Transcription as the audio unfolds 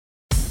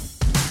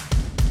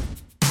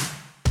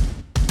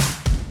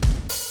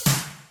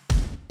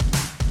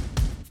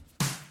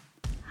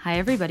Hi,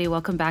 everybody.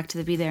 Welcome back to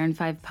the Be There in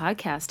 5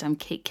 podcast. I'm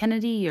Kate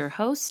Kennedy, your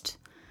host.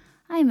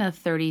 I'm a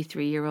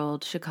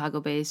 33-year-old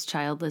Chicago-based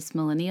childless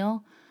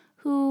millennial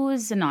who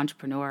is an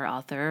entrepreneur,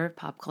 author,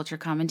 pop culture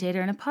commentator,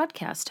 and a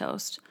podcast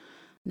host.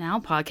 Now,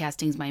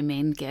 podcasting is my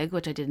main gig,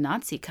 which I did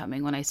not see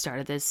coming when I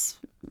started this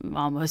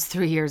almost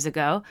 3 years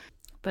ago.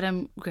 But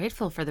I'm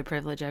grateful for the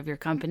privilege of your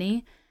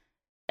company.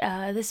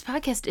 This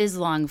podcast is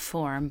long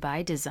form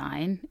by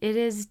design. It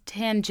is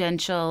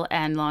tangential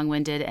and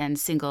long-winded and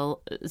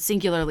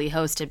singularly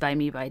hosted by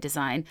me by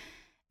design.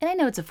 And I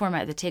know it's a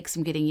format that takes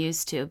some getting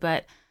used to,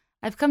 but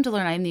I've come to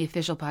learn I'm the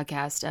official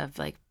podcast of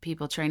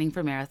people training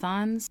for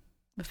marathons,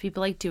 of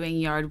people doing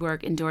yard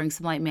work, enduring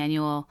some light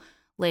manual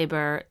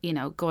labor,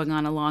 going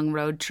on a long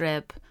road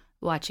trip,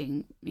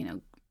 watching,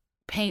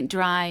 paint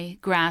dry,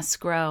 grass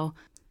grow.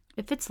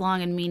 If it's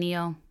long and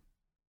menial,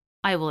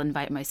 I will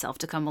invite myself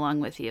to come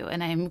along with you,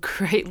 and I'm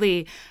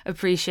greatly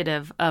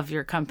appreciative of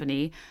your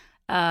company.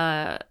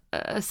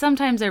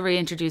 Sometimes I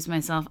reintroduce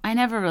myself. I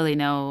never really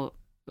know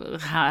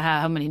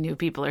how many new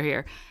people are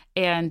here.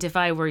 And if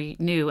I were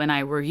new and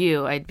I were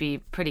you, I'd be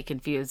pretty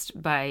confused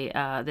by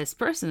this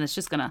person that's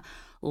just going to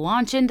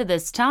launch into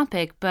this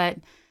topic. But,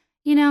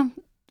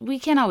 we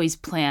can't always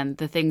plan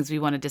the things we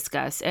want to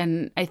discuss.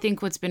 And I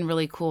think what's been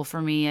really cool for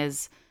me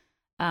is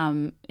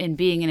in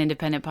being an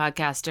independent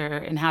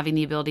podcaster and having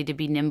the ability to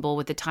be nimble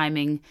with the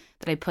timing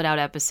that I put out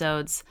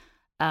episodes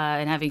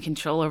and having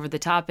control over the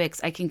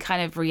topics, I can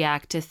kind of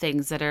react to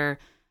things that are,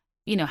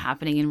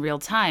 happening in real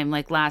time.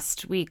 Like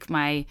last week,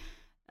 my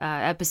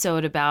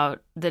episode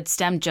that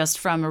stemmed just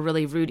from a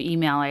really rude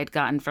email I had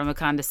gotten from a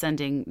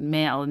condescending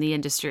male in the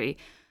industry.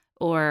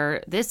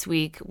 Or this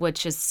week,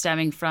 which is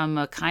stemming from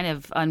a kind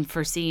of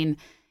unforeseen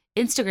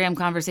Instagram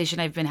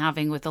conversation I've been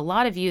having with a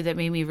lot of you that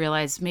made me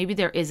realize maybe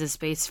there is a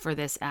space for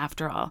this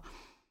after all.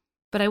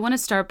 But I want to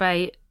start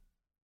by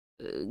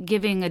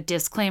giving a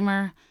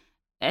disclaimer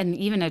and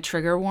even a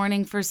trigger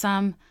warning for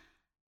some.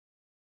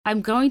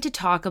 I'm going to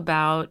talk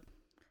about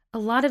a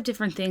lot of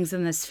different things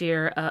in the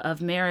sphere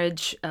of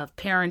marriage, of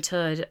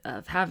parenthood,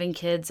 of having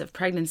kids, of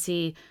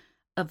pregnancy,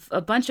 of a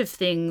bunch of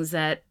things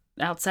that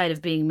outside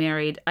of being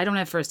married, I don't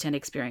have firsthand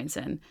experience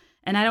in.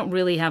 And I don't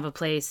really have a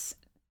place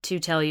to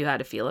tell you how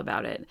to feel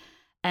about it.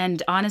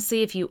 And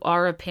honestly, if you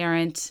are a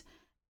parent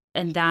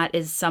and that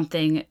is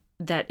something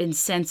that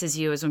incenses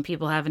you, is when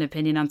people have an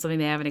opinion on something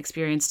they haven't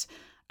experienced,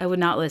 I would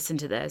not listen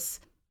to this.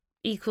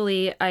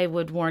 Equally, I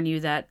would warn you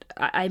that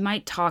I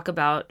might talk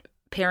about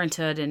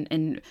parenthood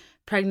and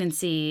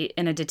pregnancy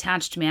in a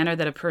detached manner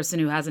that a person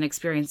who hasn't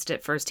experienced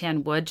it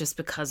firsthand would, just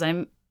because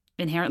I'm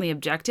inherently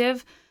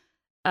objective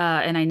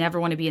and I never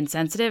want to be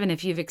insensitive. And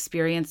if you've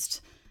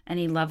experienced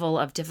any level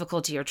of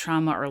difficulty or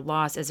trauma or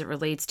loss as it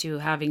relates to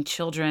having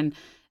children,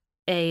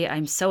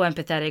 I'm so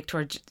empathetic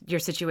towards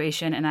your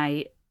situation,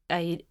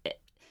 and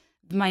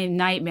my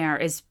nightmare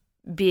is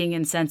being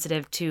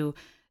insensitive to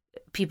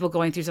people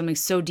going through something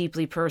so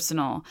deeply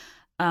personal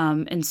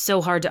and so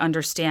hard to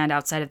understand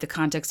outside of the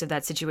context of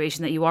that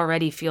situation that you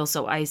already feel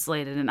so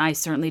isolated, and I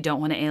certainly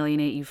don't want to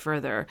alienate you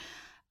further.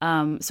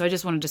 So I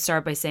just wanted to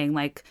start by saying,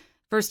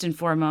 first and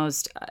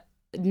foremost,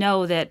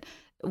 know that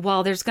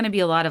while there's going to be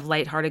a lot of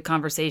lighthearted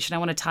conversation, I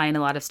want to tie in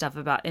a lot of stuff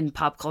in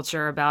pop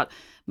culture about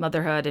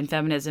motherhood and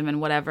feminism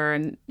and whatever,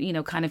 and,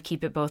 kind of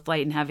keep it both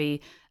light and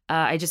heavy.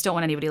 I just don't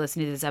want anybody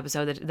listening to this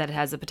episode that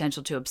has the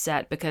potential to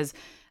upset, because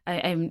I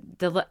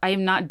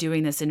am not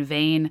doing this in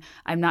vain.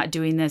 I'm not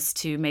doing this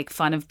to make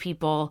fun of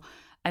people.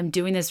 I'm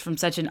doing this from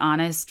such an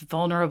honest,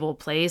 vulnerable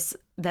place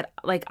that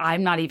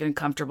I'm not even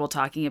comfortable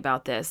talking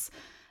about this,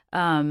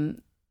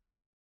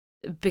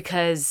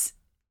 because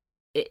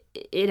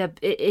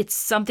it's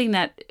something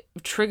that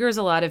triggers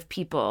a lot of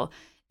people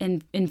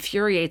and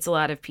infuriates a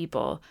lot of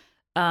people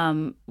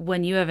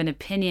when you have an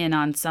opinion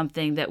on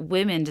something that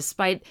women,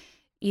 despite,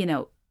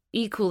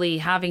 equally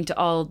having to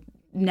all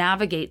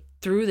navigate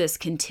through this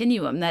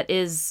continuum that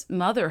is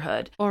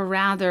motherhood, or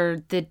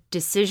rather the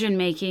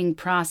decision-making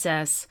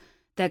process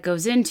that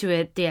goes into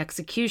it, the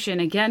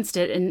execution against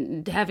it,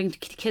 and having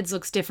kids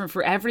looks different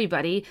for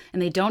everybody, and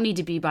they don't need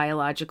to be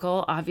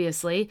biological,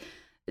 obviously,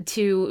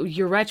 to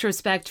your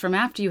retrospect from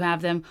after you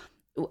have them.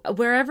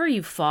 Wherever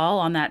you fall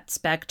on that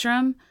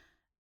spectrum,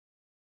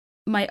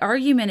 my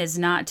argument is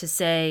not to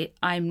say,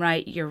 I'm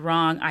right, you're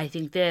wrong, I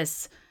think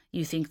this,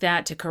 you think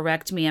that, to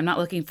correct me. I'm not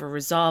looking for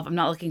resolve. I'm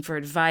not looking for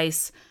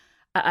advice.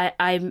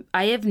 I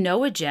have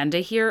no agenda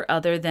here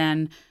other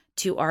than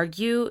to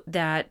argue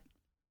that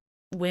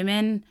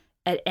women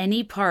at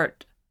any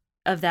part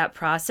of that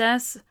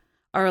process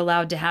are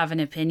allowed to have an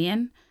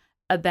opinion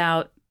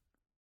about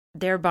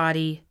their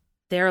body,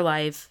 their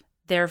life,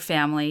 their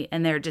family,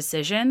 and their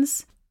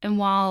decisions. And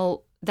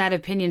while that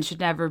opinion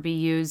should never be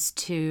used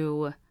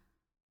to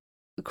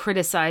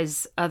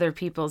criticize other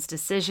people's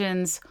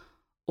decisions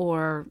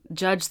or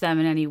judge them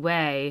in any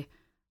way,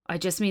 I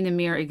just mean the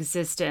mere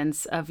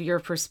existence of your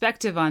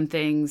perspective on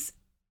things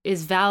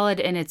is valid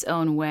in its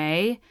own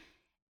way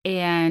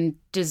and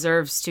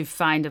deserves to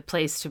find a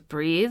place to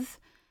breathe.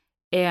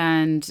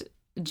 And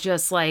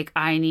just like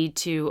I need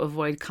to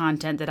avoid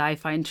content that I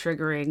find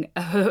triggering,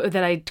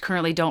 that I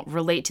currently don't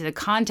relate to the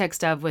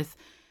context of with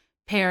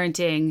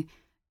parenting.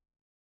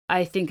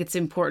 I think it's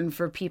important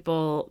for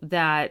people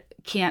that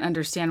can't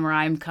understand where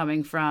I'm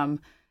coming from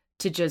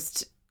to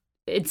just,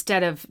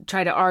 instead of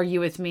try to argue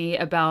with me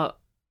about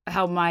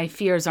how my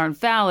fears aren't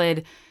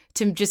valid,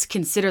 to just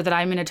consider that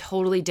I'm in a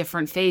totally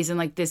different phase and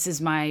like this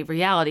is my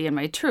reality and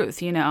my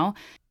truth, you know?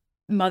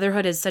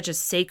 Motherhood is such a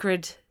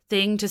sacred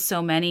thing to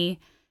so many.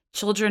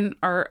 Children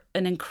are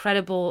an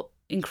incredible,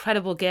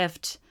 incredible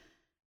gift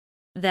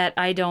that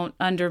I don't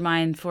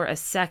undermine for a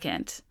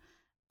second.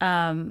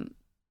 And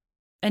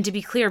to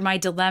be clear, my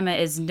dilemma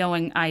is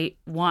knowing I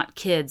want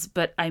kids,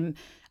 but I'm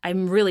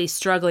really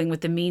struggling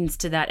with the means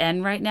to that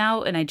end right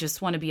now. And I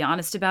just want to be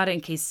honest about it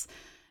in case,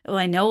 well,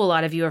 I know a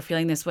lot of you are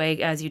feeling this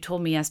way, as you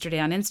told me yesterday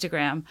on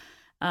Instagram.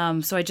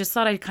 So I just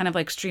thought I'd kind of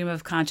like stream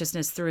of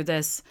consciousness through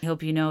this. I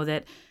hope you know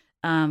that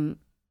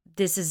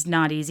this is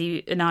not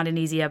an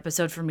easy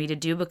episode for me to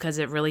do because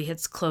it really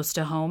hits close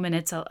to home. And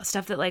it's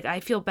stuff that like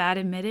I feel bad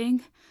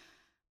admitting,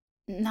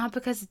 not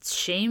because it's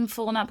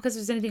shameful, not because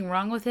there's anything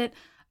wrong with it.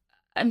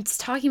 I'm just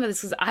talking about this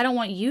because I don't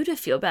want you to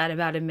feel bad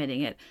about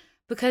admitting it,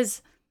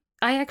 because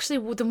I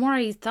actually, the more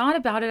I thought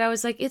about it, I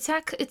was like,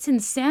 it's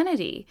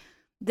insanity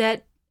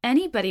that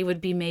anybody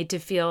would be made to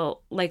feel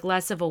like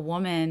less of a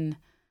woman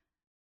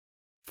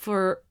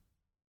for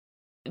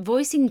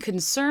voicing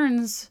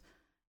concerns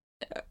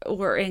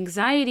or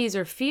anxieties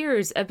or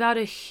fears about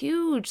a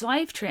huge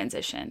life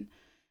transition.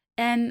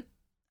 And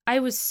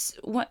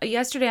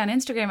yesterday on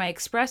Instagram, I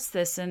expressed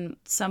this in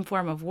some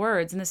form of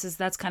words, and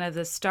that's kind of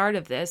the start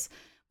of this.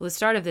 Well, the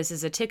start of this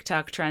is a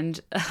TikTok trend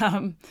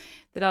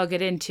that I'll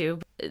get into.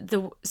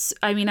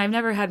 I've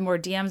never had more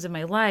DMs in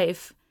my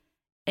life,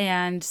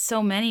 and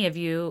so many of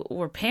you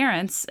were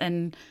parents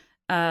and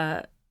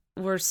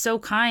were so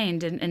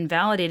kind and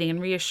validating and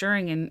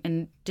reassuring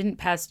and didn't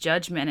pass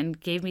judgment and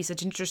gave me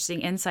such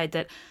interesting insight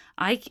that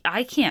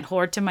I can't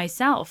hoard to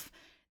myself.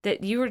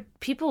 That you were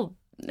people.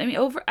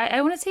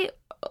 I want to say,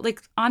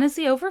 like,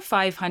 honestly, over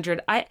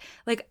 500. I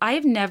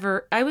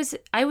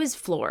was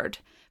floored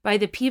by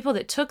the people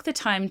that took the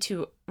time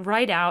to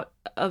write out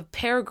a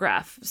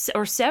paragraph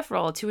or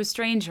several to a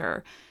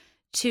stranger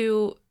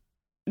to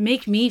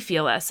make me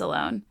feel less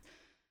alone.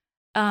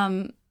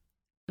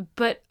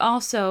 But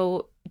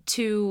also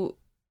to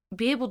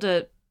be able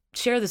to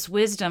share this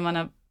wisdom on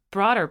a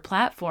broader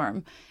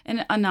platform,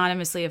 and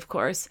anonymously, of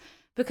course,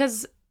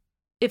 because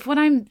if what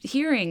I'm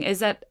hearing is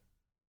that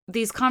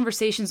these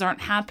conversations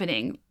aren't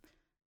happening,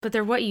 but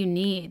they're what you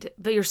need,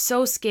 but you're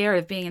so scared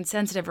of being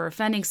insensitive or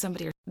offending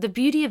somebody. The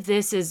beauty of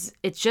this is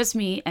it's just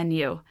me and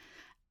you.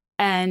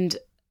 And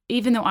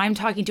even though I'm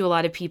talking to a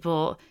lot of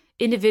people,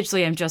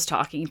 individually, I'm just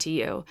talking to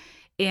you.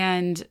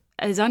 And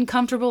as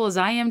uncomfortable as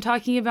I am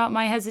talking about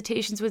my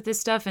hesitations with this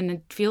stuff, and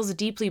it feels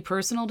deeply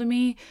personal to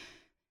me,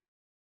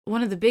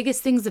 one of the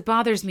biggest things that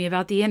bothers me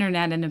about the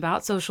internet and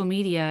about social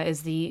media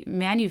is the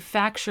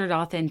manufactured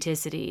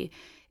authenticity,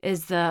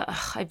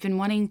 I've been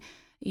wanting,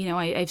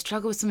 I've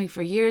struggled with something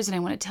for years and I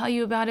want to tell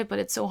you about it, but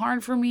it's so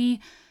hard for me.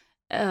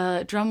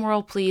 Drum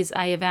roll, please.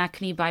 I have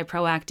acne by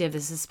Proactiv.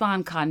 This is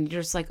SpawnCon.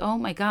 You're just like, oh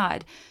my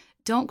God,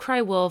 don't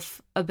cry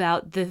wolf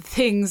about the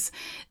things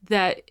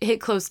that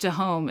hit close to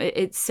home.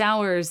 It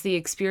sours the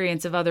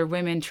experience of other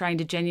women trying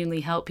to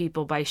genuinely help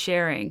people by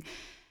sharing.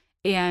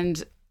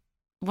 And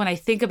when I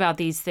think about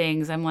these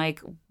things, I'm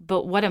like,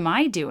 but what am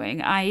I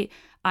doing?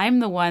 I'm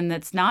the one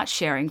that's not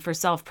sharing for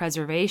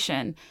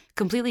self-preservation,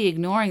 completely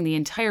ignoring the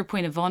entire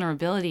point of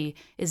vulnerability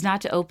is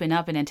not to open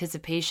up in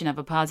anticipation of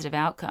a positive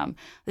outcome.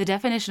 The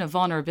definition of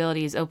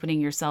vulnerability is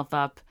opening yourself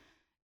up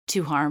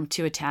to harm,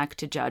 to attack,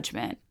 to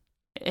judgment,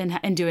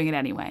 and doing it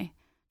anyway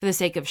for the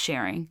sake of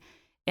sharing.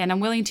 And I'm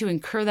willing to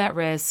incur that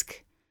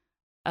risk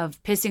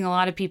of pissing a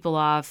lot of people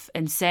off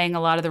and saying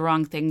a lot of the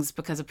wrong things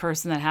because a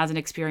person that hasn't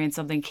experienced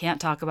something can't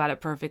talk about it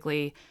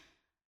perfectly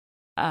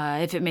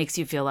if it makes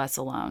you feel less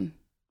alone.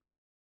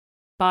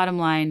 Bottom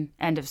line,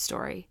 end of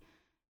story.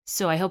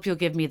 So I hope you'll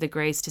give me the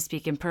grace to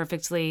speak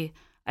imperfectly.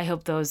 I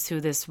hope those who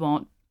this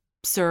won't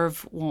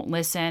serve won't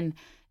listen.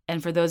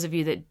 And for those of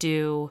you that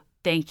do,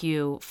 thank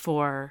you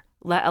for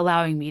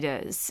allowing me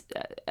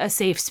a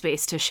safe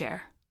space to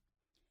share.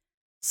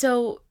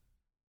 So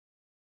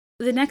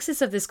the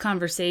nexus of this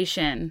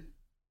conversation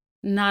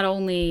not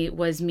only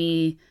was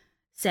me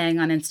saying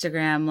on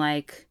Instagram,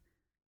 like,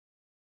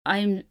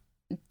 I'm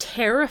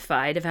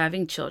terrified of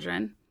having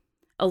children.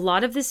 A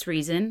lot of this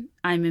reason,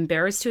 I'm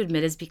embarrassed to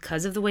admit, is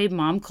because of the way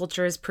mom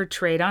culture is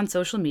portrayed on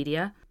social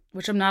media,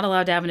 which I'm not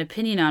allowed to have an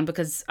opinion on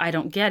because I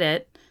don't get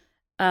it.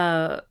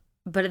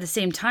 But at the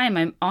same time,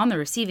 I'm on the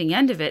receiving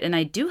end of it, and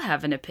I do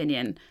have an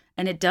opinion,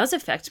 and it does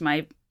affect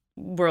my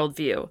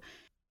worldview.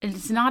 And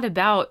it's not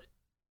about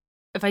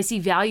if I see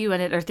value in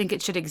it or think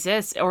it should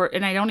exist,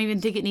 and I don't even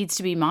think it needs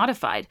to be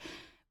modified,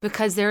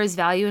 because there is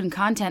value in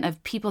content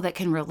of people that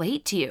can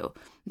relate to you.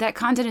 That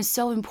content is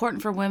so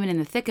important for women in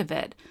the thick of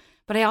it.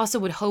 But I also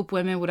would hope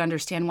women would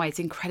understand why it's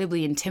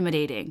incredibly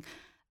intimidating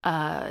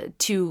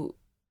to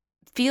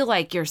feel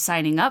like you're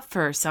signing up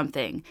for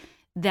something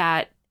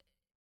that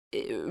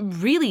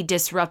really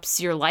disrupts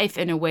your life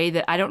in a way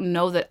that I don't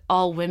know that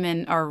all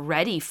women are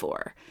ready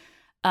for.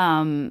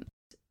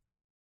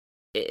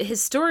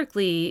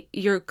 Historically,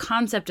 your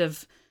concept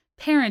of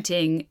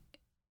parenting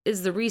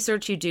is the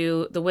research you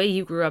do, the way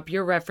you grew up,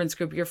 your reference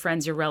group, your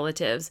friends, your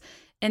relatives.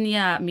 And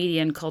yeah,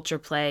 media and culture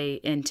play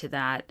into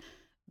that.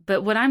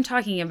 But what I'm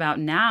talking about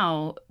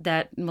now,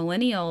 that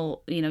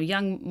millennial,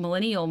 young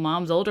millennial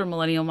moms, older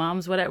millennial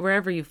moms, whatever,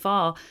 wherever you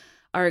fall,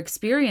 are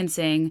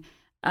experiencing,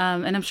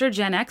 and I'm sure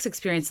Gen X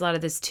experienced a lot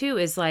of this too,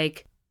 is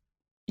like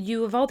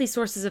you have all these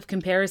sources of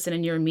comparison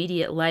in your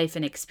immediate life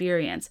and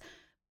experience.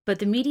 But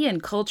the media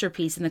and culture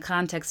piece in the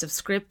context of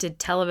scripted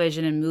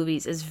television and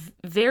movies is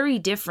very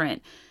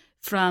different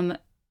from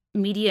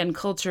media and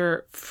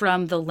culture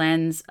from the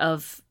lens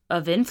of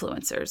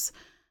influencers,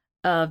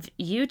 of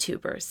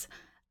YouTubers,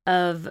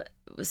 of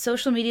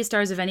social media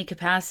stars of any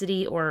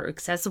capacity or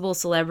accessible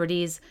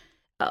celebrities.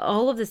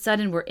 All of a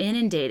sudden, we're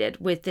inundated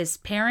with this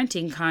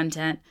parenting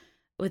content,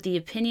 with the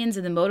opinions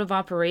and the mode of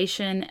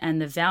operation and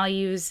the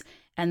values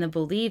and the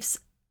beliefs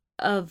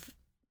of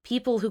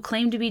people who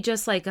claim to be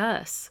just like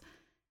us.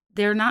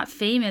 They're not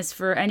famous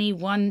for any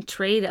one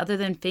trade other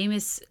than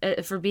famous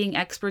for being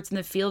experts in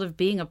the field of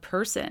being a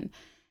person.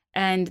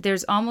 And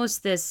there's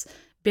almost this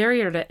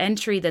barrier to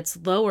entry that's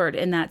lowered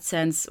in that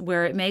sense,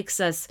 where it makes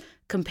us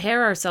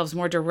compare ourselves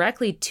more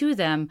directly to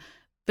them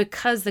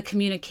because the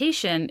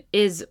communication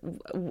is,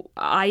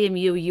 I am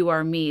you, you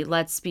are me.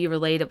 Let's be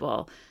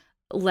relatable.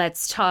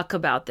 Let's talk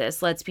about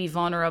this. Let's be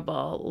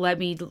vulnerable. Let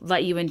me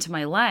let you into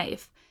my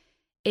life.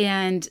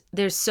 And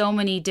there's so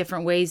many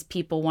different ways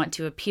people want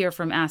to appear,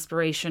 from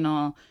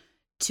aspirational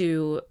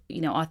to,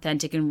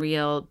 authentic and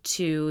real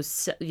to,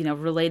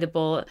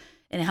 relatable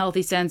in a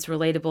healthy sense,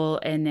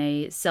 relatable in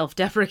a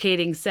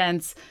self-deprecating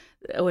sense,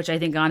 which I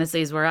think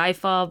honestly is where I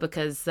fall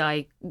because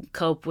I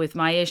cope with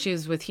my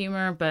issues with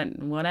humor, but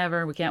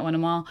whatever, we can't win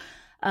them all.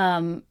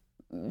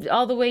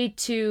 All the way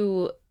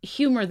to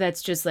humor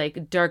that's just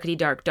like darkety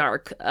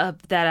dark,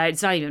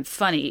 it's not even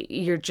funny.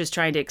 You're just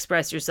trying to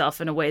express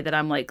yourself in a way that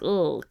I'm like,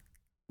 oh,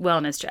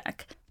 wellness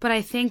check. But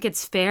I think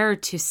it's fair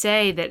to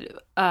say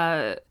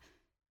that,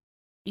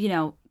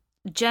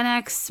 Gen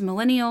X,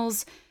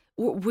 millennials,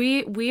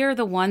 we are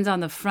the ones on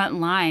the front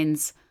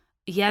lines,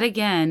 yet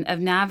again, of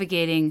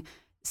navigating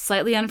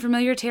slightly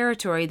unfamiliar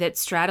territory that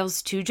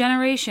straddles two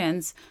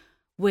generations,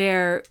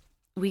 where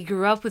we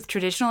grew up with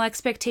traditional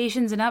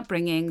expectations and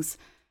upbringings,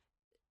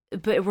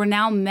 but we're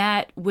now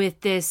met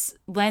with this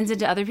lens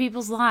into other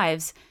people's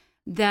lives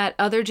that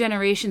other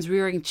generations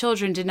rearing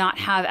children did not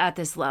have at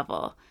this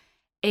level.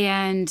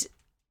 And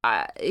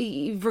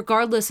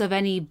regardless of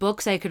any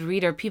books I could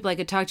read or people I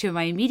could talk to in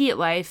my immediate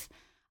life,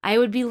 I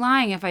would be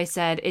lying if I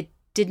said it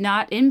did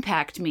not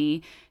impact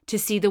me to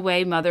see the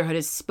way motherhood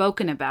is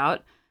spoken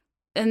about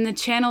and the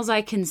channels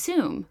I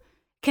consume.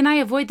 Can I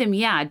avoid them?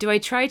 Yeah. Do I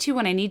try to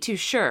when I need to?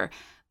 Sure.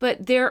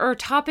 But there are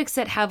topics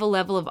that have a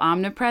level of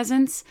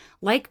omnipresence,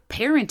 like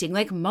parenting,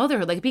 like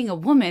motherhood, like being a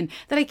woman,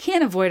 that I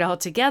can't avoid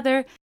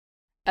altogether.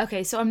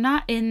 Okay, so I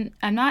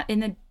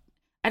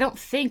don't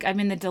think I'm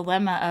in the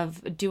dilemma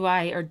of do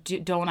I or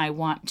don't I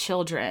want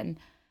children.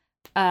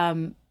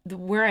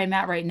 Where I'm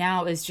at right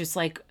now is just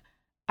like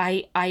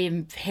I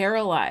am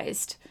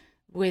paralyzed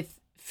with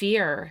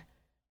fear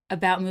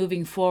about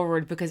moving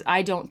forward because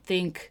I don't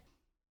think,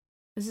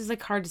 this is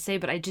like hard to say,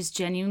 but I just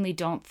genuinely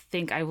don't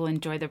think I will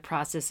enjoy the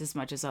process as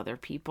much as other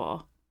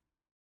people.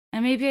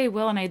 And maybe I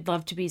will, and I'd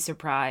love to be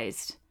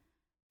surprised.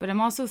 But I'm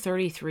also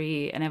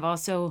 33, and I've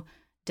also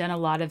done a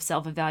lot of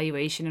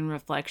self-evaluation and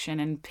reflection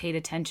and paid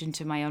attention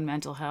to my own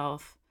mental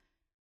health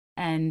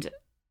and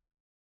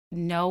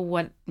know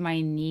what my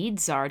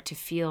needs are to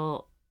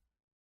feel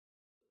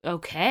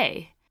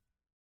okay.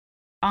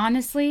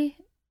 Honestly,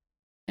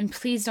 and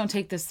please don't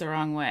take this the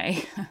wrong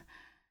way,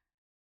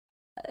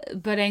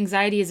 but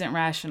anxiety isn't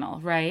rational,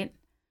 right?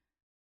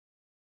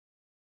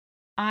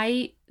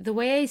 The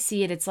way I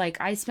see it, it's like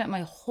I spent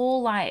my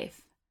whole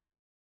life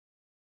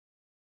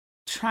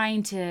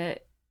trying to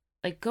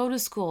like go to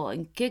school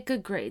and get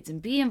good grades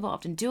and be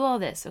involved and do all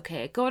this.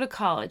 Okay, I go to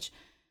college,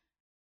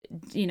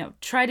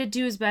 try to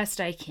do as best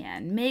I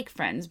can, make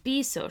friends,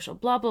 be social,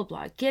 blah, blah,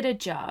 blah, get a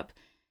job,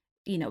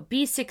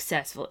 be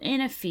successful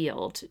in a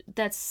field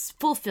that's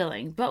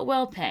fulfilling but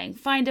well-paying,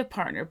 find a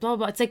partner, blah,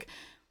 blah. It's like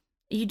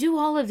you do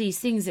all of these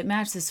things that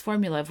match this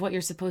formula of what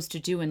you're supposed to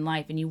do in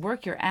life, and you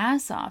work your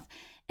ass off.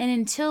 And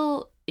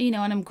until, and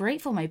I'm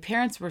grateful my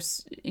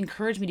parents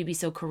encouraged me to be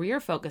so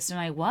career-focused, and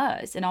I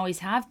was and always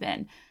have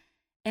been.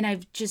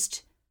 And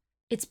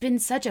it's been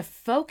such a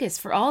focus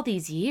for all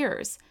these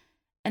years.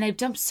 And I've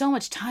dumped so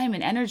much time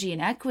and energy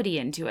and equity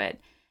into it.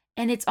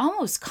 And it's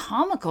almost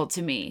comical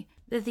to me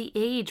that the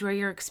age where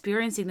you're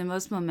experiencing the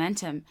most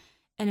momentum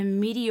and a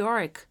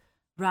meteoric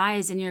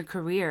rise in your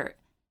career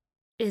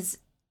is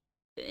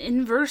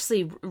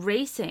inversely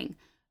racing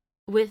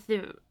with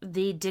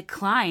the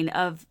decline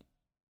of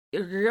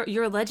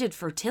your alleged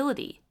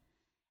fertility.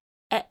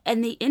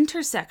 And the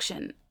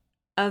intersection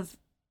of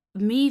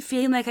me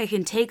feeling like I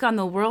can take on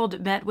the world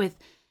met with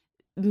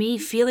me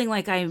feeling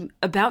like I'm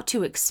about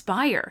to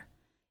expire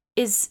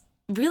is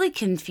really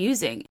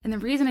confusing. And the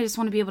reason I just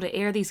want to be able to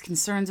air these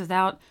concerns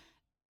without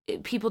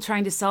people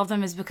trying to solve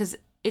them is because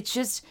it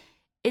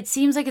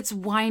seems like it's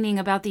whining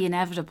about the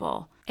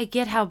inevitable. I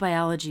get how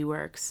biology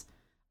works.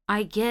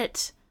 I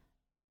get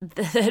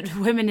that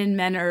women and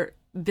men are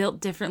built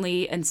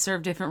differently and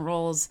serve different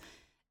roles.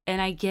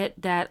 And I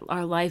get that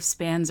our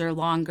lifespans are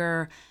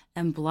longer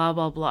and blah,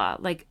 blah, blah.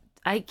 Like,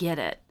 I get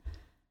it.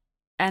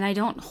 And I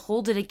don't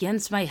hold it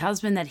against my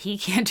husband that he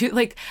can't do.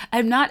 Like,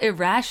 I'm not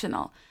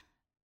irrational.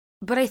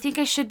 But I think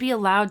I should be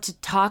allowed to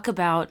talk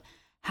about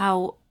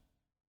how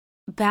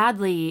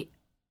badly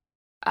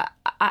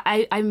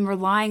I'm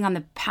relying on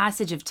the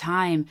passage of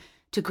time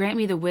to grant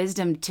me the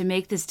wisdom to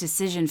make this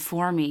decision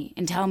for me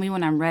and tell me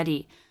when I'm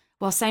ready,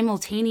 while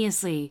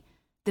simultaneously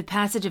the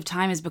passage of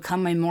time has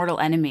become my mortal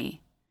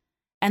enemy.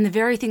 And the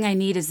very thing I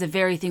need is the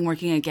very thing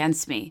working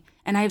against me.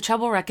 And I have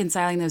trouble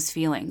reconciling those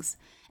feelings.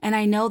 And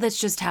I know that's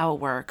just how it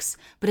works.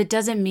 But it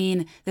doesn't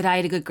mean that I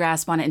had a good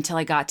grasp on it until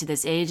I got to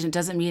this age. And it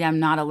doesn't mean I'm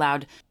not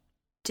allowed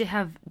to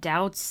have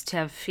doubts, to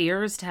have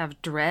fears, to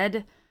have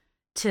dread,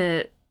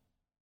 to,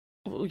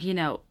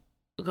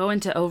 go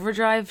into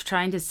overdrive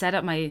trying to set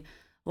up my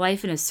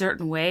life in a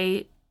certain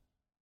way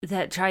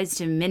that tries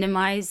to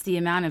minimize the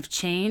amount of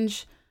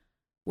change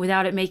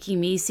without it making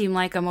me seem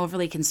like I'm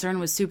overly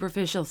concerned with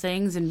superficial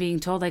things and being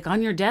told, like,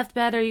 on your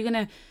deathbed, are you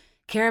going to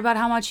care about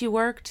how much you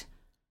worked?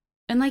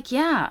 And like,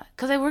 yeah,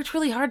 because I worked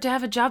really hard to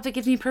have a job that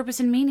gives me purpose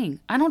and meaning.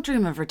 I don't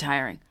dream of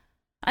retiring.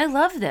 I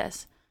love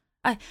this.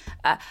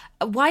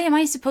 Why am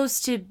I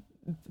supposed to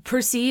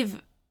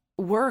perceive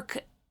work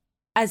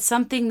as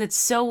something that's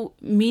so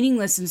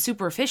meaningless and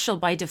superficial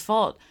by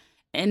default,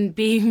 and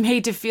being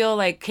made to feel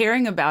like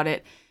caring about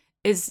it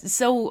is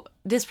so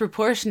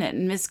disproportionate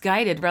and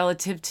misguided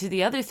relative to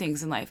the other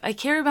things in life? I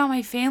care about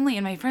my family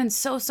and my friends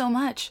so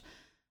much,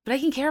 but I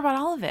can care about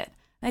all of it.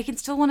 I can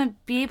still want to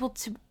be able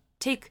to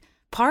take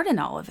part in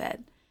all of it.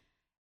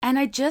 And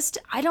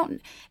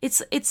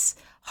it's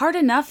hard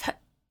enough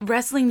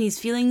wrestling these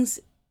feelings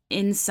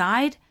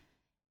inside.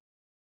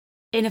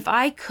 And if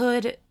I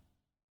could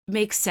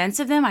make sense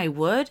of them, I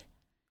would.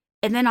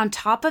 And then on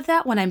top of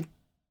that, when I'm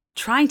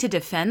trying to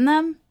defend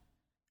them,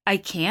 I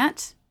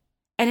can't.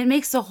 And it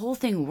makes the whole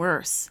thing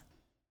worse.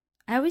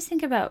 I always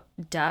think about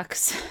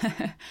ducks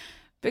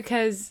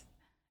because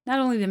not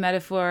only the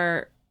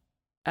metaphor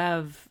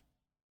of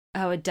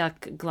how a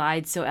duck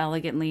glides so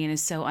elegantly and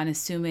is so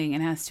unassuming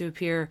and has to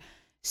appear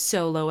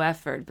so low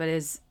effort, but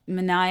is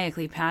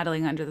maniacally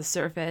paddling under the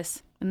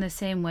surface. In the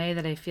same way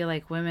that I feel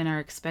like women are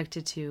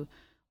expected to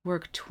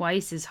work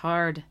twice as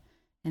hard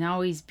and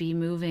always be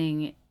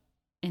moving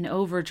in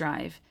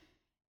overdrive,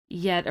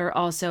 yet are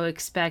also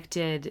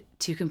expected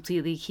to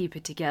completely keep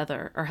it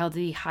together, or held to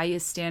the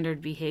highest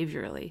standard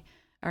behaviorally,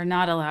 are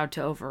not allowed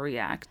to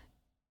overreact.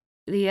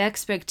 The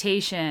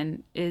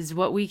expectation is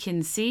what we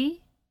can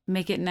see,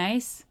 make it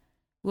nice.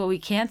 What we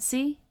can't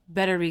see,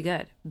 better be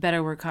good,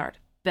 better work hard,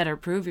 better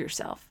prove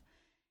yourself.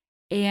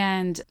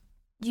 And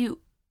you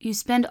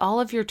spend all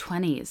of your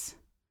 20s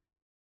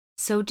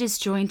so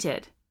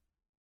disjointed,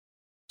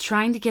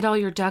 trying to get all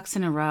your ducks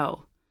in a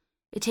row.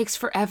 It takes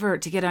forever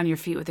to get on your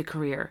feet with a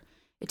career.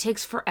 It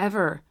takes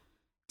forever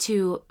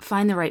to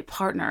find the right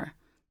partner.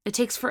 It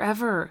takes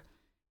forever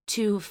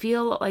to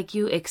feel like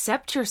you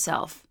accept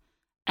yourself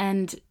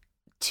and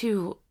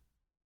to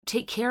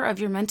take care of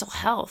your mental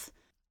health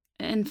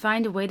and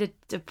find a way to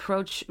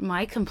approach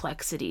my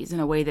complexities in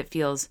a way that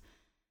feels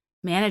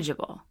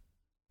manageable.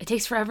 It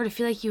takes forever to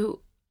feel like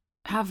you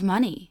have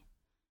money.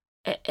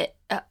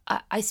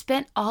 I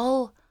spent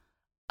all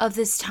of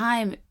this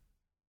time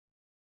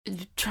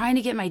trying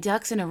to get my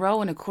ducks in a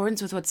row in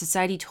accordance with what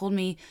society told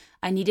me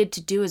I needed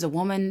to do as a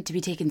woman to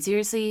be taken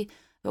seriously,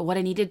 but what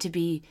I needed to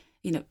be,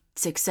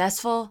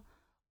 successful,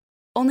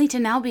 only to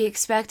now be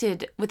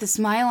expected with a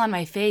smile on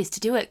my face to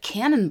do it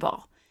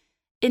cannonball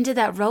into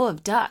that row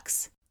of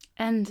ducks.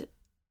 And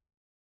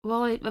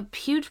while a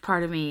huge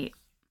part of me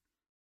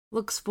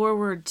looks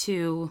forward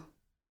to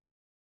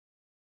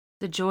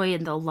the joy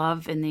and the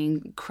love and the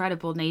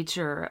incredible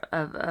nature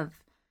of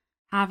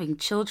having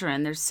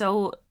children, there's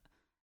so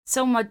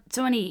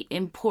many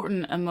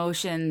important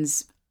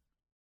emotions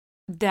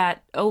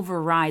that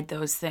override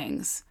those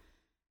things.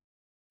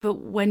 But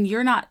when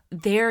you're not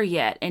there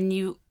yet and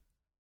you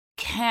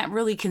can't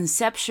really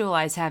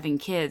conceptualize having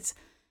kids,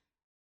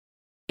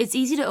 it's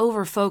easy to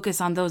over-focus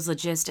on those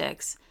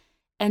logistics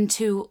and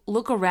to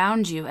look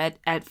around you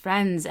at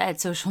friends,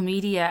 at social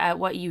media, at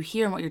what you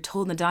hear and what you're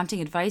told and the daunting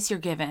advice you're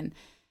given.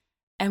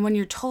 And when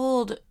you're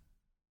told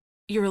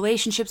your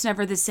relationship's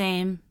never the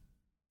same,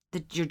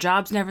 that your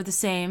job's never the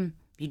same,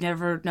 you've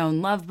never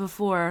known love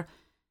before,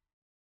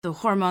 the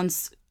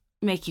hormones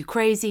make you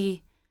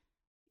crazy,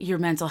 your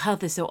mental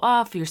health is so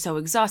off, you're so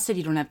exhausted,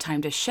 you don't have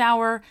time to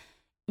shower,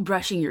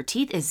 brushing your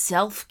teeth is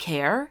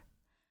self-care.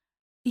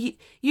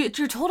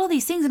 You're told all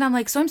these things, and I'm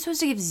like, so I'm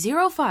supposed to give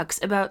zero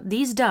fucks about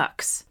these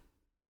ducks,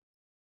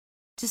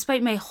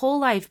 despite my whole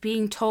life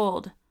being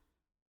told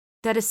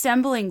that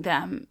assembling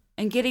them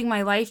and getting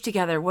my life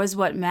together was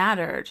what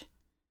mattered.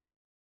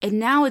 And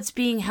now it's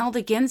being held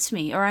against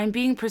me, or I'm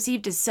being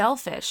perceived as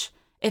selfish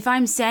if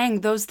I'm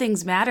saying those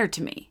things matter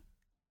to me.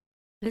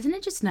 Isn't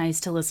it just nice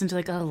to listen to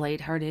like a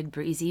lighthearted,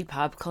 breezy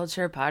pop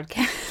culture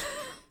podcast?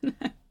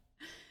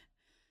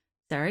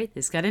 Sorry,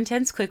 this got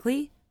intense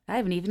quickly. I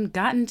haven't even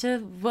gotten to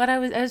what I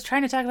was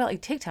trying to talk about,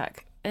 like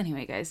TikTok.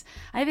 Anyway, guys,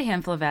 I have a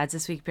handful of ads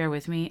this week. Bear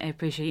with me. I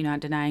appreciate you not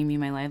denying me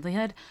my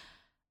livelihood.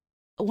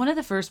 One of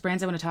the first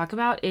brands I want to talk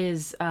about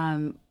is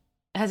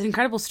has an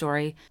incredible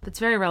story that's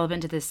very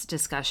relevant to this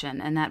discussion,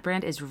 and that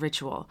brand is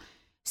Ritual.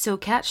 So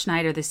Kat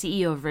Schneider, the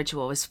CEO of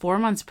Ritual, was 4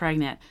 months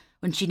pregnant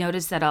when she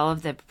noticed that all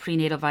of the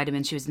prenatal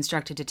vitamins she was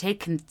instructed to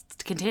take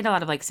contained a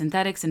lot of like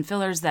synthetics and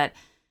fillers that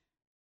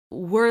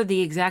were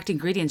the exact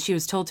ingredients she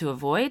was told to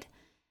avoid.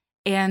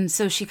 And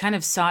so she kind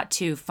of sought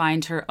to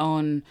find her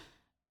own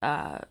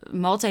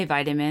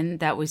multivitamin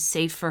that was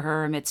safe for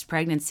her amidst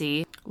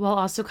pregnancy, while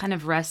also kind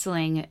of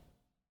wrestling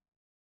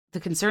the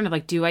concern of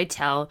like, do I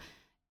tell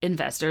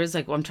investors,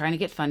 like, well, I'm trying to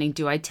get funding,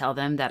 do I tell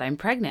them that I'm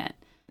pregnant?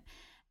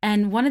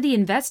 And one of the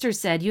investors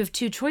said, you have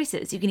two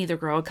choices. You can either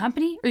grow a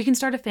company or you can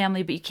start a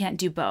family, but you can't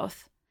do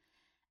both.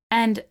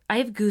 And I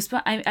have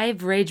goosebumps, I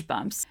have rage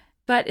bumps.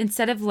 But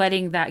instead of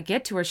letting that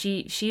get to her,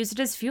 she used it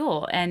as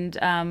fuel. And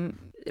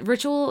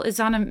Ritual is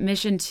on a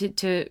mission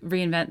to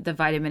reinvent the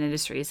vitamin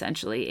industry,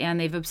 essentially. And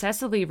they've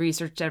obsessively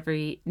researched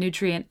every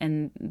nutrient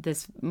in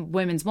this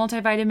women's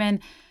multivitamin.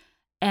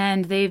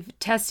 And they've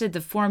tested the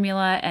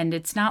formula, and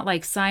it's not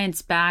like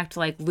science-backed,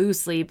 like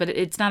loosely, but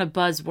it's not a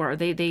buzzword.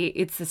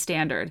 It's the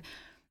standard.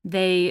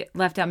 They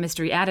left out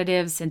mystery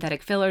additives,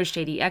 synthetic fillers,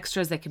 shady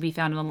extras that can be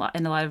found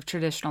in a lot of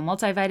traditional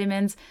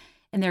multivitamins,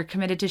 and they're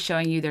committed to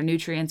showing you their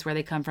nutrients, where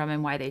they come from,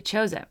 and why they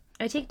chose it.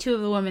 I take 2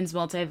 of the women's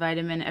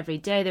multivitamin every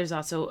day. There's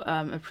also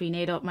a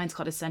prenatal. Mine's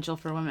called Essential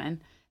for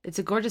Women. It's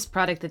a gorgeous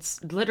product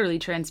that's literally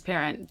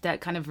transparent, that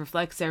kind of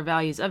reflects their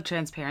values of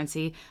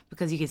transparency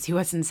because you can see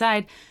what's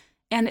inside.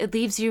 And it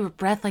leaves your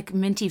breath like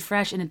minty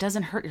fresh, and it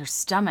doesn't hurt your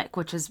stomach,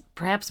 which is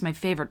perhaps my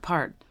favorite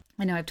part.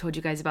 I know I've told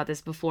you guys about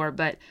this before,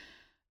 but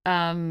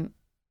I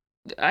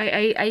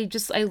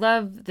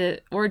love the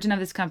origin of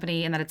this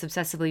company and that it's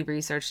obsessively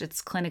researched.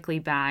 It's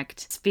clinically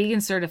backed. It's vegan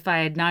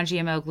certified,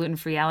 non-GMO,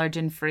 gluten-free,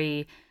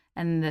 allergen-free,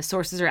 and the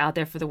sources are out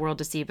there for the world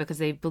to see because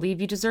they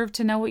believe you deserve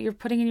to know what you're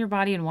putting in your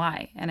body and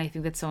why. And I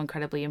think that's so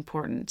incredibly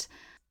important.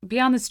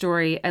 Beyond the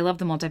story, I love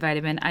the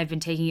multivitamin. I've been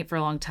taking it for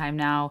a long time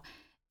now.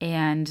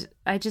 And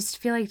I just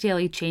feel like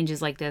daily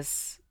changes like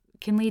this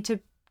can lead to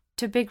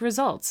big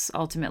results.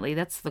 Ultimately,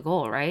 that's the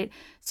goal, right?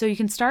 So you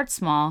can start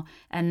small,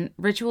 and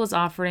Ritual is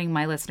offering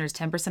my listeners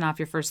 10% off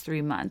your first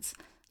 3 months.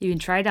 You can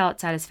try it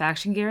out,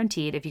 satisfaction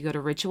guaranteed, if you go to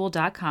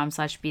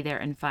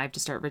ritual.com/BeThereIn5 to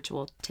start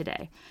Ritual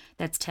today.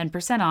 That's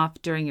 10%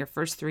 off during your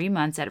first 3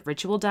 months at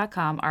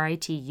ritual.com,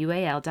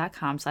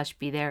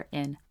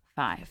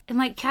 ritual.com/BeThereIn5. And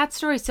like Kat's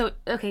story, so,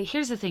 okay,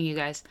 here's the thing, you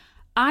guys.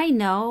 I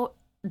know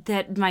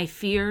that my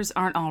fears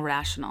aren't all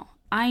rational.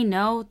 I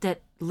know that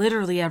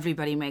literally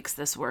everybody makes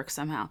this work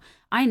somehow.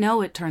 I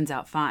know it turns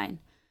out fine.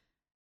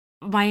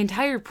 My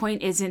entire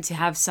point isn't to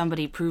have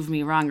somebody prove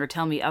me wrong or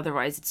tell me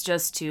otherwise. It's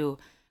just to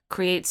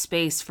create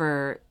space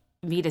for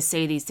me to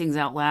say these things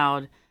out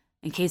loud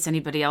in case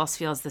anybody else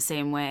feels the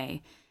same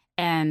way.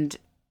 And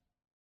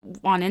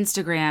on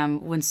Instagram,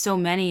 when so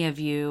many of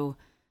you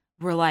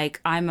were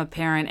like, I'm a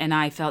parent and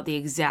I felt the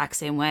exact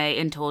same way,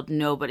 and told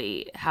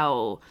nobody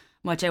how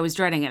much I was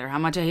dreading it or how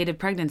much I hated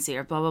pregnancy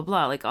or blah, blah,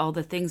 blah. Like all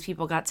the things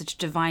people got such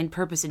divine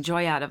purpose and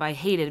joy out of, I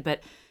hated,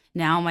 but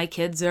now my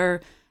kids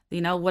are,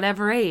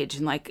 whatever age,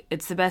 and like,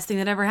 it's the best thing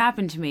that ever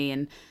happened to me.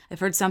 And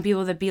I've heard some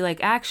people that be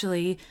like,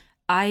 actually,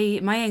 my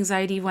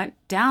anxiety went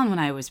down when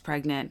I was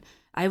pregnant.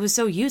 I was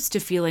so used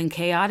to feeling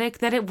chaotic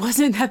that it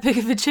wasn't that big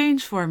of a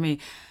change for me.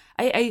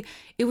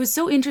 It was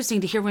so interesting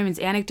to hear women's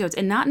anecdotes,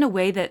 and not in a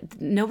way that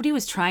nobody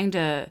was trying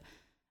to,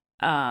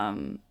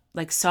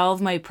 like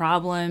solve my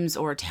problems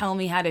or tell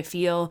me how to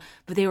feel,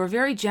 but they were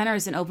very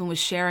generous and open with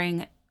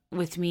sharing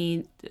with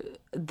me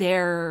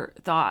their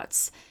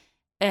thoughts,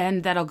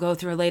 and that'll go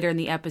through later in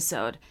the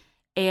episode.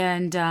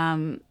 And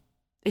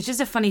it's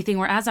just a funny thing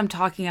where as I'm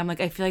talking, I'm like,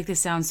 I feel like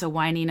this sounds so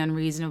whiny and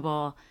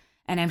unreasonable,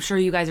 and I'm sure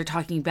you guys are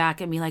talking back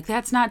at me like,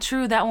 that's not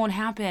true, that won't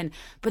happen,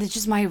 but it's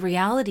just my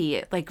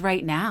reality, like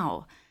right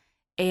now.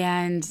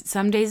 And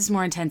some days it's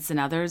more intense than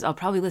others. I'll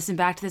probably listen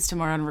back to this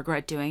tomorrow and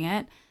regret doing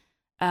it.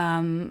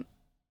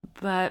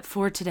 But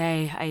for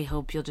today, I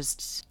hope you'll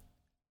just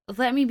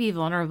let me be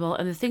vulnerable.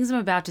 And the things I'm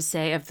about to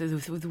say, of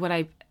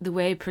the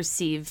way I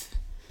perceive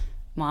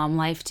mom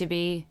life to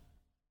be,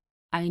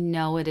 I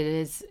know it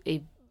is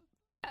a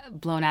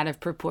blown out of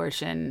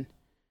proportion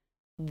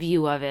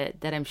view of it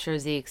that I'm sure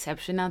is the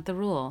exception, not the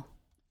rule.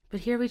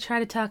 But here we try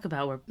to talk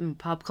about where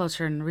pop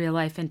culture and real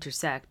life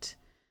intersect.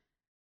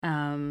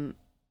 And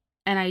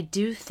I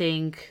do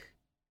think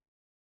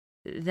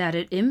that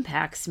it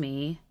impacts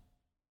me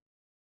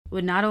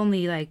when not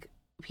only like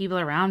people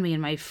around me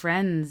and my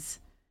friends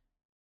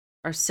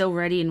are so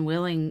ready and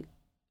willing,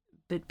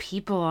 but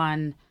people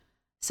on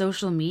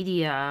social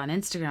media, on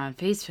Instagram, on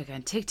Facebook,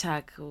 on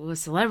TikTok, with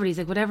celebrities,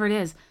 like whatever it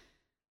is,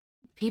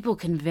 people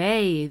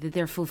convey that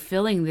they're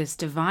fulfilling this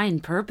divine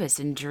purpose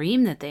and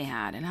dream that they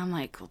had. And I'm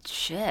like, well,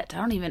 shit, I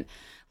don't even,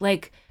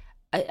 like,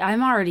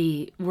 I'm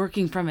already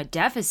working from a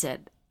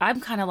deficit.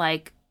 I'm kind of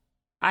like,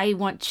 I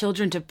want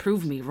children to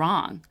prove me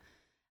wrong.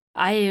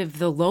 I have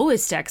the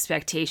lowest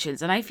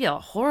expectations and I feel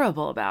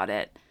horrible about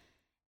it.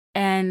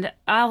 And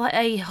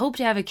I hope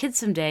to have a kid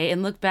someday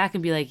and look back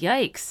and be like,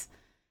 yikes.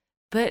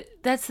 But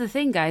that's the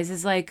thing, guys,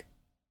 is like,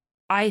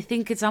 I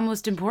think it's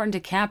almost important to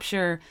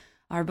capture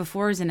our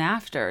befores and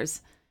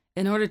afters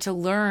in order to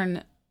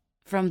learn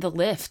from the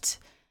lift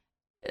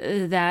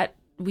that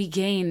we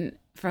gain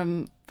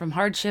from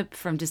hardship,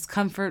 from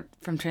discomfort,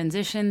 from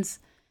transitions.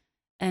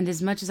 And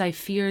as much as I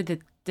fear that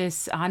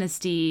this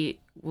honesty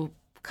will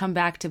come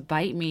back to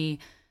bite me,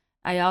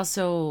 I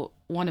also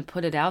want to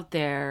put it out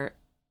there.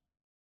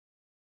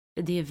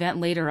 The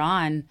event later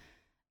on,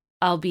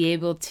 I'll be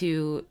able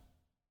to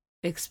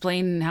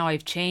explain how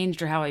I've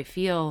changed or how I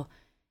feel.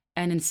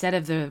 And instead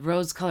of the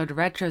rose-colored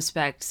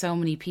retrospect so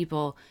many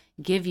people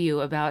give you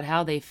about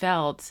how they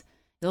felt,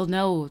 you'll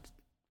know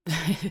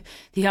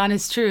the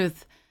honest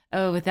truth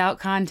without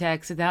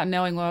context, without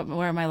knowing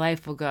where my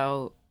life will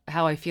go,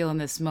 how I feel in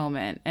this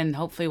moment. And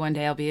hopefully one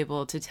day I'll be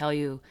able to tell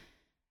you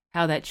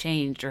how that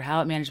changed or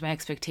how it managed my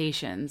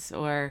expectations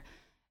or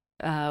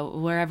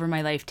wherever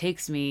my life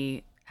takes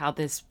me, how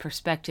this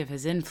perspective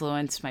has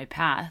influenced my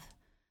path.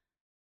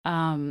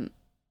 But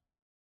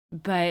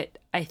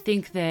I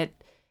think that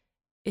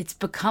it's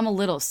become a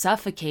little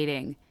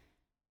suffocating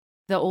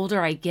the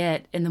older I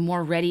get and the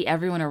more ready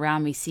everyone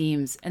around me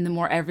seems and the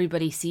more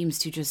everybody seems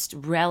to just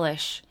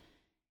relish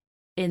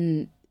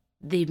in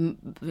the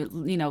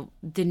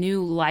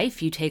new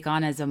life you take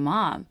on as a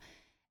mom.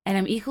 And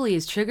I'm equally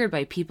as triggered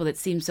by people that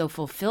seem so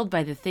fulfilled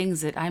by the things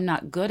that I'm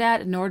not good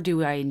at, nor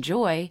do I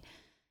enjoy.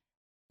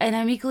 And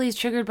I'm equally as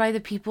triggered by the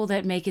people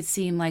that make it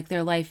seem like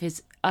their life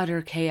is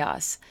utter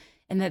chaos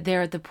and that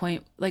they're at the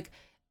point, like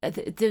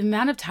the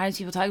amount of times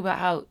people talk about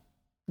how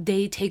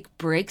they take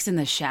breaks in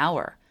the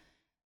shower.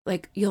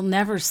 Like, you'll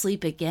never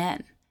sleep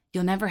again.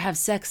 You'll never have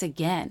sex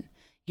again.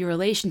 Your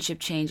relationship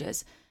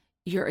changes.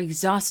 You're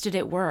exhausted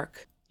at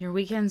work. Your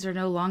weekends are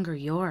no longer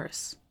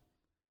yours.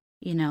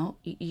 You know,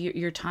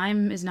 your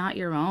time is not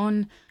your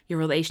own. Your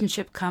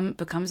relationship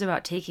becomes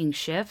about taking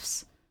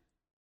shifts.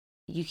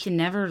 You can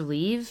never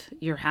leave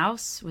your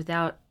house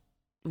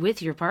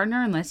with your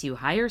partner unless you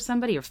hire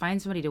somebody or find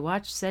somebody to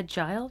watch said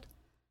child.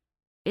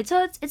 It's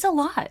a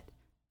lot.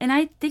 And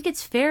I think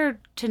it's fair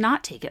to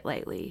not take it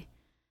lightly.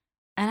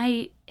 And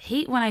I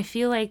hate when I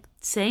feel like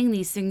saying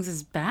these things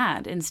is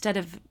bad instead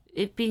of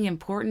it being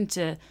important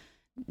to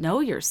know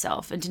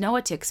yourself and to know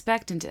what to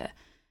expect and to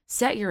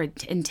set your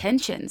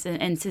intentions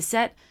and to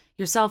set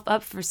yourself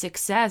up for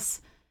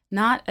success,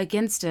 not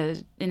against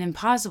an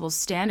impossible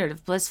standard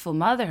of blissful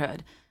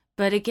motherhood,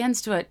 but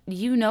against what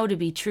you know to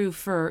be true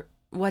for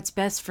what's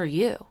best for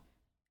you.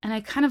 And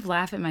I kind of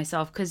laugh at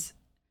myself because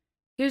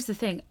here's the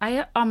thing.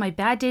 On my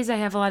bad days, I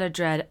have a lot of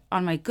dread.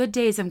 On my good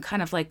days, I'm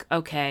kind of like,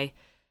 okay.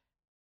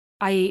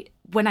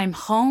 When I'm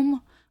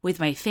home with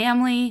my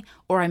family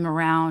or I'm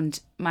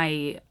around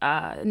my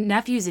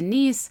nephews and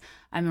niece,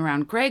 I'm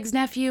around Greg's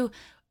nephew.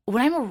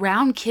 When I'm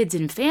around kids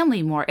and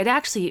family more, it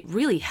actually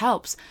really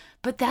helps.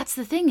 But that's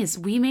the thing is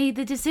we made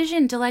the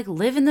decision to like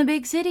live in the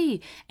big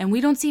city and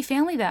we don't see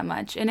family that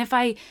much. And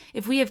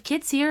if we have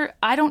kids here,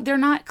 they're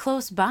not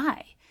close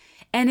by.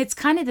 And it's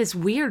kind of this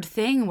weird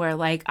thing where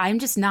like I'm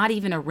just not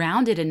even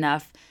around it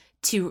enough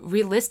to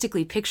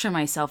realistically picture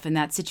myself in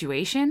that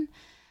situation.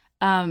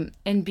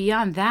 And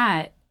beyond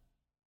that,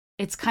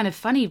 it's kind of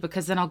funny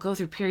because then I'll go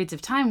through periods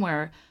of time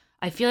where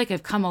I feel like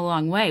I've come a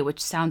long way, which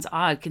sounds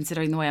odd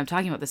considering the way I'm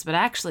talking about this, but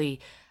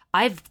actually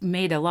I've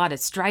made a lot of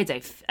strides.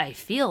 I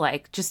feel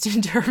like just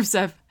in terms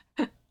of,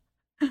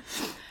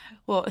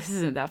 well, this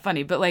isn't that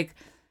funny, but like,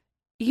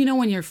 you know,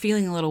 when you're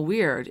feeling a little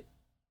weird,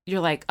 you're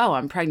like, oh,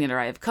 I'm pregnant or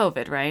I have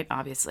COVID, right?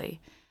 Obviously.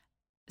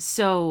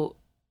 So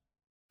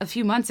a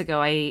few months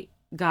ago, I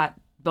got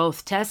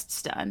both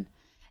tests done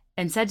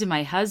and said to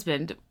my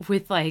husband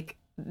with like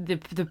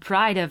the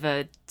pride of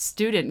a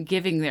student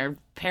giving their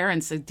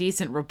parents a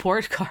decent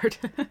report card.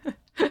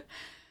 I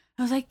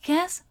was like,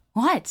 guess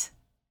what?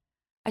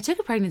 I took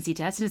a pregnancy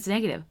test and it's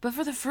negative. But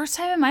for the first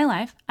time in my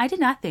life, I did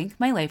not think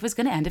my life was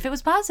going to end if it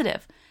was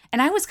positive.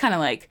 And I was kind of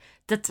like,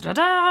 da da da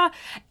da.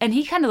 And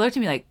he kind of looked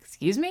at me like,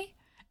 excuse me?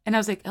 And I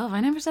was like, oh, have I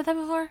never said that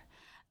before?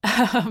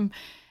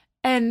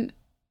 And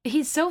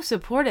he's so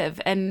supportive.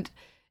 And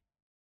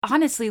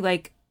honestly,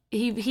 like,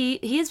 he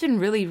has been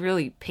really,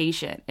 really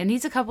patient. And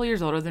he's a couple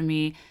years older than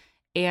me.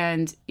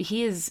 And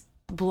he has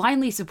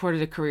blindly supported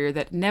a career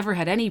that never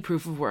had any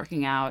proof of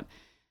working out.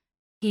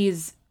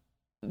 He's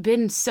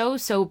been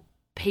so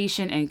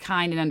patient and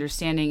kind and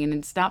understanding, and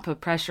it's not put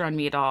pressure on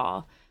me at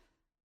all.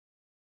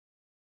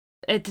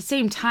 At the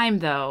same time,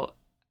 though,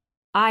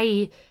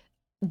 I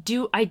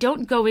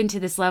don't go into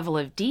this level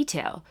of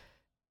detail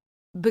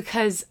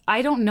because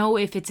I don't know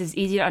if it's as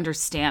easy to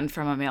understand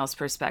from a male's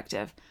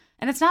perspective.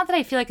 And it's not that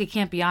I feel like I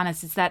can't be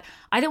honest, it's that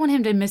I don't want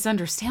him to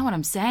misunderstand what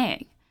I'm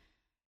saying.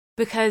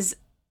 Because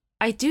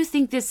I do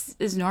think this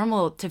is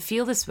normal to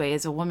feel this way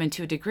as a woman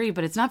to a degree,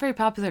 but it's not very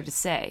popular to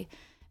say.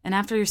 And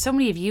after so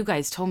many of you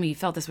guys told me you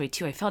felt this way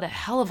too, I felt a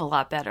hell of a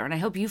lot better. And I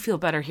hope you feel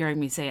better hearing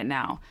me say it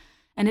now.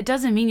 And it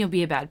doesn't mean you'll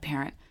be a bad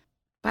parent.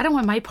 But I don't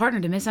want my partner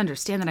to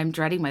misunderstand that I'm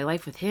dreading my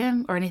life with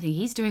him or anything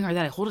he's doing, or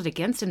that I hold it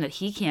against him that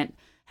he can't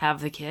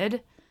have the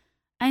kid.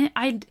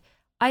 I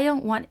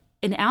don't want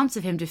an ounce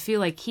of him to feel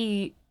like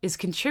he is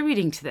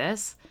contributing to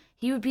this.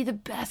 He would be the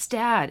best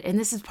dad. And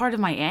this is part of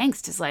my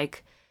angst, is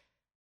like,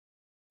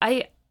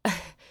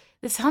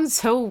 this sounds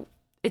so,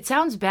 it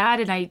sounds bad,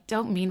 and I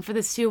don't mean for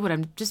this too, but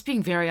I'm just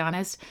being very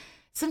honest.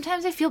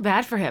 Sometimes I feel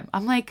bad for him.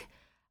 I'm like,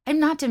 I'm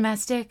not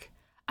domestic.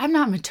 I'm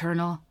not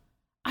maternal.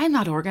 I'm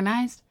not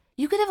organized.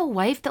 You could have a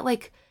wife that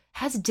like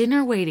has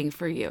dinner waiting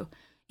for you.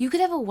 You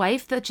could have a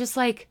wife that just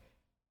like,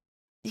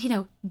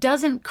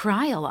 doesn't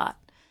cry a lot.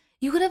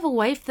 You could have a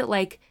wife that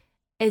like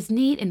is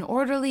neat and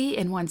orderly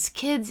and wants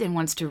kids and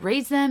wants to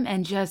raise them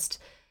and just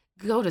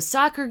go to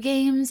soccer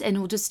games and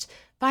will just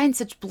find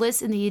such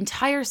bliss in the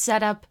entire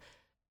setup,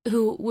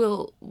 who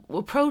will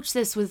approach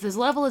this with this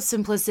level of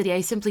simplicity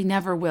I simply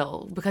never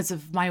will because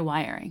of my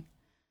wiring.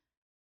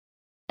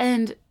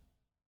 And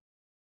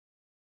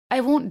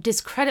I won't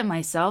discredit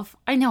myself.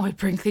 I know I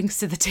bring things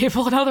to the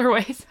table in other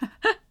ways.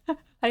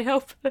 I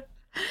hope.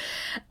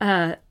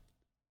 But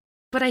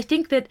I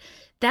think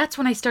that's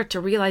when I start to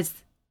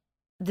realize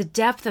the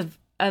depth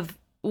of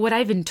what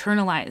I've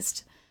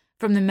internalized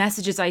from the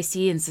messages I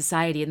see in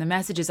society and the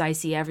messages I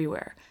see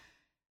everywhere,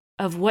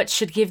 of what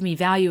should give me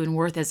value and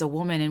worth as a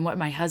woman and what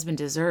my husband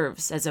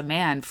deserves as a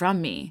man from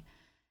me.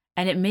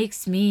 And it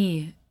makes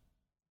me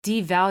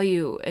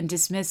devalue and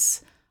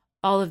dismiss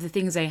all of the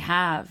things I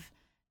have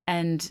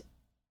and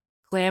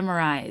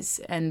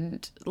glamorize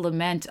and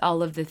lament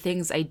all of the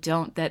things I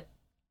don't, that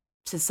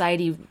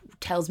society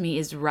tells me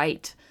is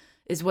right,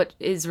 is what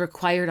is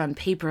required on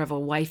paper of a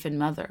wife and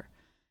mother.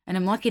 And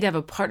I'm lucky to have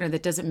a partner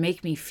that doesn't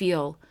make me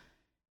feel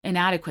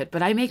inadequate,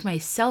 but I make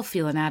myself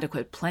feel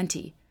inadequate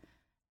plenty.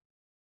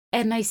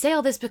 And I say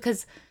all this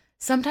because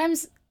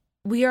sometimes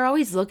we are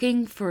always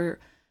looking for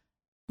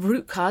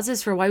root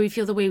causes for why we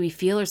feel the way we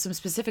feel, or some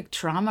specific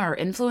trauma or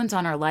influence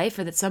on our life,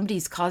 or that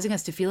somebody's causing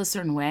us to feel a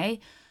certain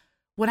way.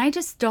 When I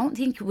just don't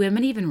think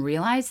women even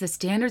realize the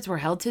standards we're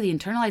held to, the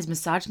internalized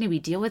misogyny we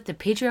deal with, the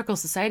patriarchal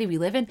society we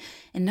live in.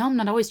 And no, I'm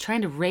not always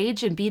trying to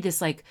rage and be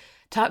this like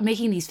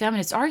making these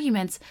feminist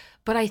arguments,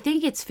 but I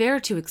think it's fair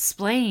to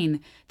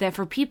explain that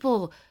for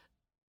people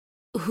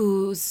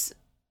whose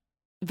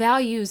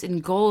values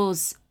and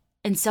goals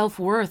and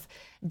self-worth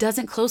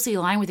doesn't closely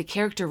align with the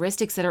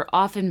characteristics that are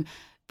often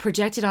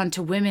projected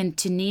onto women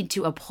to need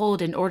to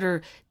uphold in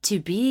order to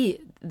be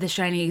the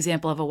shining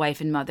example of a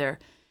wife and mother,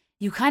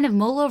 you kind of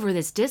mull over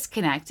this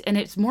disconnect, and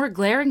it's more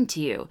glaring to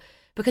you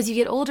because you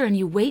get older and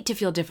you wait to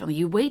feel differently.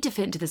 You wait to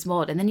fit into this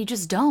mold, and then you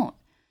just don't.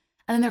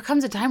 And then there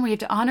comes a time where you have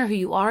to honor who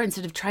you are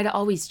instead of try to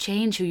always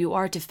change who you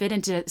are to fit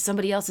into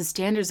somebody else's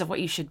standards of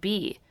what you should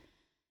be.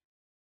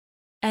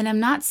 And I'm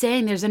not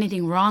saying there's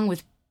anything wrong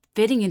with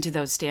fitting into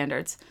those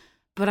standards,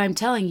 but I'm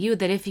telling you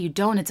that if you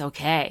don't, it's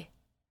okay.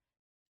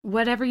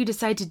 Whatever you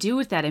decide to do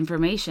with that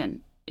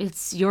information,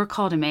 it's your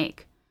call to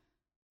make.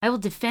 I will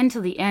defend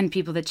till the end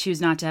people that choose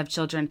not to have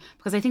children,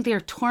 because I think they are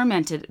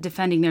tormented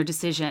defending their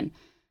decision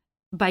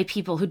by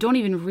people who don't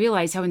even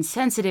realize how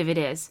insensitive it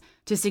is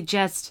to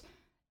suggest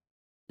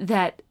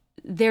that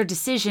their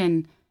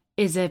decision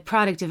is a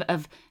product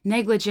of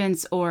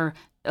negligence or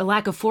a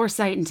lack of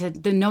foresight into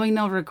the knowing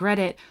they'll regret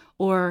it,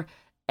 or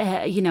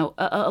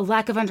a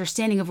lack of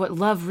understanding of what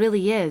love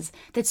really is.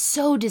 That's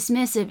so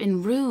dismissive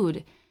and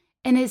rude.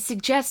 And is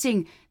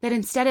suggesting that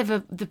instead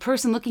of the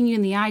person looking you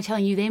in the eye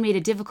telling you they made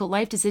a difficult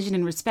life decision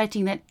and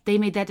respecting that they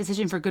made that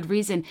decision for good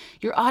reason,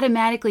 you're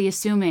automatically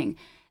assuming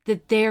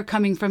that they're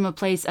coming from a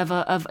place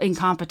of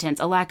incompetence,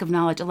 a lack of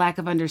knowledge, a lack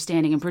of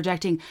understanding, and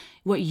projecting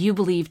what you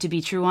believe to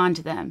be true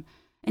onto them.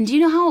 And do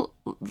you know how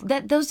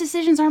that those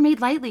decisions aren't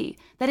made lightly?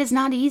 That is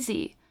not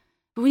easy.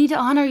 But we need to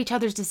honor each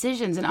other's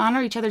decisions and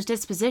honor each other's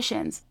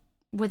dispositions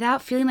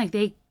without feeling like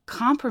they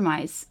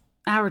compromise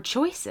our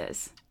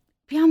choices.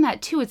 Beyond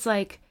that, too, it's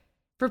like,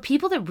 for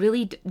people that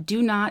really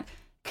do not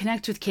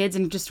connect with kids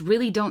and just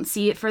really don't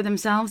see it for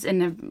themselves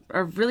and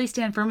are really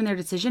stand firm in their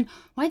decision,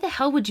 why the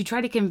hell would you try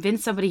to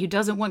convince somebody who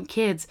doesn't want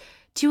kids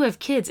to have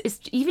kids? It's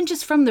even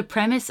just from the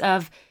premise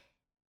of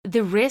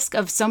the risk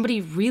of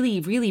somebody really,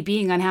 really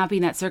being unhappy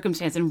in that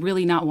circumstance and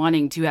really not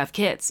wanting to have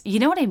kids. You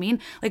know what I mean?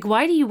 Like,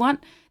 why do you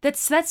want...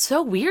 That's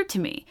so weird to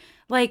me.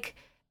 Like,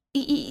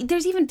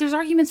 there's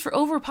arguments for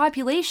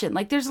overpopulation.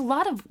 Like, there's a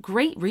lot of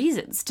great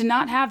reasons to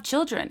not have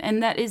children,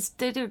 and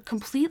they're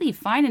completely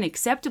fine and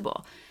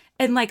acceptable.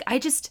 And like,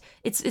 it's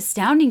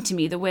astounding to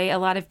me the way a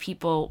lot of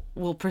people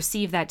will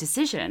perceive that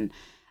decision,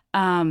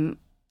 and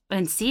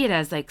see it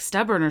as like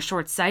stubborn or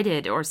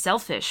short-sighted or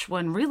selfish,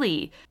 when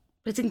really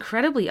it's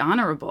incredibly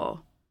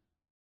honorable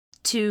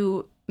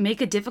to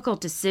make a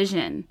difficult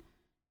decision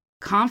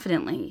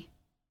confidently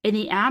in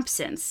the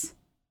absence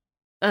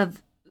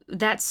of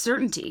that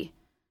certainty.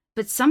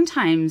 But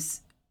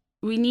sometimes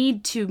we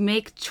need to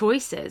make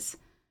choices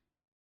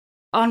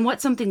on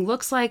what something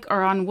looks like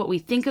or on what we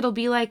think it'll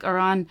be like or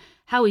on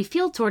how we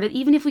feel toward it,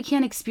 even if we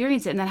can't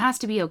experience it, and that has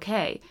to be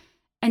okay.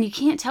 And you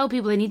can't tell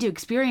people they need to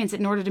experience it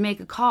in order to make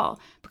a call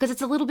because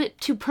it's a little bit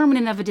too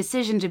permanent of a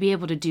decision to be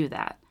able to do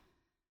that.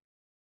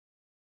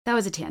 That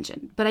was a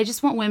tangent, but I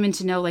just want women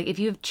to know, like, if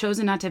you've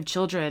chosen not to have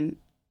children,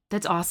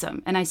 that's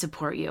awesome, and I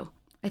support you.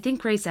 I think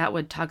Grace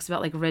Atwood talks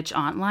about, like, rich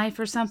aunt life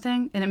or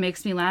something, and it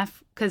makes me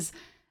laugh, because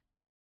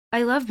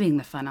I love being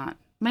the fun aunt.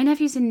 My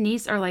nephews and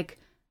niece are, like,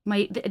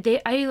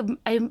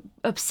 I'm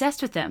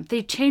obsessed with them.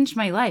 They've changed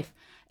my life.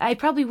 I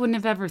probably wouldn't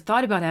have ever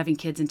thought about having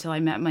kids until I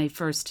met my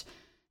first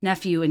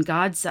nephew and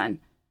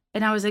godson,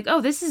 and I was like, oh,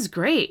 this is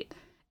great.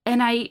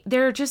 And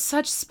they're just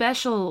such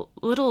special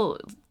little...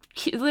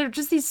 They're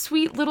just these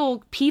sweet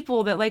little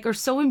people that, like, are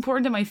so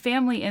important to my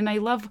family, and I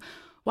love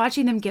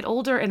watching them get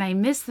older, and I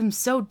miss them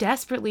so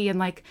desperately, and,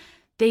 like,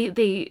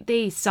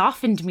 they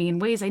softened me in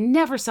ways I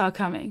never saw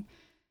coming.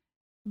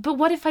 But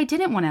what if I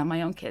didn't want to have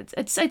my own kids?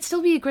 I'd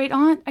still be a great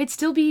aunt. I'd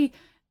still be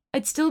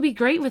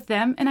great with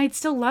them, and I'd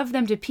still love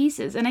them to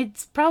pieces, and I'd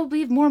probably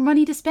have more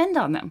money to spend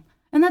on them,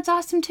 and that's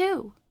awesome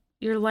too.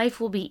 Your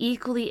life will be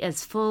equally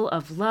as full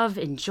of love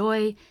and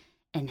joy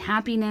and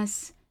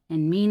happiness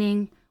and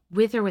meaning,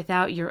 with or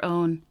without your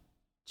own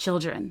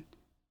children,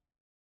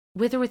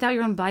 with or without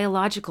your own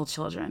biological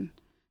children.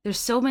 There's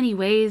so many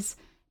ways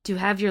to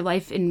have your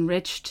life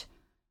enriched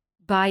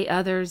by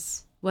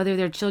others, whether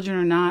they're children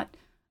or not,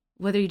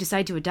 whether you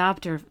decide to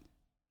adopt or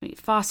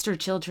foster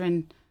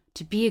children,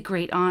 to be a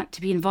great aunt,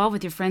 to be involved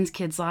with your friends'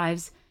 kids'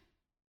 lives.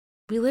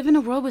 We live in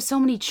a world with so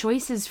many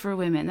choices for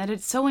women that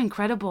it's so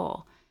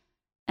incredible.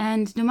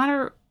 And no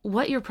matter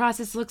what your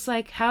process looks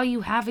like, how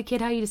you have a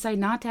kid, how you decide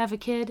not to have a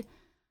kid,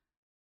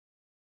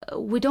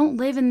 we don't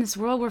live in this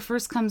world where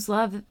first comes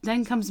love,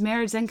 then comes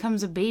marriage, then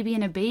comes a baby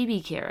and a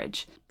baby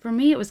carriage. For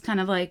me, it was kind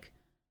of like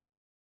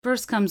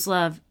first comes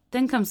love,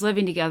 then comes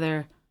living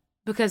together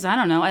because, I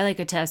don't know, I like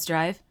a test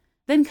drive.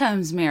 Then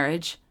comes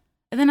marriage.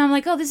 And then I'm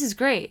like, oh, this is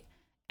great.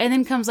 And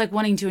then comes, like,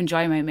 wanting to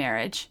enjoy my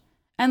marriage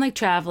and, like,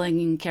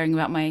 traveling and caring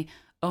about my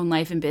own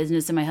life and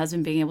business and my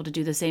husband being able to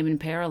do the same in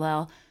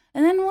parallel.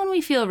 And then when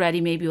we feel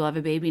ready, maybe we'll have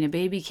a baby in a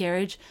baby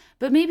carriage,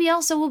 but maybe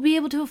also we'll be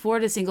able to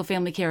afford a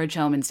single-family carriage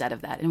home instead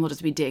of that, and we'll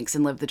just be dinks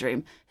and live the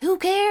dream. Who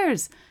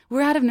cares?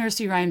 We're out of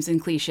nursery rhymes and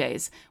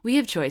cliches. We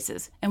have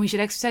choices, and we should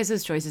exercise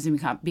those choices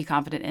and be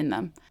confident in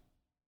them.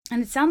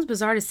 And it sounds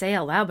bizarre to say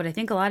out loud, but I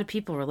think a lot of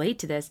people relate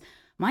to this.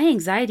 My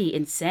anxiety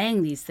in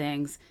saying these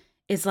things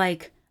is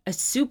like a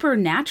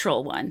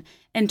supernatural one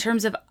in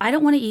terms of I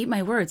don't want to eat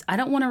my words. I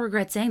don't want to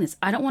regret saying this.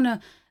 I don't want to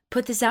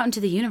put this out into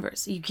the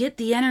universe. You get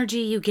the energy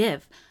you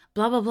give.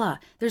 Blah, blah, blah.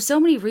 There's so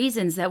many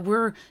reasons that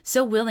we're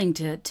so willing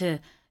to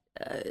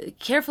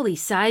carefully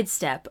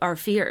sidestep our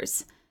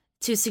fears,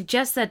 to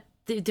suggest that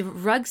the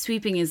rug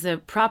sweeping is the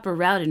proper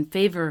route in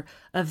favor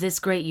of this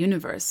great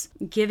universe,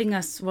 giving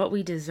us what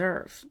we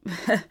deserve,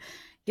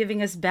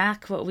 giving us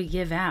back what we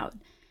give out.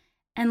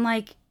 And,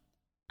 like,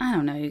 I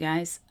don't know, you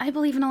guys. I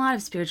believe in a lot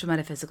of spiritual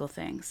metaphysical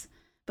things,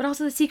 but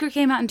also The Secret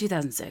came out in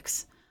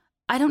 2006.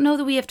 I don't know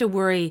that we have to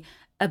worry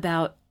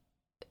about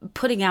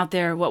putting out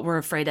there what we're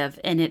afraid of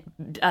and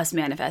us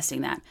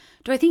manifesting that.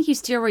 Do I think you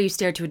steer where you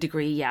stare to a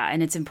degree? Yeah,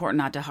 and it's important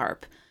not to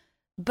harp.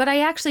 But I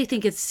actually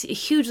think it's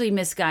hugely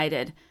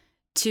misguided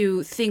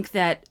to think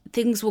that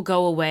things will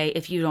go away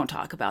if you don't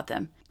talk about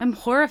them. I'm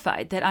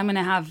horrified that I'm going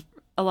to have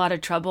a lot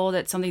of trouble,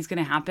 that something's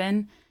going to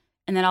happen,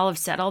 and then I'll have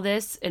said all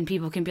this, and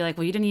people can be like,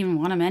 well, you didn't even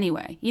want them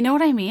anyway. You know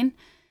what I mean?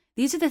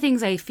 These are the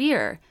things I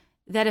fear,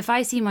 that if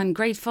I seem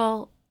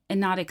ungrateful and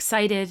not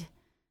excited,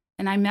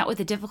 and I'm met with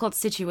a difficult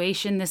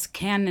situation, this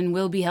can and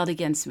will be held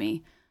against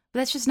me. But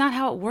that's just not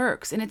how it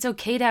works. And it's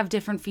okay to have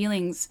different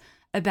feelings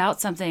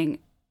about something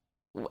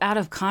out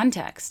of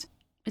context.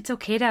 It's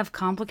okay to have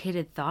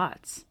complicated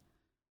thoughts.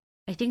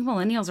 I think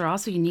millennials are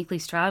also uniquely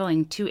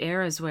straddling two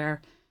eras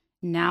where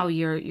now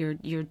your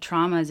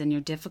traumas and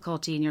your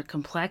difficulty and your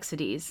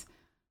complexities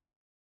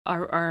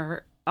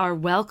are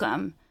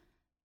welcome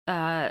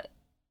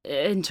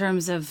in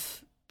terms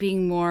of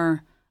being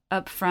more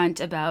upfront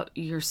about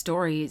your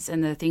stories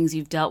and the things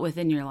you've dealt with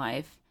in your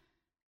life.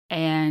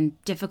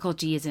 And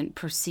difficulty isn't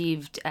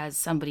perceived as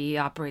somebody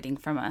operating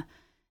from a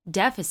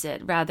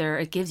deficit. Rather,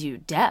 it gives you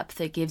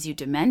depth. It gives you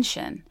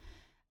dimension.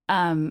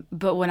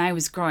 But when I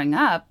was growing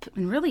up,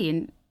 and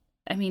really,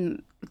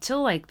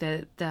 till like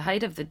the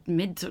height of the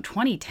mid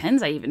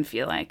 2010s, I even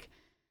feel like,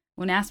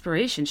 when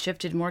aspiration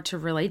shifted more to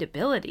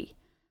relatability,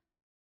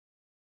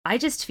 I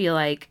just feel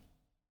like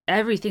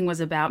everything was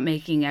about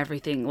making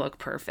everything look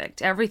perfect.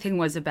 Everything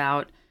was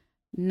about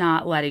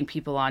not letting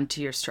people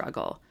onto your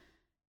struggle.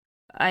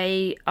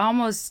 I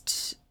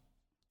almost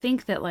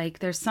think that, like,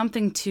 there's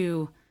something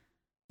to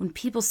when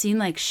people seem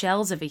like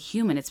shells of a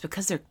human, it's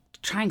because they're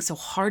trying so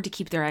hard to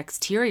keep their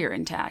exterior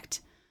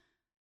intact.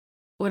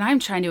 When I'm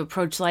trying to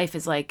approach life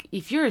as, like,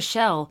 if you're a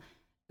shell,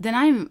 then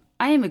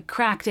I am a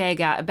cracked egg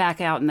back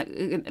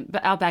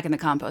in the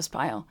compost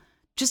pile,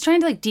 just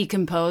trying to, like,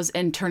 decompose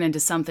and turn into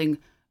something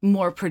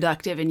more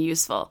productive and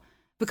useful,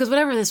 because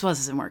whatever this was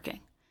isn't working.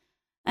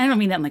 I don't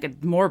mean that in, like, a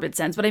morbid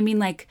sense, but I mean,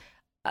 like,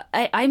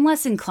 I'm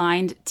less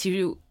inclined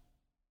to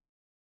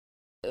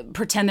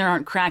pretend there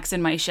aren't cracks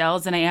in my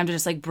shells than I am to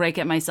just like break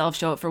it myself,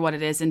 show it for what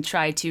it is, and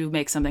try to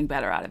make something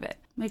better out of it.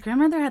 My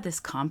grandmother had this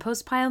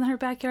compost pile in her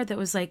backyard that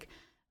was like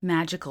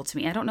magical to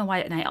me. I don't know why.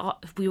 And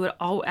we would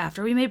all,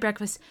 after we made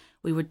breakfast,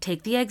 we would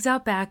take the eggs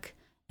out back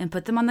and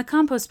put them on the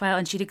compost pile.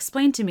 And she'd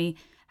explain to me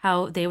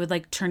how they would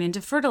like turn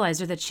into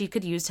fertilizer that she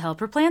could use to help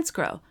her plants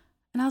grow.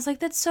 And I was like,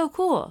 that's so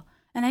cool.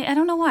 And I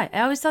don't know why.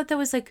 I always thought that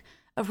was like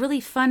a really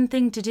fun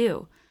thing to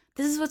do.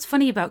 This is what's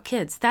funny about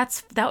kids.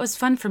 That was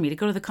fun for me to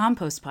go to the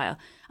compost pile.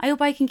 I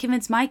hope I can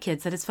convince my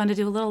kids that it's fun to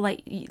do a little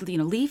like,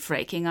 leaf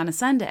raking on a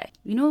Sunday.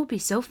 You know what would be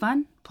so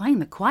fun? Playing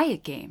the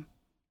quiet game.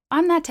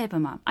 I'm that type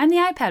of mom. I'm the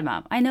iPad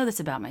mom. I know this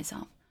about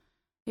myself.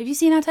 Have you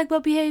seen how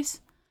Tugboat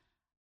behaves?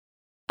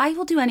 I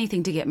will do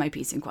anything to get my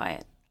peace and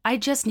quiet. I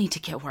just need to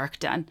get work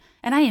done.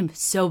 And I am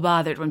so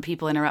bothered when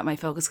people interrupt my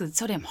focus because it's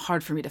so damn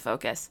hard for me to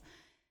focus.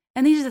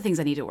 And these are the things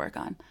I need to work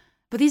on.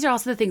 But these are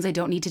also the things I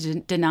don't need to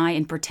deny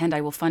and pretend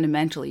I will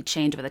fundamentally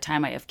change by the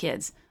time I have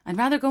kids. I'd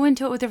rather go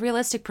into it with a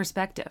realistic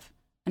perspective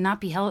and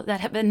not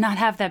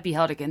have that be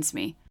held against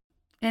me.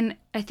 And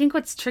I think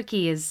what's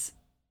tricky is,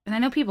 and I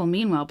know people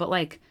mean well, but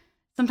like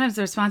sometimes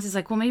the response is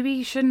like, well, maybe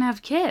you shouldn't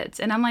have kids.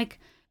 And I'm like,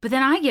 but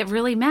then I get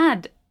really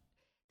mad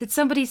that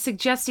somebody's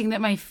suggesting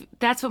that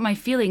that's what my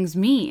feelings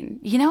mean.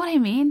 You know what I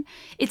mean?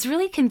 It's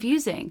really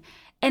confusing.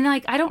 And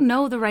like, I don't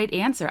know the right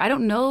answer. I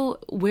don't know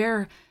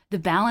where the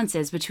balance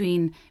is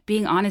between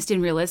being honest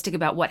and realistic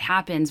about what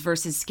happens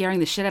versus scaring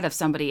the shit out of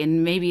somebody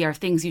and maybe are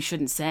things you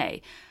shouldn't say.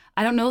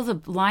 I don't know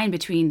the line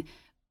between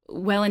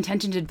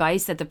well-intentioned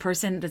advice that the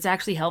person that's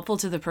actually helpful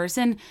to the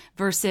person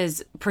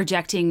versus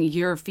projecting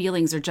your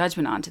feelings or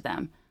judgment onto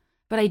them.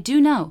 But I do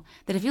know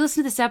that if you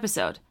listen to this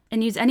episode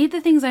and use any of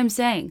the things I'm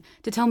saying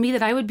to tell me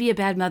that I would be a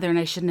bad mother and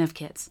I shouldn't have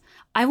kids,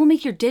 I will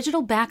make your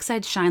digital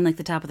backside shine like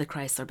the top of the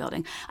Chrysler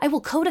Building. I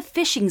will code a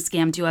phishing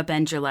scam to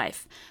upend your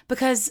life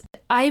because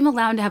I am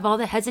allowed to have all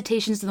the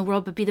hesitations in the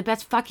world but be the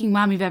best fucking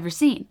mom you've ever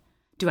seen.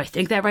 Do I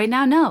think that right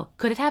now? No.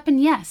 Could it happen?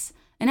 Yes.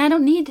 And I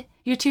don't need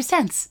your 2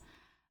 cents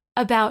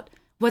about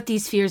what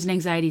these fears and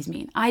anxieties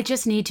mean. I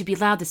just need to be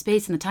allowed the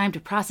space and the time to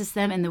process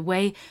them in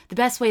the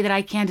best way that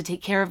I can to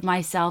take care of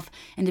myself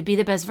and to be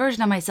the best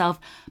version of myself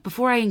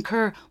before I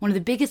incur one of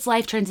the biggest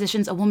life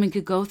transitions a woman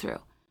could go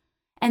through.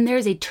 And there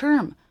is a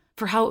term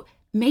for how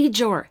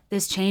major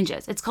this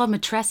changes. It's called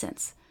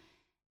matrescence.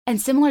 And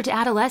similar to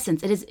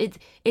adolescence,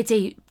 it's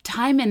a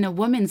time in a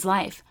woman's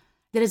life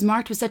that is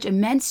marked with such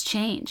immense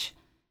change,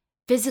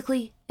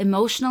 physically,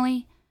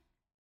 emotionally,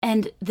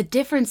 and the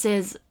difference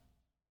is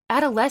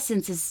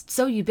adolescence is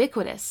so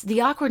ubiquitous. The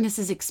awkwardness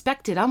is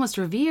expected, almost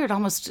revered,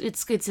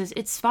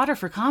 it's fodder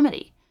for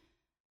comedy.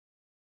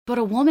 But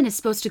a woman is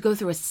supposed to go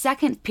through a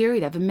second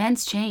period of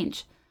immense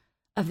change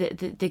of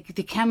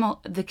the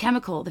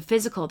chemical, the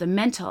physical, the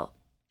mental,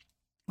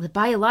 the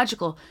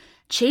biological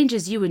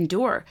changes you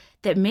endure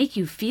that make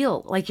you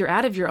feel like you're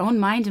out of your own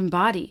mind and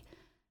body.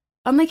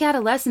 Unlike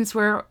adolescence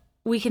where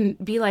we can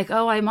be like,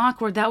 oh, I'm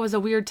awkward, that was a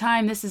weird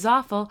time, this is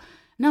awful.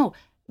 No,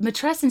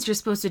 matrescence, you're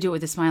supposed to do it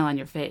with a smile on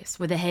your face,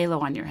 with a halo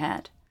on your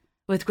head,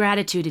 with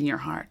gratitude in your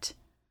heart.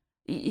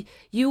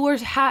 You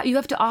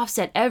have to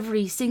offset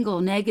every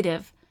single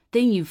negative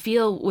thing you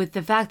feel with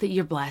the fact that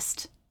you're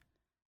blessed.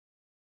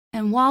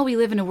 And while we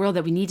live in a world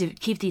that we need to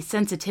keep these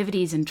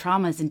sensitivities and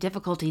traumas and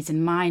difficulties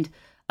in mind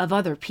of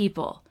other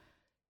people,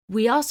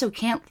 we also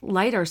can't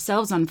light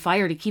ourselves on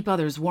fire to keep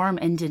others warm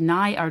and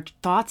deny our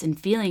thoughts and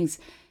feelings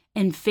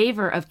in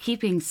favor of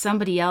keeping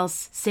somebody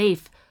else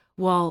safe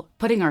while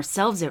putting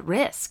ourselves at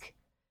risk.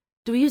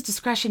 Do we use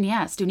discretion?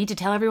 Yes. Do we need to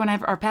tell everyone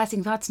our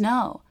passing thoughts?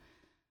 No.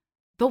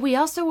 But we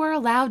also are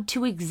allowed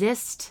to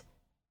exist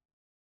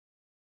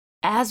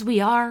as we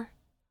are,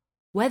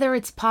 whether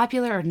it's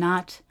popular or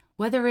not,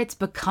 whether it's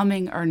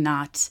becoming or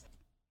not.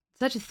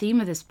 Such a theme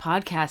of this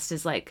podcast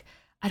is like,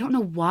 I don't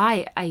know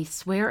why. I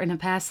swear in a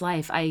past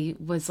life, I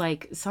was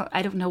like,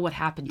 I don't know what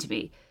happened to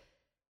me.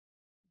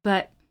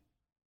 But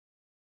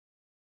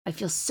I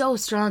feel so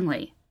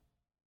strongly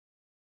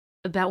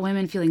about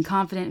women feeling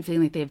confident and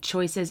feeling like they have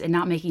choices and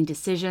not making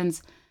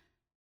decisions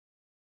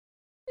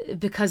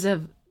because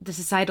of the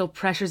societal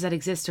pressures that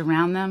exist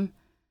around them.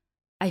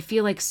 I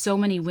feel like so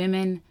many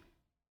women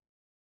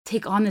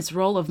take on this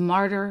role of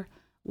martyr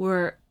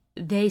where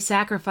they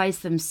sacrifice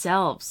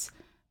themselves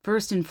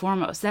first and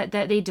foremost, that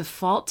they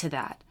default to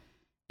that.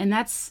 And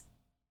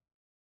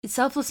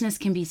selflessness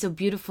can be so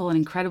beautiful and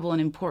incredible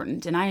and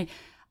important. And I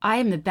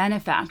am the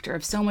benefactor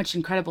of so much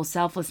incredible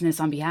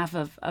selflessness on behalf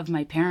of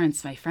my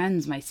parents, my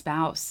friends, my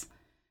spouse.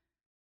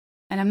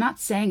 And I'm not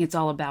saying it's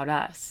all about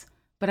us,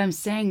 but I'm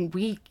saying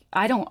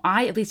I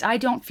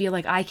don't feel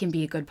like I can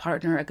be a good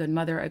partner, a good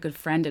mother, a good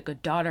friend, a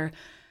good daughter,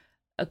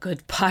 a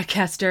good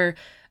podcaster,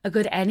 a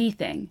good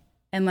anything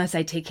unless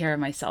I take care of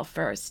myself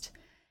first.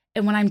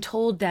 And when I'm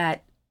told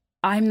that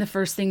I'm the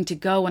first thing to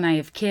go when I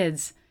have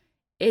kids,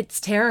 it's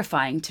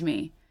terrifying to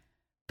me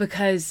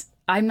because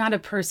I'm not a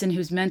person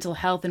whose mental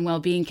health and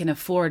well-being can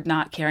afford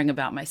not caring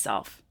about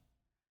myself.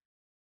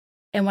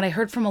 And what I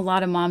heard from a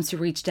lot of moms who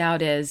reached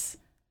out is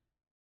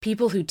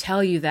people who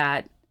tell you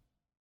that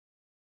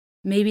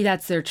maybe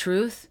that's their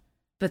truth.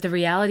 But the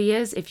reality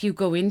is, if you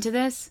go into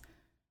this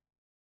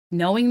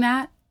knowing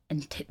that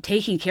and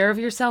taking care of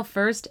yourself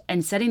first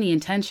and setting the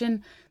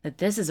intention that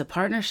this is a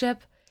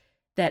partnership,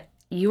 that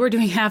you are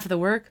doing half of the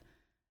work,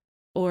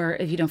 or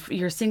if you don't,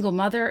 you're a single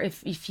mother,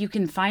 if you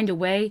can find a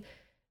way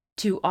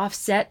to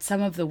offset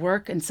some of the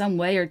work in some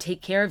way or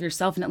take care of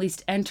yourself and at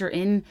least enter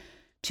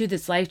into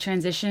this life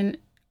transition,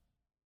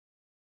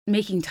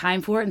 making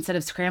time for it instead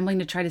of scrambling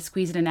to try to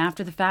squeeze it in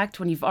after the fact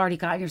when you've already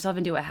gotten yourself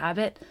into a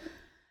habit.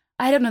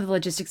 I don't know the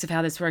logistics of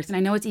how this works, and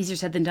I know it's easier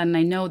said than done, and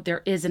I know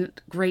there is a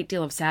great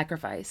deal of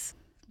sacrifice.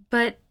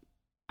 But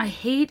I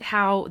hate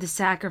how the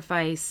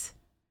sacrifice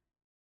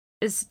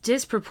is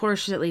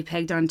disproportionately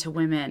pegged onto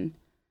women.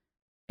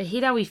 I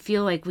hate how we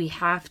feel like we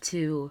have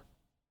to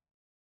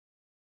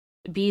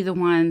be the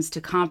ones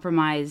to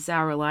compromise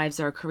our lives,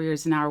 our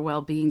careers, and our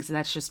well-being, so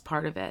that's just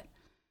part of it.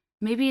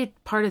 Maybe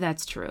part of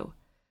that's true.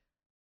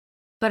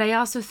 But I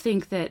also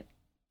think that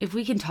if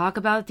we can talk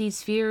about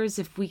these fears,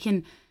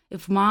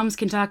 if moms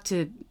can talk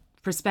to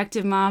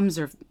prospective moms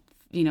or,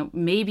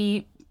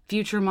 maybe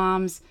future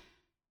moms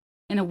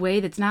in a way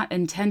that's not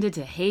intended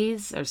to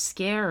haze or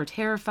scare or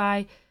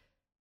terrify,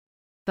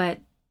 but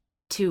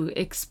to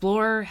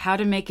explore how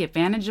to make it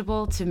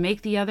manageable, to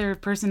make the other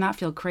person not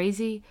feel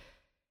crazy.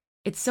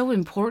 It's so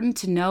important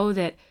to know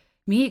that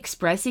me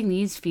expressing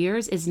these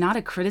fears is not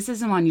a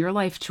criticism on your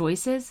life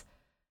choices.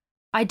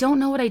 I don't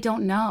know what I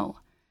don't know,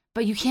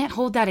 but you can't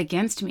hold that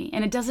against me,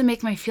 and it doesn't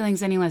make my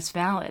feelings any less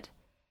valid.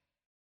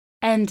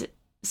 And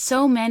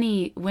so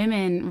many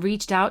women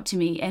reached out to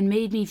me and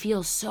made me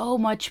feel so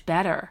much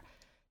better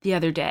the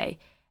other day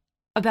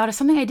about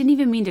something I didn't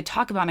even mean to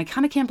talk about. And I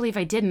kind of can't believe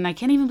I didn't. I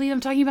can't even believe I'm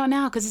talking about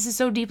now because this is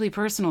so deeply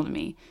personal to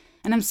me.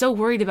 And I'm so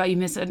worried about you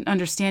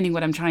misunderstanding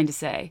what I'm trying to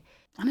say.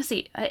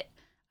 Honestly, I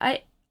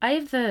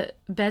have the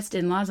best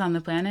in-laws on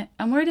the planet.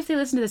 I'm worried if they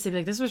listen to this, they'd be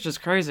like, this was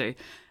just crazy.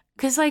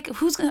 Because,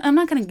 I'm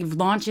not going to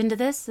launch into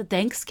this at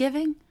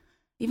Thanksgiving,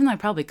 even though I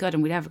probably could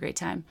and we'd have a great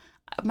time.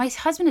 My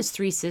husband has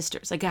 3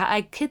 sisters.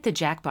 I hit the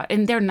jackpot,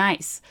 and they're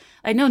nice.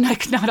 I know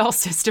not all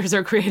sisters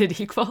are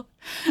created equal,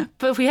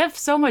 but we have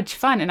so much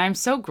fun, and I'm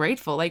so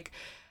grateful.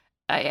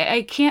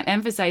 I can't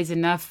emphasize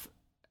enough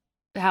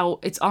how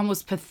it's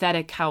almost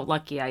pathetic how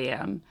lucky I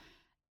am.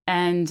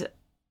 And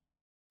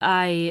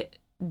I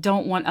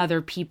don't want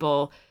other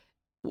people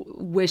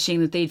wishing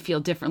that they'd feel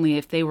differently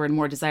if they were in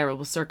more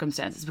desirable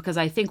circumstances, because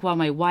I think while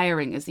my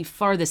wiring is the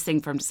farthest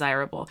thing from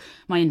desirable,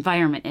 my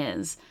environment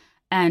is.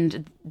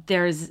 And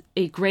there's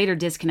a greater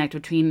disconnect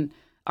between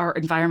our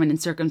environment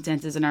and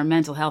circumstances and our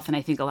mental health than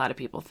I think a lot of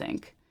people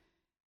think.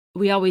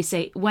 We always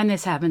say, when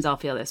this happens, I'll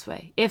feel this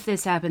way. If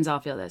this happens, I'll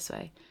feel this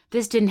way.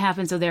 This didn't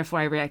happen, so therefore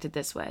I reacted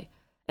this way.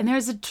 And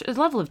there's a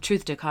level of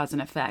truth to cause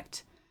and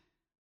effect.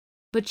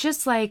 But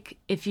just like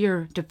if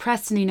you're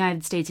depressed in the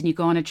United States and you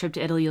go on a trip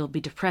to Italy, you'll be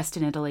depressed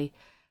in Italy.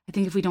 I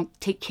think if we don't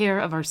take care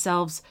of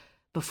ourselves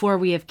before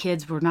we have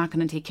kids, we're not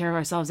going to take care of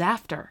ourselves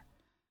after.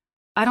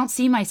 I don't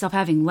see myself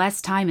having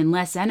less time and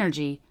less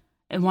energy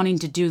and wanting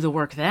to do the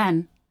work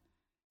then.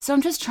 So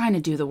I'm just trying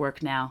to do the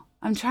work now.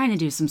 I'm trying to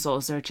do some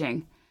soul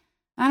searching.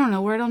 I don't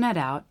know where it'll net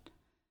out.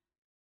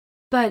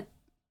 But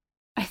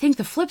I think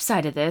the flip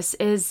side of this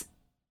is,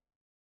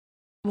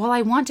 while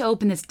I want to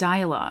open this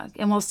dialogue,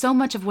 and while so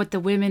much of what the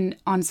women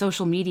on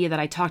social media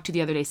that I talked to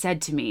the other day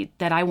said to me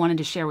that I wanted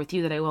to share with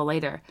you that I will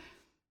later,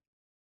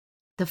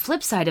 the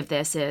flip side of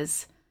this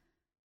is,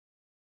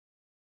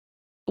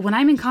 when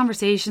I'm in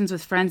conversations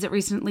with friends that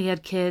recently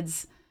had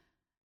kids,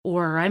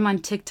 or I'm on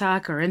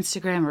TikTok or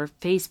Instagram or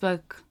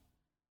Facebook,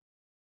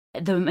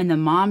 and the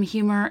mom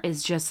humor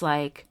is just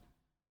like,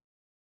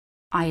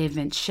 I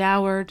haven't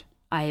showered,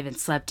 I haven't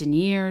slept in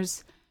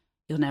years,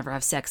 you'll never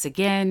have sex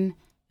again,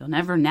 you'll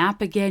never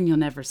nap again, you'll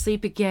never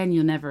sleep again,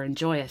 you'll never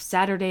enjoy a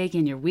Saturday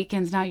again, your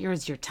weekend's not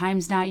yours, your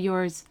time's not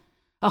yours.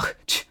 Oh,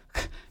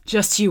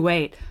 just you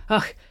wait.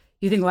 Oh,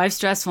 you think life's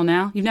stressful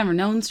now? You've never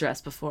known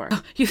stress before.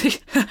 Oh,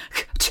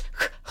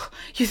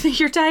 you think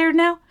you're tired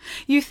now?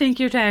 You think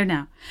you're tired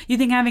now? You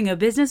think having a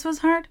business was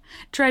hard?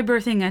 Try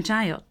birthing a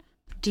child.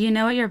 Do you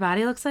know what your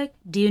body looks like?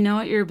 Do you know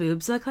what your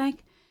boobs look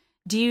like?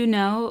 Do you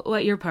know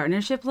what your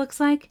partnership looks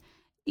like?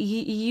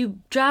 You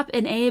drop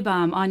an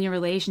A-bomb on your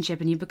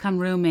relationship and you become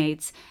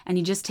roommates and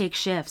you just take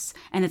shifts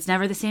and it's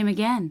never the same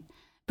again.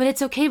 But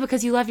it's okay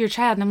because you love your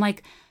child. And I'm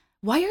like,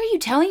 why are you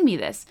telling me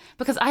this?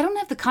 Because I don't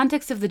have the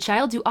context of the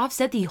child to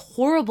offset the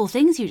horrible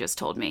things you just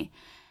told me.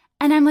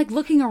 And I'm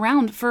looking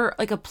around for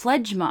a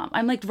pledge mom.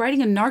 I'm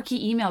writing a narky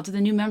email to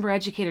the new member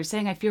educator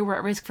saying I fear we're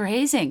at risk for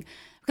hazing.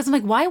 Because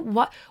I'm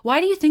why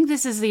do you think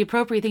this is the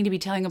appropriate thing to be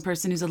telling a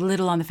person who's a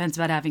little on the fence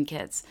about having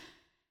kids?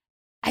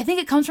 I think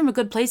it comes from a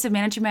good place of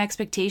managing my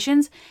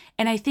expectations.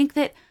 And I think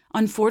that,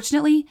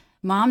 unfortunately,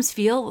 moms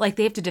feel like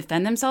they have to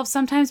defend themselves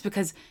sometimes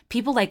because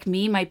people like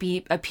me might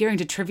be appearing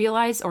to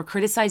trivialize or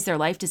criticize their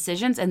life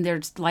decisions and their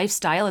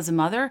lifestyle as a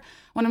mother,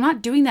 when I'm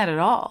not doing that at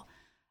all.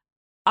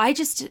 I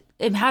just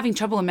am having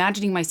trouble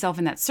imagining myself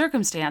in that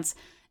circumstance.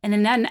 And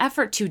in an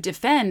effort to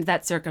defend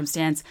that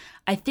circumstance,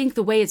 I think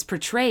the way it's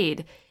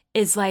portrayed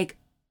is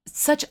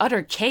such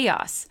utter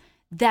chaos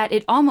that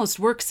it almost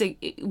works,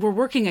 we're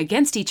working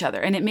against each other,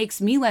 and it makes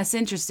me less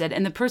interested,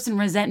 and the person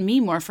resent me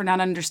more for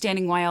not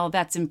understanding why all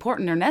that's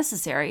important or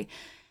necessary.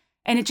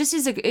 And it just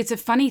is it's a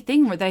funny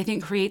thing that I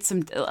think creates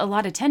a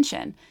lot of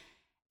tension.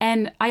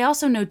 And I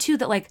also know too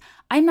that like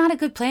I'm not a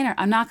good planner.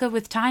 I'm not good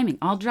with timing.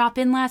 I'll drop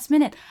in last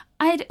minute.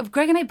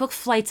 Greg and I booked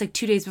flights like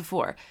 2 days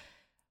before.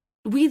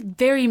 We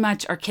very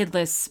much are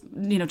kidless,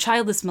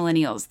 childless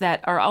millennials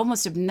that are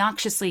almost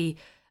obnoxiously,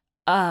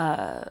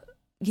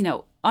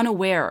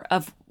 unaware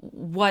of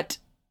what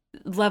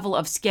level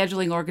of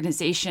scheduling,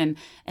 organization,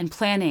 and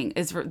planning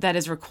that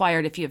is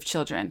required if you have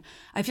children.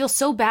 I feel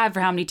so bad for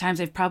how many times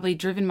I've probably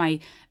driven my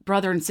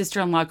brother and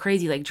sister-in-law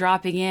crazy, like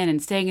dropping in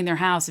and staying in their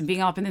house and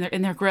being up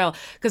in their grill.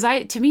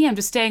 Because to me, I'm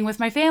just staying with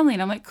my family,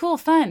 and I'm like, cool,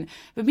 fun.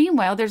 But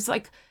meanwhile, there's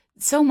like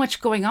so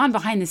much going on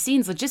behind the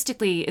scenes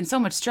logistically, and so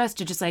much stress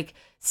to just like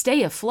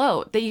stay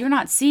afloat that you're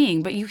not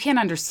seeing, but you can't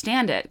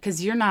understand it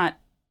because you're not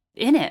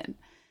in it.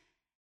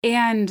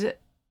 And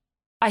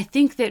I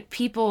think that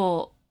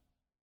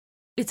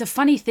it's a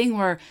funny thing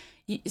where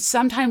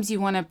sometimes you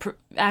want to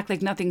act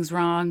like nothing's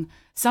wrong.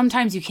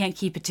 Sometimes you can't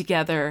keep it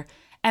together.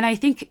 And I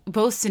think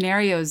both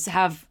scenarios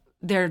have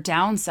their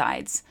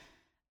downsides.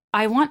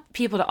 I want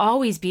people to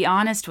always be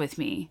honest with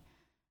me.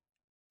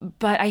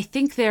 But I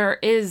think there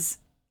is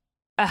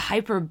a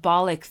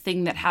hyperbolic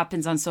thing that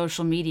happens on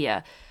social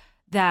media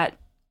that,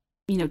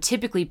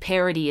 typically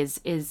parody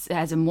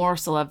has a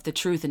morsel of the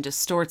truth and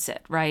distorts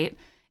it, right?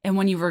 And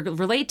when you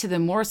relate to the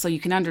morsel, you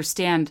can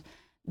understand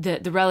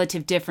the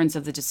relative difference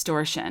of the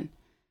distortion.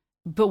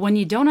 But when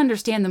you don't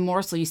understand the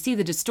morsel, you see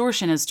the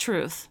distortion as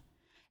truth.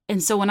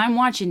 And so when I'm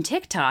watching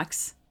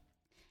TikToks,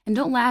 and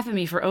don't laugh at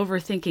me for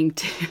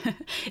overthinking,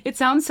 it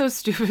sounds so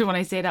stupid when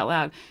I say it out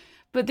loud,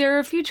 but there are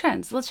a few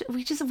trends.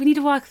 We need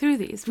to walk through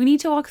these. We need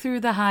to walk through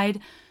the hide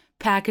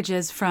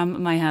packages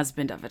from my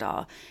husband of it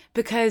all,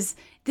 because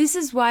this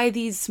is why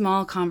these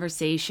small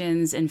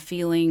conversations and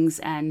feelings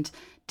and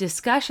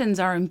discussions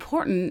are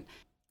important.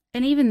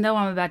 And even though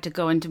I'm about to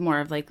go into more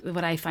of like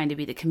what I find to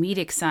be the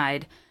comedic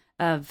side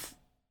of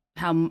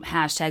how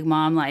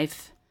 #mom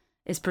life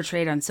is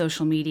portrayed on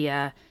social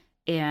media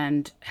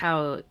and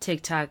how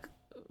TikTok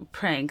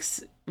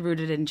pranks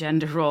rooted in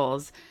gender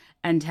roles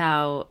and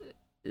how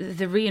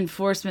the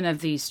reinforcement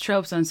of these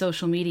tropes on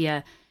social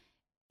media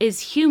is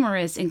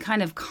humorous and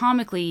kind of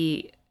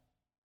comically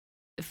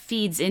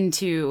feeds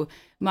into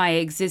my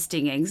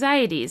existing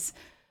anxieties.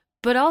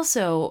 But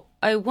also,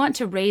 I want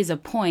to raise a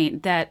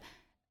point that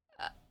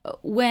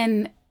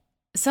when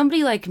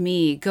somebody like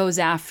me goes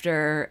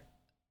after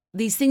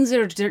these things that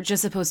are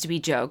just supposed to be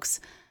jokes,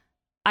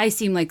 I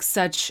seem like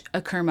such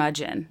a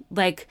curmudgeon.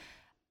 Like,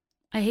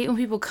 I hate when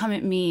people come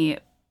at me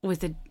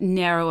with a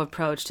narrow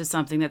approach to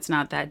something that's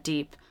not that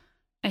deep.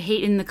 I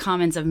hate in the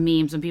comments of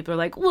memes when people are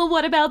like, well,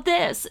 what about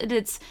this? And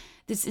it's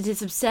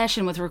this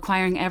obsession with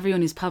requiring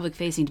everyone who's public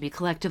facing to be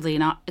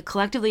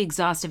collectively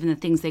exhaustive in the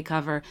things they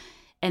cover,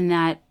 and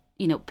that,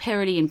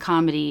 parody and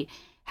comedy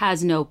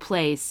has no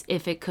place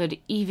if it could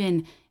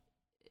even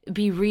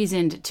be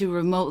reasoned to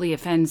remotely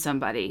offend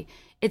somebody.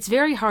 It's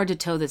very hard to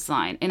toe this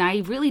line, and I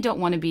really don't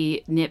want to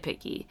be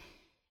nitpicky.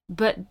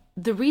 But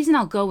the reason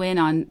I'll go in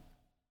on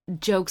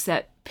jokes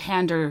that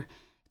pander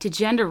to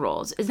gender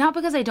roles is not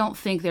because I don't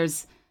think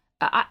there's...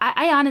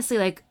 I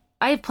honestly,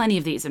 I have plenty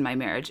of these in my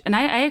marriage, and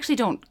I actually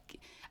don't...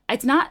 I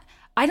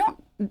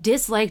don't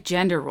dislike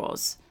gender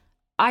roles.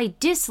 I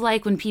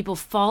dislike when people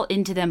fall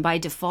into them by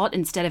default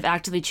instead of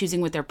actively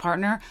choosing with their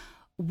partner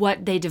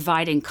what they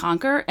divide and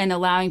conquer and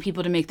allowing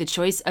people to make the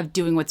choice of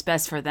doing what's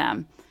best for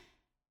them.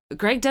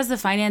 Greg does the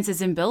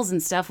finances and bills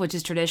and stuff, which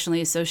is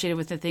traditionally associated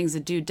with the things a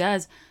dude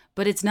does,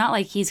 but it's not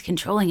like he's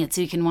controlling it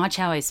so you can watch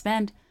how I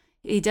spend.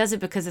 He does it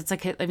because it's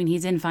like,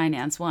 he's in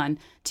finance, 1.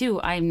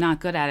 2, I'm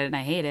not good at it and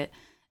I hate it.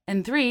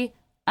 And 3,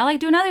 I like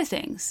doing other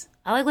things.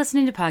 I like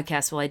listening to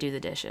podcasts while I do the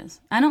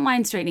dishes. I don't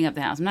mind straightening up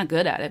the house. I'm not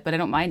good at it, but I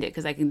don't mind it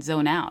because I can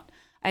zone out.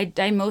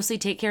 I mostly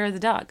take care of the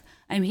dog.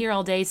 I'm here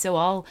all day, so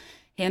I'll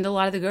handle a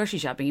lot of the grocery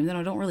shopping, even though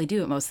I don't really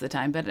do it most of the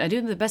time, but I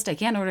do the best I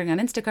can ordering on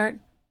Instacart.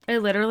 I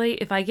literally,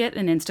 if I get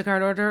an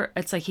Instacart order,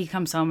 it's like he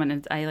comes home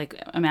and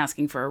I'm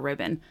asking for a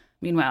ribbon.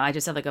 Meanwhile, I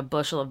just have like a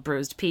bushel of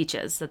bruised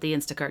peaches that the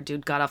Instacart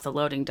dude got off the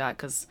loading dock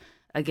because,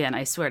 again,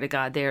 I swear to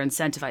God, they're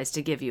incentivized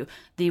to give you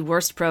the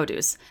worst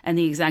produce and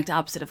the exact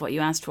opposite of what you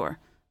asked for.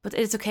 But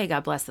it's okay,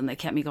 God bless them. They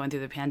kept me going through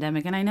the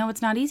pandemic, and I know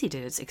it's not easy to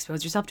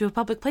expose yourself to a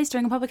public place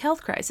during a public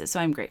health crisis, so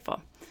I'm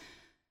grateful.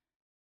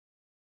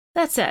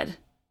 That said,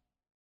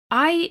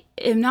 I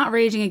am not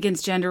raging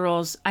against gender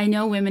roles. I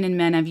know women and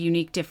men have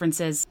unique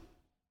differences.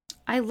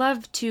 I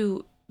love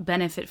to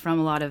benefit from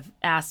a lot of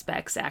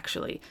aspects,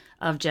 actually,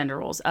 of gender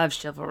roles, of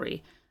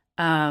chivalry.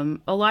 A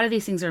lot of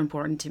these things are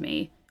important to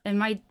me. And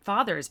my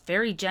father is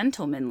very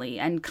gentlemanly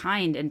and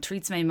kind and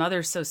treats my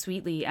mother so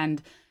sweetly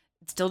and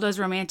still does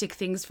romantic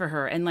things for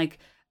her. And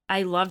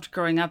I loved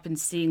growing up and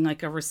seeing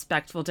a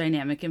respectful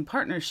dynamic in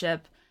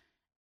partnership.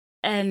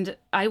 And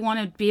I want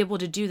to be able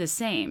to do the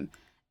same.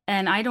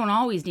 And I don't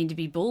always need to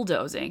be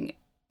bulldozing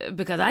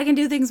because I can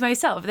do things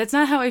myself. That's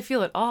not how I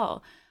feel at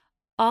all.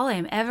 all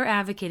I'm ever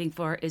advocating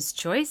for is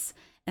choice.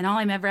 And all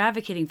I'm ever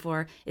advocating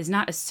for is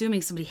not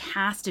assuming somebody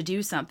has to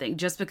do something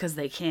just because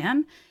they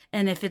can.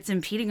 And if it's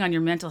impeding on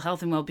your mental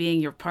health and well-being,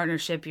 your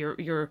partnership,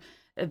 your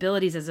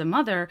abilities as a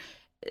mother,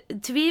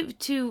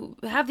 to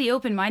have the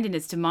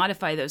open-mindedness to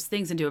modify those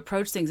things and to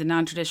approach things in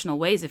non-traditional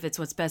ways if it's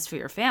what's best for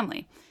your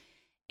family.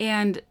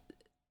 And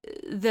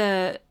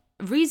the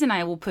reason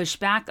I will push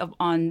back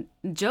on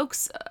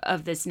jokes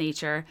of this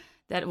nature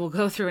that we'll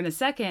go through in a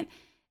second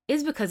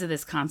is because of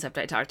this concept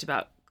I talked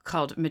about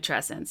called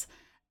matrescence.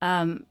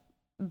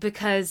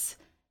 Because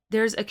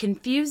there's a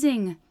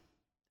confusing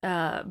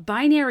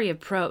binary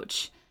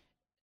approach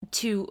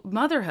to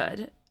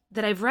motherhood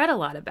that I've read a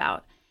lot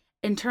about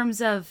in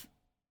terms of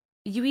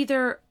you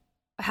either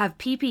have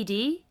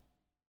PPD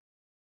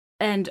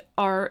and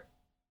are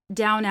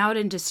down, out,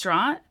 and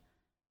distraught,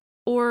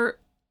 or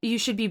you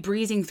should be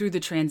breezing through the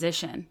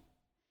transition.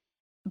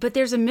 But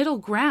there's a middle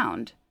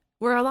ground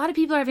where a lot of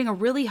people are having a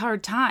really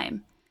hard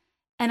time.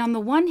 And on the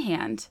one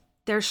hand,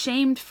 they're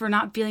shamed for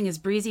not feeling as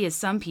breezy as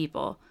some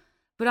people.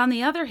 But on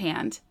the other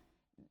hand,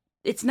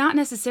 it's not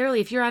necessarily,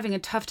 if you're having a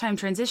tough time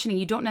transitioning,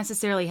 you don't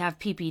necessarily have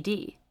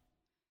PPD.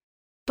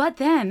 But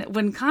then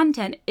when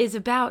content is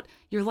about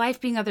your life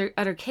being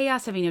utter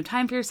chaos, having no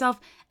time for yourself,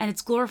 and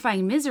it's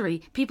glorifying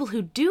misery, people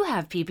who do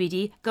have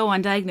PPD go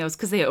undiagnosed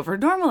because they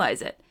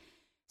over-normalize it.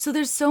 So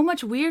there's so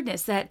much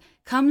weirdness that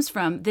comes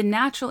from the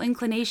natural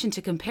inclination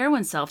to compare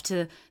oneself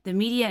to the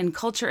media and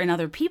culture and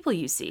other people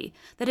you see,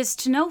 that is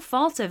to no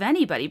fault of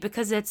anybody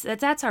because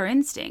that's our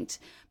instinct.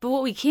 But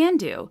what we can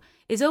do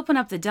is open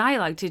up the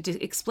dialogue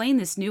to explain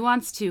this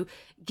nuance, to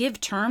give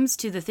terms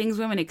to the things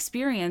women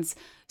experience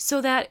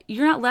so that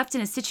you're not left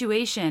in a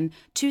situation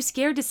too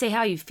scared to say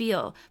how you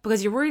feel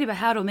because you're worried about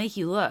how it'll make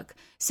you look.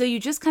 So you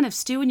just kind of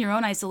stew in your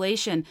own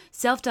isolation,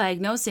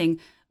 self-diagnosing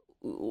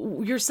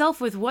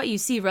yourself with what you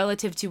see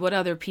relative to what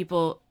other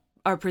people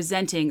are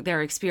presenting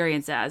their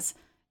experience as,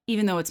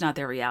 even though it's not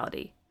their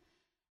reality.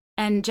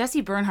 And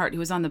Jessie Bernhardt, who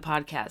was on the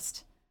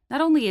podcast,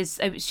 not only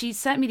she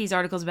sent me these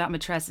articles about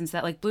matrescence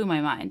that blew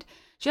my mind.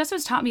 She also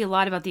has taught me a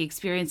lot about the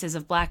experiences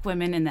of Black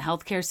women in the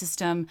healthcare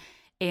system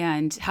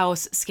and how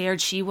scared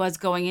she was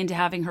going into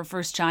having her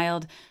first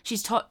child. She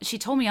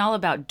told me all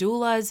about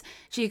doulas.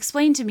 She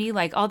explained to me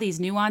all these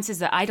nuances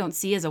that I don't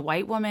see as a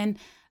white woman,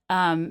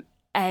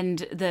 and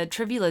the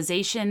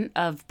trivialization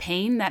of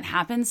pain that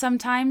happens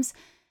sometimes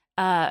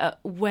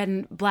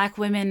when Black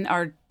women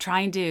are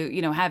trying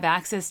to, have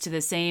access to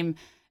the same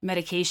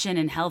medication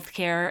and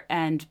healthcare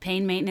and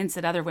pain maintenance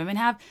that other women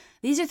have.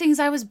 These are things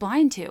I was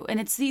blind to. And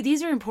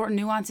these are important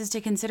nuances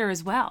to consider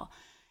as well.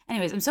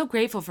 Anyways, I'm so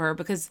grateful for her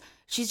because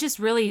she's just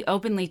really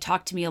openly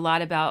talked to me a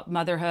lot about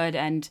motherhood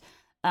and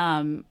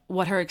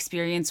what her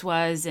experience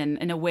was, and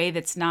in a way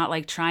that's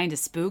not trying to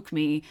spook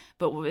me,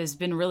 but has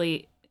been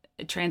really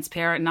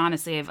transparent. And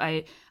honestly,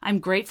 I'm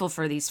grateful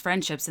for these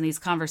friendships and these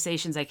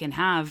conversations I can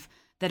have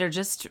that are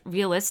just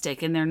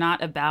realistic, and they're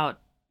not about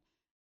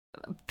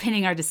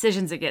pinning our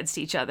decisions against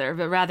each other,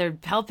 but rather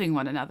helping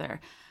one another.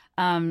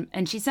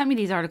 And she sent me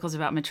these articles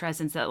about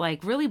matrescence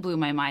that really blew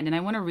my mind. And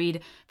I want to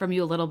read from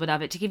you a little bit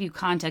of it to give you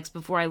context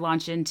before I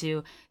launch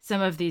into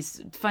some of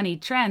these funny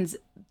trends,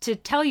 to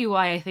tell you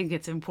why I think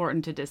it's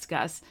important to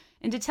discuss,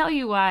 and to tell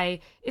you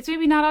why it's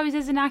maybe not always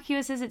as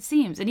innocuous as it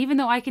seems. And even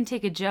though I can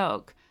take a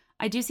joke,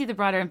 I do see the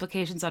broader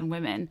implications on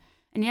women.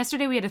 And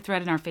yesterday we had a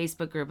thread in our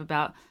Facebook group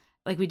about,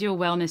 we do a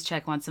wellness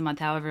check once a month,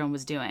 how everyone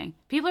was doing.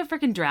 People are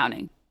freaking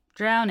drowning.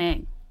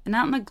 And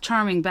not in the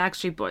charming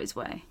Backstreet Boys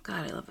way.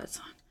 God, I love that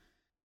song.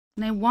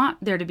 And I want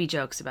there to be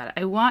jokes about it.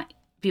 I want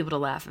people to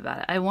laugh about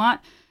it. I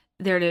want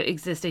there to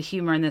exist a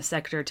humor in this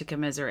sector to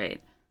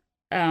commiserate.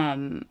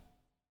 But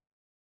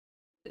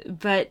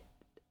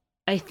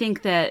I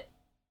think that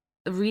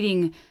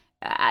reading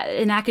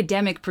an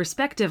academic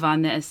perspective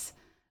on this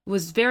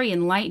was very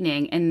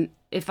enlightening. And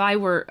if I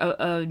were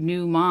a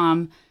new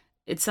mom,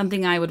 it's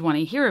something I would want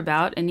to hear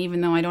about. And even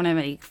though I don't have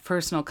any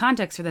personal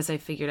context for this, I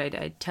figured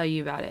I'd tell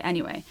you about it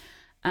anyway.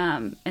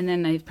 And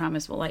then I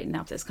promise we'll lighten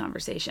up this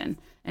conversation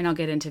and I'll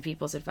get into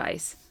people's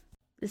advice.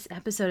 This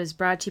episode is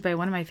brought to you by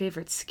one of my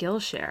favorites,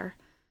 Skillshare.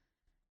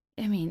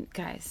 I mean,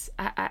 guys,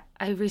 I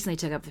recently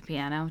took up the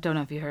piano. Don't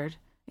know if you heard.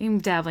 I'm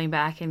dabbling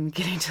back and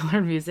getting to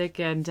learn music.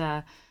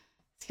 And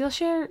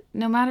Skillshare,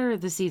 no matter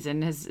the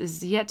season,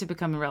 is yet to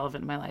become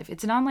relevant in my life.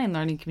 It's an online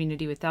learning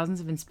community with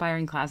thousands of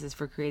inspiring classes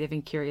for creative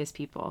and curious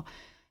people.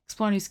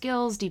 Explore new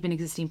skills, deepen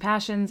existing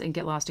passions, and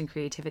get lost in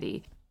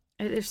creativity.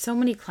 There's so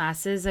many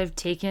classes I've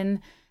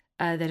taken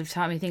that have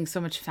taught me things so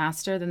much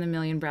faster than the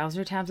million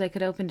browser tabs I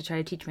could open to try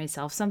to teach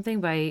myself something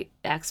by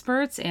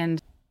experts.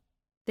 And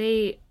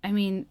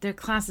their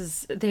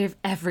classes, they have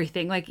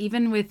everything.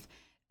 Even with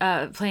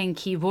playing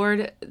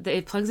keyboard,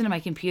 it plugs into my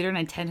computer and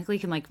I technically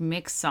can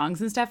mix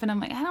songs and stuff. And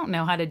I'm like, I don't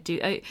know how to do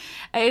it.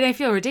 I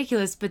feel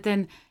ridiculous. But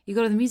then you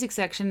go to the music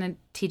section and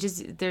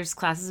there's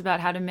classes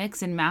about how to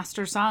mix and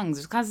master songs.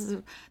 There's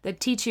classes that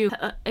teach you,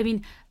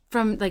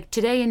 from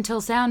today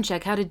until sound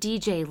check, how to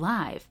DJ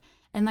live.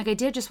 And I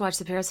did just watch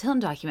the Paris Hilton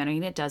documentary,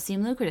 and it does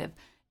seem lucrative.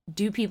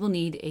 Do people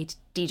need a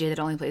DJ that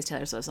only plays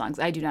Taylor Swift songs?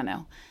 I do not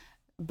know.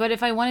 But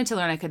if I wanted to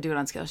learn, I could do it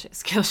on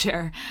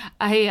Skillshare.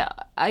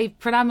 I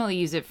predominantly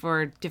use it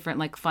for different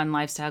like fun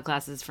lifestyle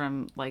classes,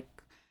 from like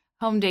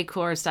home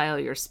decor, style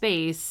your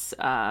space,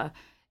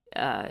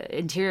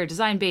 interior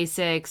design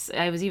basics.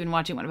 I was even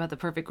watching one about the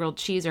perfect grilled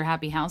cheese or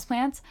happy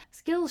houseplants.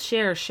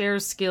 Skillshare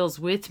shares skills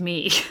with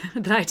me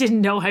that I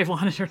didn't know I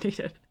wanted or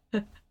needed.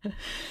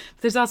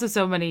 There's also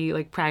so many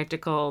like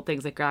practical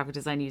things like graphic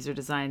design, user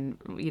design,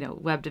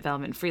 web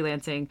development,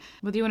 freelancing.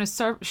 Whether you want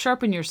to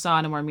sharpen your saw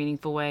in a more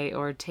meaningful way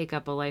or take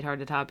up a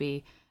lighthearted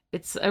hobby,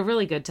 it's a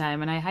really good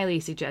time, and I highly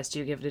suggest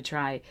you give it a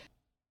try.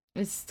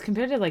 It's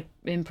compared to like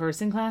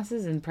in-person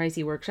classes and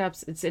pricey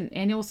workshops. It's an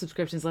annual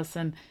subscription is less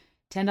than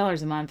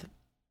 $10 a month.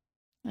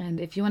 And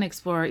if you want to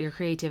explore your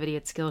creativity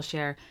at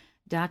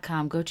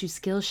Skillshare.com, go to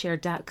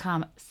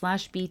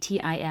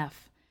Skillshare.com/BTIF.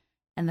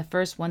 And the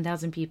first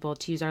 1,000 people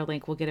to use our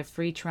link will get a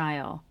free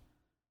trial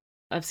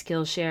of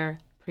Skillshare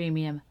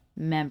Premium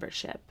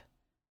membership.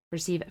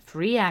 Receive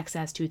free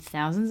access to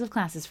thousands of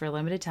classes for a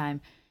limited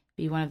time.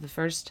 Be one of the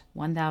first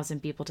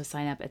 1,000 people to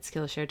sign up at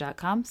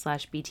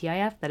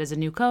Skillshare.com/BTIF. That is a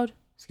new code,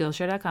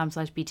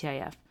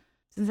 Skillshare.com/BTIF.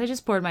 Since I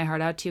just poured my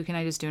heart out to you, can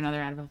I just do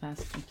another Advil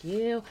fast? Thank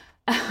you.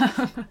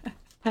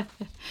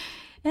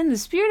 In the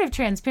spirit of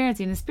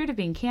transparency, in the spirit of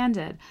being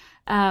candid,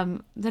 the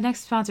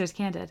next sponsor is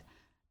Candid.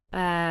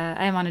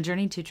 I am on a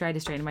journey to try to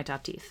straighten my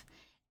top teeth.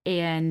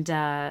 And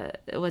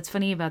what's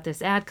funny about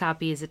this ad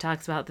copy is it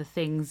talks about the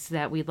things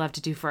that we'd love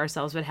to do for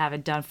ourselves but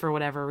haven't done for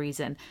whatever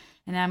reason.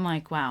 And I'm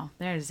like, wow,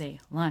 there's a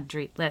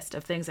laundry list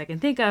of things I can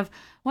think of.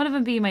 One of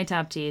them being my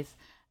top teeth.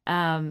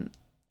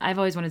 I've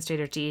always wanted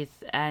straighter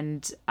teeth,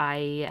 and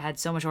I had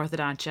so much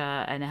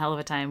orthodontia and a hell of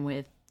a time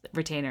with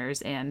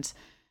retainers, and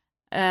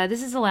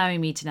this is allowing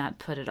me to not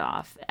put it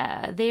off.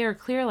 They are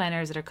clear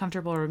aligners that are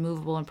comfortable,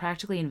 removable, and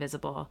practically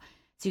invisible,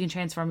 so you can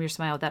transform your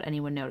smile without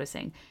anyone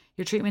noticing.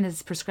 Your treatment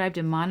is prescribed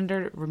and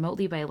monitored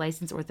remotely by a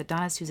licensed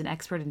orthodontist who's an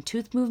expert in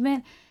tooth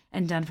movement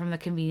and done from the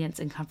convenience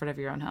and comfort of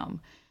your own home.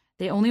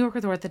 They only work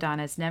with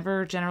orthodontists,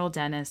 never general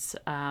dentists,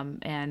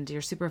 and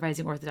your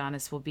supervising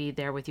orthodontist will be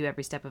there with you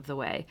every step of the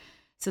way.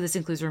 So this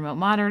includes remote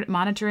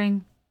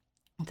monitoring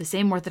with the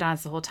same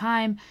orthodontist the whole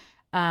time,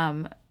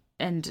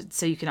 and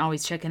so you can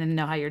always check in and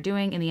know how you're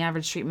doing. And the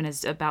average treatment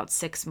is about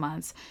 6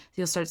 months. So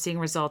you'll start seeing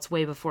results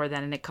way before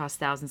then, and it costs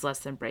thousands less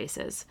than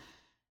braces.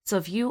 So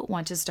if you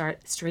want to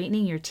start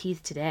straightening your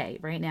teeth today,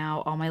 right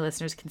now, all my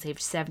listeners can save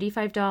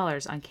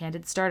 $75 on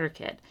Candid Starter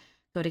Kit.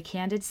 Go to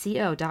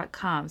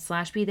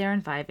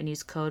candidco.com/BeThereIn5 and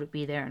use code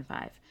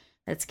BeThereIn5.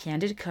 That's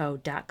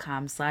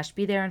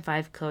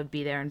candidco.com/BeThereIn5, code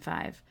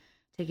BeThereIn5.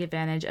 Take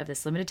advantage of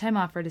this limited time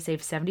offer to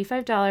save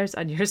 $75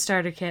 on your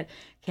starter kit,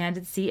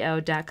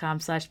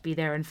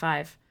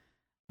 candidco.com/BeThereIn5.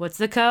 What's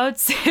the code?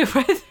 Say it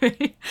with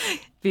me.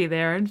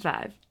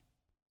 BeThereIn5.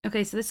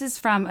 Okay, so this is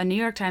from a New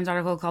York Times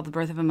article called The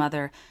Birth of a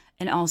Mother,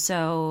 and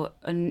also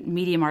a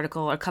Medium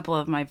article, a couple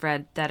of them I've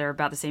read that are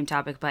about the same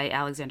topic by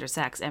Alexander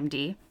Sachs,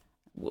 MD.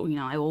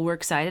 I will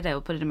work cited. I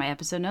will put it in my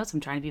episode notes. I'm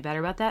trying to be better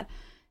about that.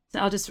 So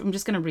I'm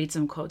just going to read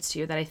some quotes to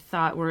you that I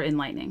thought were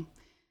enlightening.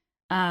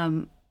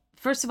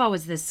 First of all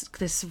was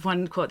this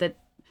one quote that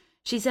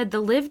she said,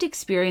 "The lived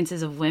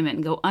experiences of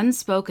women go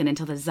unspoken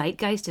until the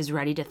zeitgeist is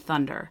ready to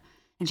thunder."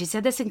 And she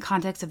said this in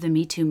context of the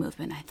Me Too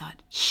movement. I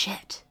thought,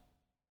 shit.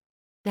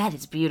 That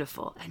is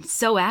beautiful and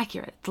so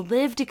accurate. The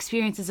lived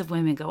experiences of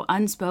women go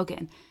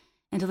unspoken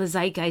until the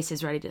zeitgeist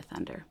is ready to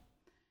thunder.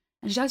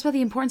 And she talks about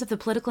the importance of the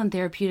political and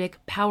therapeutic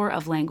power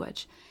of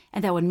language,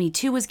 and that when Me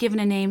Too was given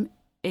a name,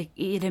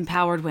 it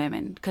empowered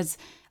women. Because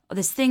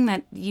this thing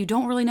that you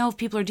don't really know if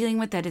people are dealing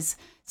with that is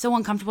so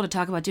uncomfortable to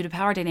talk about due to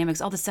power dynamics,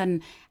 all of a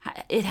sudden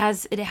it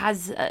has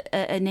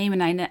a name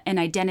and an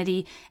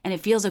identity, and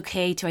it feels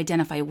okay to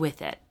identify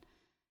with it.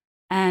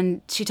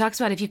 And she talks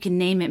about if you can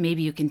name it,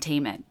 maybe you can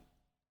tame it.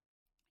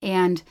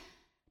 And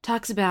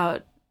talks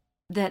about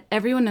that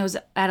everyone knows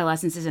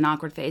adolescence is an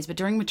awkward phase, but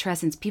during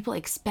matrescence, people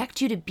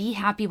expect you to be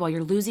happy while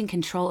you're losing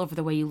control over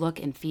the way you look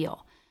and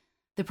feel.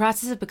 The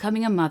process of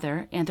becoming a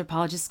mother,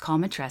 anthropologists call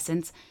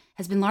matrescence,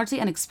 has been largely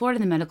unexplored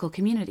in the medical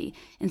community.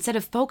 Instead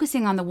of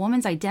focusing on the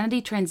woman's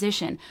identity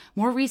transition,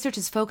 more research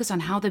is focused on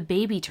how the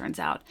baby turns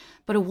out.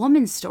 But a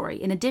woman's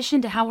story, in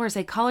addition to how her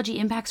psychology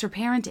impacts her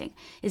parenting,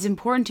 is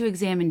important to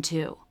examine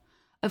too.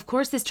 Of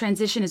course, this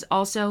transition is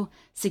also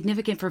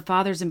significant for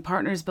fathers and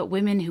partners, but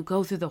women who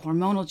go through the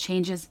hormonal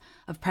changes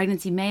of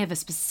pregnancy may have a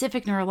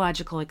specific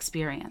neurological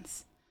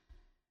experience.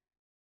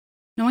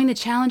 Knowing the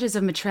challenges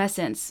of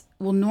matrescence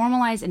will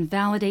normalize and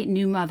validate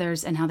new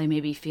mothers and how they may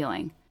be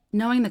feeling.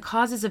 Knowing the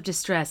causes of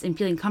distress and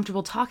feeling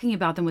comfortable talking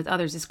about them with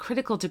others is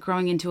critical to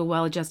growing into a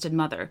well-adjusted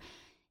mother.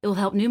 It will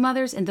help new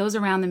mothers and those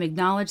around them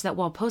acknowledge that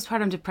while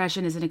postpartum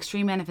depression is an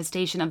extreme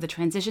manifestation of the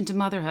transition to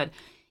motherhood,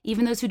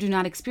 even those who do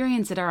not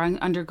experience it are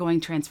undergoing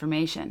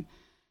transformation.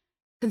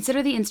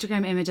 Consider the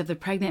Instagram image of the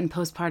pregnant and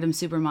postpartum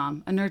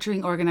supermom, a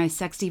nurturing, organized,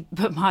 sexy,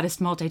 but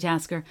modest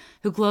multitasker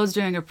who glows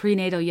during her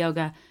prenatal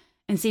yoga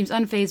and seems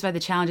unfazed by the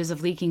challenges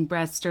of leaking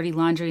breasts, dirty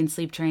laundry, and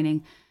sleep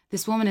training.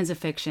 This woman is a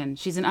fiction.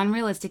 She's an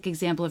unrealistic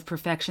example of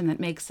perfection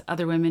that makes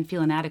other women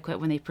feel inadequate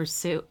when they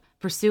pursue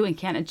pursue and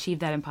can't achieve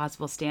that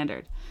impossible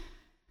standard.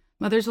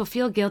 Mothers will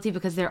feel guilty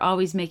because they're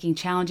always making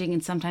challenging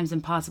and sometimes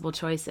impossible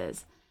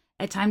choices.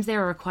 At times, they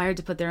are required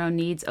to put their own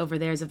needs over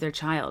theirs of their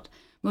child.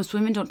 Most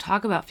women don't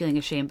talk about feeling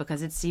ashamed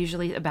because it's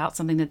usually about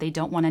something that they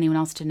don't want anyone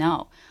else to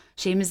know.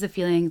 Shame is the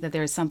feeling that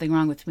there is something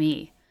wrong with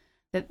me.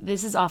 That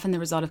this is often the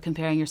result of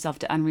comparing yourself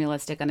to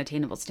unrealistic,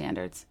 unattainable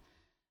standards.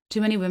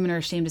 Too many women are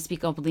ashamed to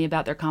speak openly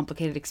about their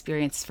complicated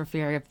experiences for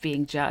fear of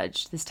being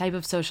judged. This type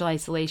of social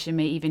isolation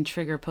may even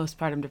trigger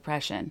postpartum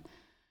depression.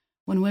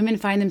 When women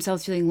find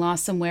themselves feeling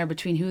lost somewhere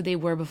between who they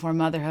were before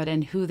motherhood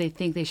and who they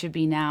think they should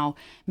be now,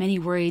 many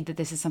worried that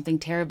this is something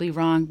terribly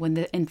wrong when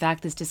in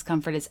fact this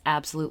discomfort is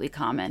absolutely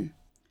common.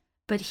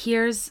 But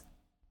here's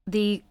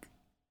the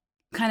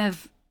kind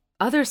of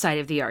other side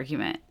of the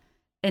argument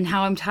and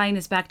how I'm tying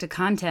this back to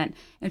content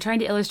and trying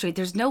to illustrate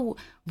there's no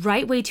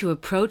right way to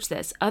approach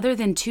this other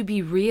than to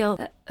be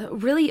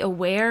really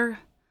aware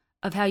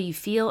of how you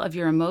feel, of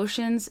your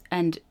emotions,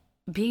 and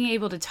being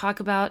able to talk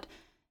about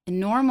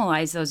and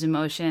normalize those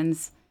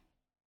emotions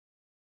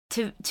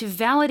to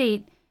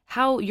validate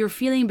how you're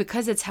feeling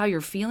because it's how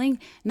you're feeling,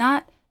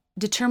 not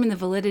determine the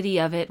validity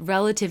of it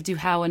relative to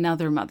how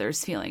another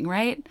mother's feeling,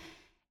 right?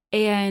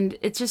 And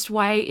it's just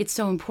why it's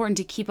so important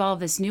to keep all of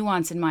this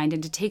nuance in mind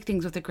and to take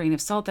things with a grain of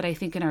salt that I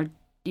think in our,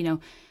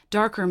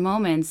 darker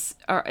moments,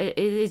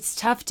 it's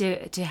tough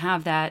to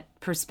have that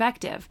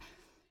perspective.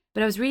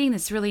 But I was reading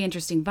this really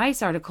interesting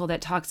Vice article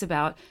that talks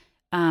about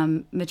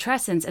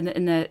matrescence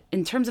and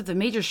in terms of the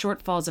major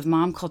shortfalls of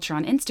mom culture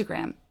on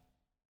Instagram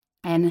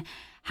and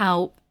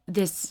how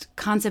this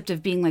concept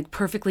of being like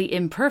perfectly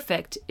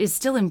imperfect is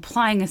still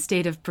implying a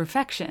state of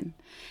perfection.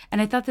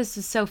 And I thought this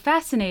was so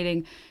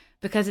fascinating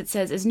because it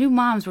says, as new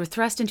moms, we're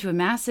thrust into a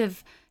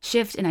massive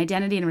shift in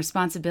identity and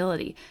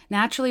responsibility.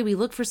 Naturally, we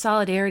look for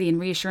solidarity and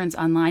reassurance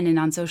online and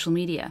on social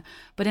media.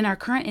 But in our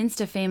current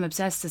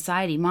Insta-fame-obsessed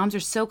society, moms are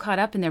so caught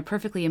up in their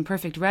perfectly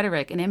imperfect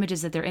rhetoric and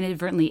images that they're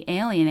inadvertently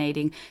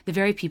alienating the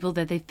very people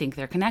that they think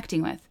they're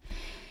connecting with.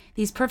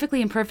 These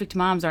perfectly imperfect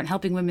moms aren't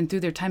helping women through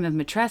their time of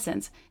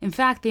matrescence. In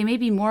fact, they may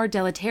be more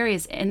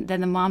deleterious than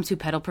the moms who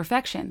peddle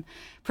perfection.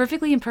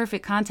 Perfectly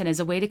imperfect content is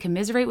a way to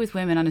commiserate with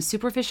women on a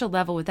superficial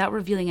level without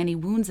revealing any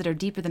wounds that are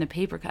deeper than a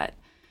paper cut.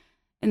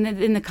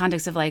 In the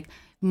context of like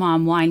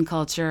mom wine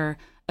culture,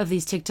 of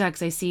these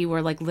TikToks I see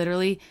where like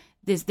literally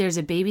there's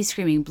a baby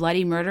screaming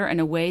bloody murder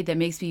in a way that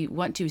makes me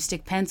want to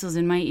stick pencils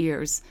in my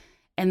ears.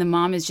 And the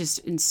mom is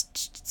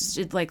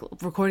just like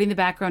recording the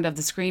background of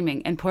the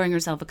screaming and pouring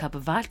herself a cup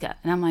of vodka.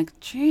 And I'm like,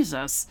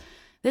 Jesus,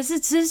 this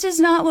does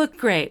not look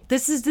great.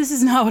 This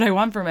is not what I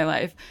want for my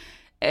life.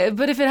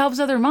 But if it helps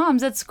other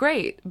moms, that's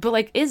great. But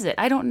like, is it?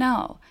 I don't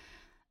know.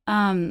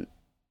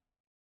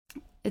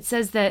 It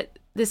says that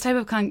this type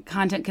of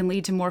content can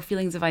lead to more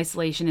feelings of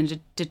isolation and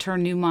deter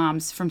new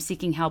moms from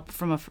seeking help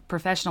from a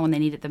professional when they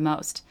need it the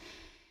most.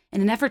 In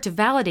an effort to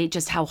validate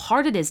just how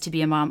hard it is to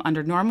be a mom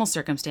under normal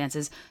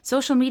circumstances,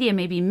 social media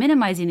may be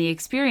minimizing the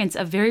experience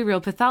of very real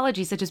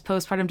pathology such as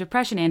postpartum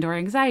depression and/or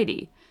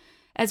anxiety.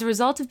 As a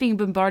result of being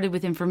bombarded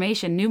with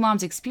information, new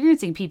moms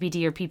experiencing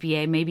PPD or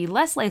PPA may be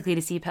less likely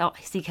to seek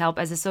help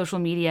as social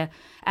media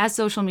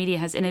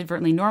has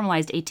inadvertently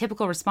normalized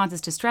atypical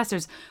responses to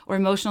stressors or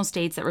emotional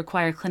states that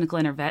require clinical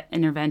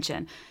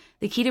intervention.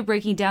 The key to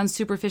breaking down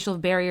superficial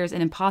barriers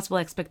and impossible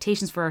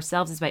expectations for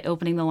ourselves is by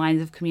opening the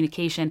lines of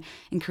communication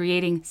and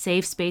creating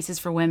safe spaces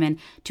for women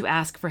to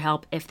ask for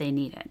help if they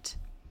need it.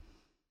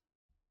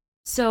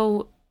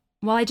 So,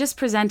 while I just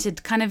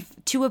presented kind of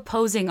two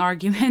opposing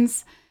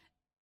arguments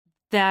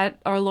that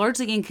are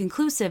largely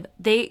inconclusive,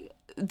 they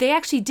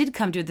actually did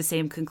come to the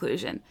same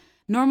conclusion.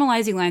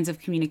 Normalizing lines of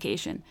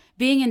communication,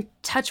 being in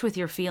touch with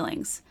your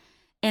feelings,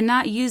 and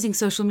not using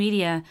social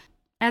media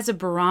as a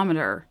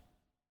barometer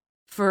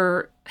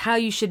for how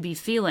you should be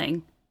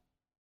feeling,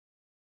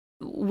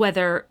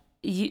 whether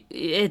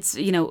it's,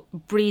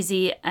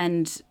 breezy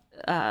and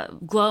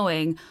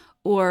glowing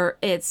or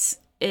it's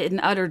in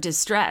utter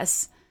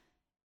distress.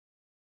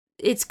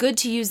 It's good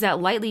to use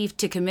that lightly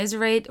to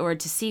commiserate or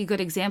to see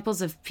good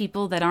examples of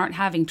people that aren't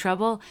having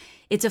trouble.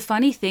 It's a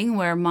funny thing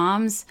where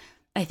moms,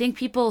 I think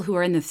people who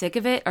are in the thick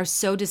of it are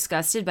so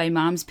disgusted by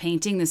moms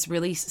painting this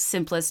really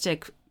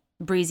simplistic,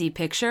 breezy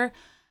picture.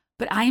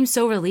 But I am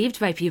so relieved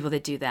by people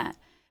that do that,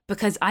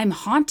 because I'm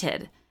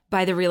haunted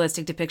by the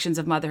realistic depictions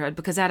of motherhood,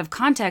 because out of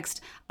context,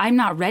 I'm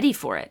not ready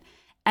for it.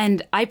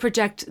 And I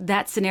project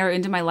that scenario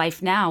into my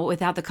life now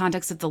without the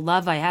context of the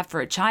love I have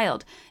for a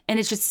child. And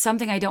it's just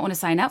something I don't want to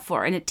sign up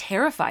for. And it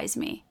terrifies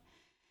me.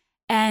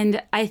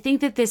 And I think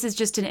that this is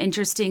just an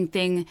interesting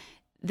thing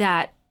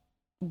that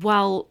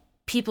while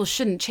people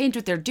shouldn't change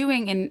what they're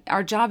doing, and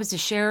our job is to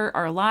share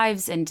our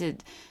lives and to,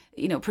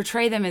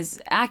 portray them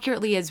as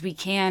accurately as we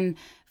can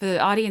for the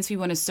audience we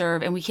want to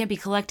serve, and we can't be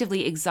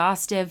collectively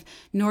exhaustive,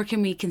 nor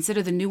can we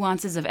consider the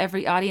nuances of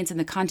every audience and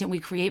the content we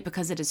create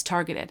because it is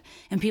targeted.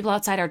 And people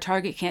outside our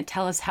target can't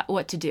tell us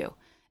what to do.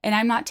 And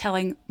I'm not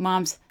telling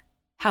moms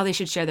how they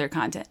should share their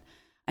content.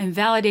 I'm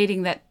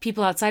validating that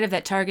people outside of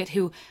that target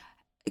who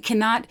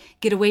cannot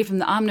get away from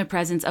the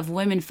omnipresence of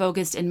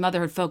women-focused and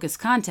motherhood-focused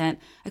content.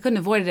 I couldn't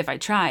avoid it if I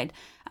tried.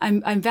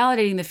 I'm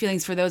validating the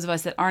feelings for those of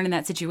us that aren't in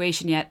that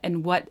situation yet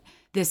and what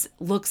this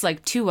looks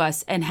like to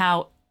us and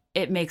how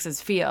it makes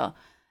us feel.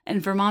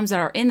 And for moms that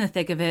are in the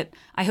thick of it,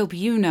 I hope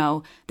you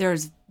know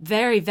there's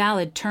very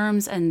valid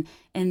terms and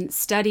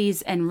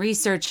studies and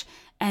research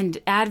and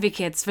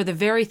advocates for the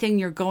very thing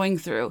you're going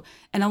through.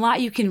 And a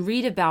lot you can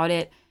read about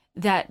it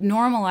that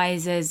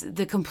normalizes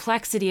the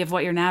complexity of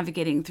what you're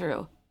navigating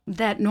through,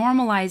 that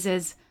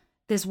normalizes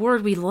this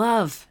word we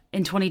love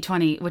in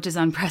 2020, which is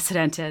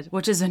unprecedented,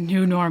 which is a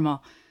new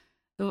normal.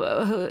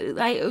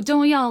 Don't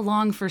we all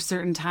long for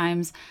certain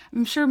times?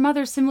 I'm sure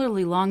mothers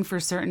similarly long for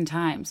certain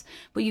times,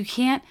 but you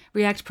can't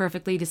react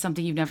perfectly to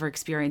something you've never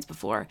experienced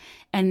before.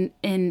 And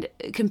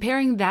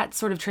comparing that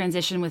sort of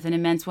transition with an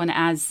immense one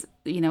as,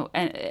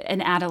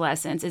 an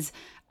adolescence is,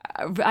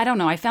 I don't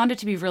know, I found it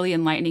to be really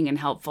enlightening and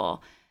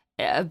helpful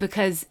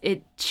because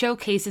it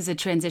showcases a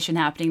transition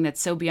happening that's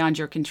so beyond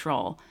your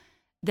control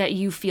that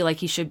you feel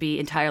like you should be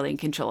entirely in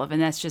control of, and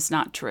that's just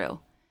not true.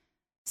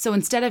 So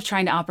instead of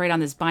trying to operate on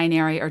this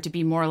binary or to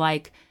be more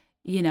like,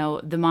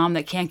 the mom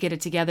that can't get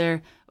it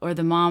together or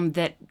the mom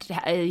that,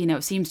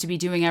 seems to be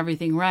doing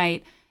everything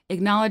right,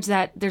 acknowledge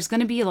that there's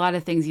going to be a lot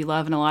of things you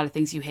love and a lot of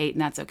things you hate,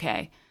 and that's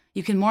okay.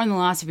 You can mourn the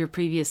loss of your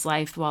previous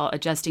life while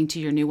adjusting to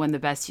your new one the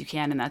best you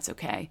can, and that's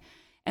okay.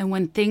 And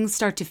when things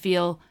start to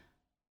feel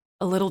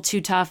a little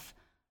too tough,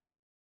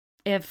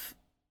 even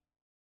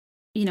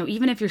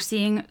if you're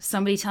seeing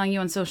somebody telling you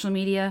on social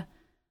media,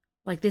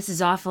 like, this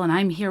is awful and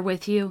I'm here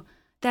with you,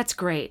 that's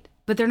great,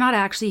 but they're not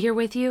actually here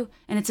with you,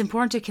 and it's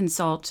important to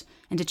consult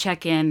and to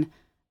check in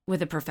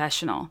with a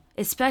professional,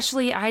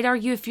 especially, I'd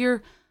argue, if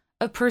you're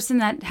a person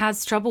that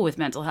has trouble with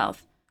mental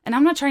health. And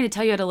I'm not trying to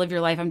tell you how to live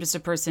your life. I'm just a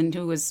person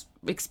who has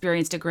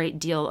experienced a great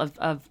deal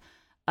of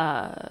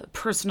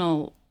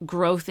personal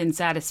growth and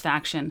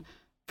satisfaction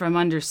from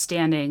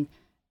understanding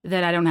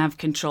that I don't have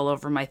control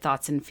over my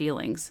thoughts and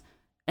feelings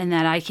and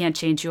that I can't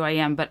change who I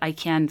am, but I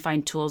can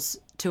find tools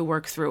to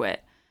work through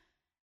it.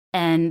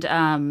 And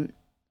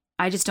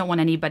I just don't want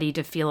anybody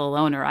to feel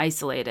alone or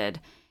isolated.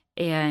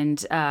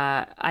 And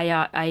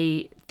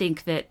I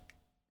think that,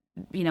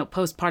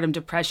 postpartum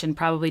depression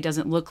probably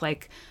doesn't look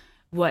like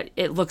what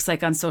it looks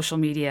like on social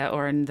media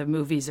or in the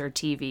movies or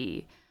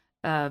TV.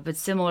 But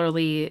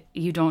similarly,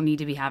 you don't need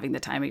to be having the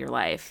time of your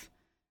life,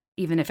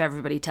 even if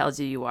everybody tells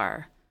you you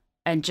are.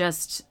 And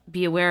just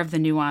be aware of the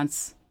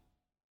nuance.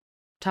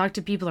 Talk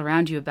to people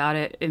around you about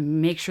it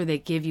and make sure they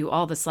give you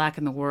all the slack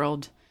in the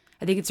world.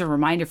 I think it's a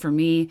reminder for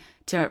me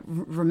to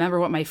remember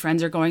what my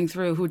friends are going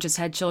through who just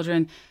had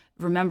children.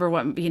 Remember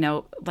what,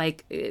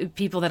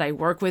 people that I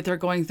work with are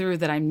going through,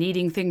 that I'm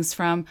needing things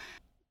from.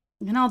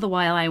 And all the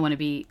while, I want to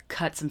be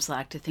cut some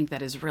slack to think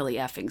that is really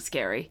effing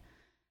scary.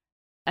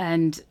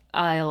 And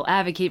I'll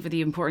advocate for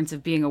the importance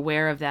of being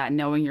aware of that and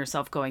knowing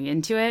yourself going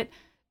into it.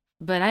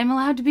 But I'm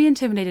allowed to be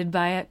intimidated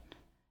by it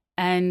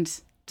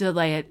and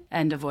delay it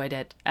and avoid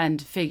it and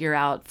figure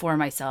out for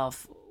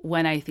myself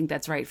when I think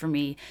that's right for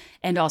me,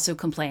 and also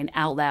complain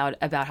out loud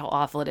about how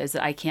awful it is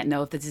that I can't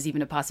know if this is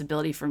even a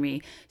possibility for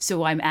me.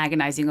 So I'm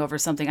agonizing over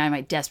something I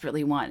might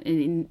desperately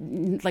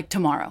want, like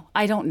tomorrow.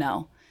 I don't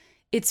know.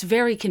 It's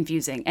very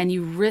confusing, and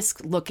you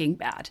risk looking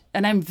bad.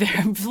 And I'm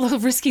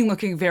risking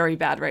looking very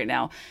bad right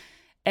now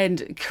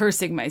and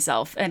cursing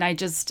myself. And I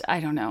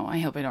don't know. I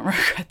hope I don't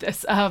regret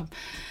this. I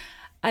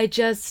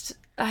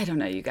don't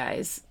know, you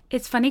guys.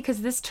 It's funny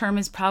because this term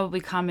is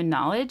probably common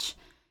knowledge.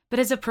 But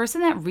as a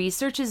person that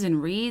researches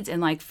and reads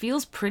and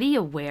feels pretty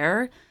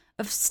aware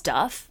of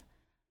stuff,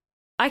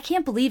 I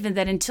can't believe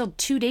that until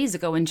 2 days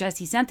ago when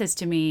Jesse sent this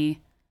to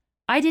me,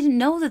 I didn't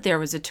know that there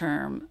was a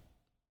term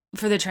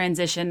for the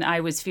transition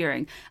I was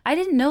fearing. I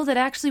didn't know that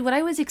actually what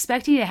I was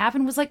expecting to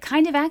happen was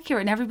kind of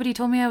accurate, and everybody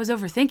told me I was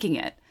overthinking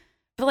it.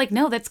 But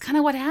no, that's kind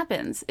of what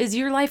happens, is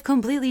your life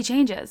completely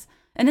changes.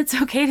 And it's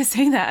okay to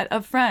say that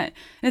up front.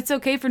 And it's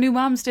okay for new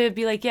moms to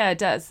be like, yeah, it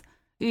does.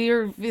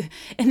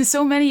 And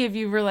so many of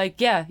you were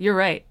like, yeah, you're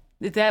right.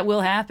 That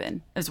will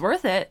happen. It's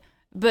worth it.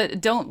 But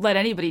don't let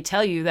anybody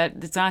tell you that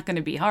it's not going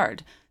to be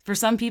hard. For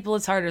some people,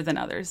 it's harder than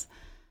others.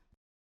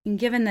 And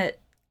given that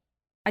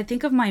I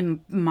think of my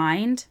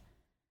mind,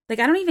 I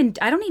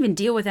don't even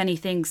deal with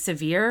anything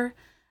severe.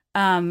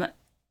 I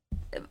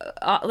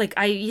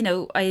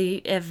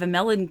have a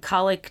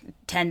melancholic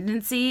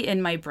tendency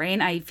in my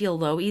brain. I feel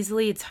low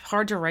easily. It's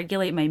hard to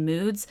regulate my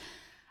moods.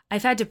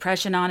 I've had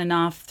depression on and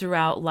off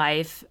throughout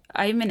life.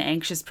 I'm an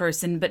anxious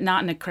person, but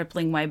not in a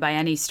crippling way by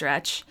any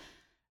stretch.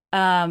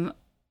 I'm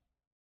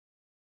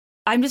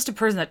just a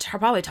person that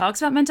probably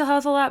talks about mental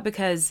health a lot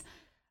because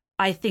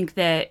I think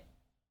that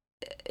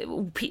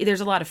there's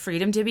a lot of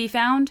freedom to be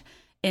found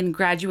in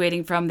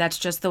graduating from that's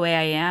just the way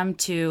I am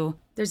to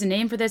there's a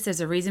name for this, there's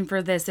a reason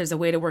for this, there's a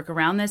way to work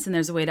around this, and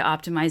there's a way to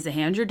optimize the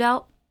hand you're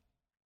dealt.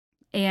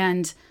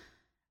 And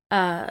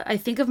I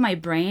think of my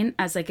brain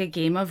as a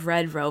game of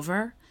Red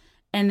Rover.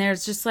 And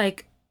there's just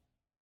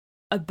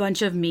a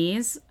bunch of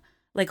me's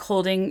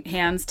holding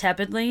hands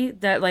tepidly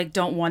that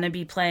don't want to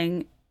be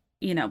playing,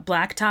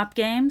 blacktop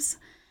games.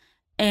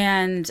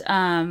 And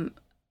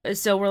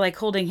so we're like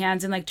holding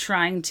hands and like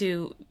trying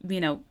to,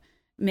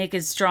 make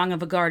as strong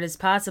of a guard as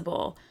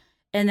possible.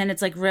 And then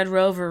it's like Red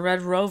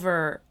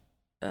Rover,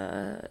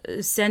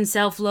 send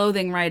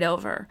self-loathing right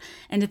over.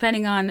 And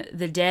depending on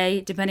the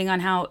day, depending on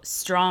how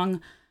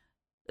strong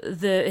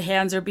the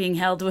hands are being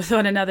held with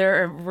one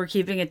another or we're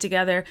keeping it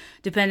together,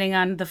 depending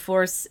on the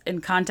force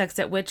and context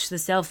at which the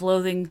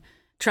self-loathing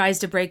tries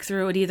to break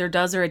through, it either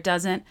does or it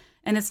doesn't.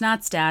 And it's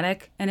not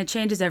static, and it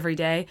changes every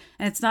day.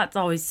 And it's not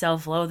always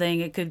self-loathing.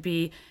 It could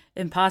be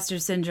imposter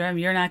syndrome.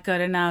 You're not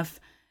good enough.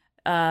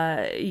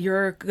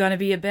 You're going to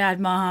be a bad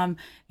mom.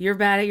 You're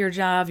bad at your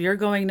job. You're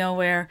going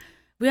nowhere.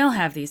 We all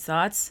have these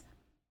thoughts.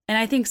 And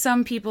I think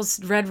some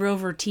people's Red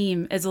Rover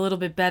team is a little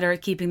bit better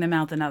at keeping them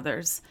out than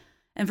others.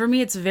 And for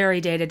me, it's very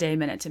day to day,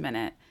 minute to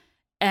minute.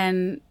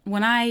 And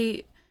when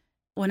I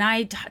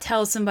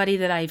tell somebody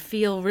that I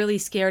feel really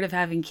scared of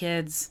having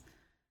kids,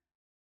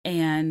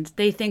 and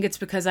they think it's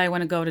because I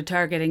want to go to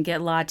Target and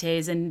get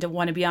lattes and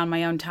want to be on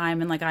my own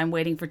time, and like I'm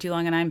waiting for too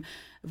long and I'm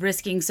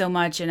risking so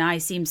much and I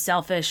seem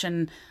selfish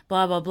and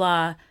blah, blah,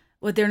 blah.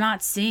 What they're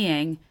not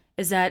seeing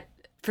is that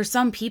for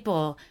some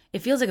people, it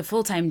feels like a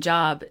full-time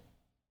job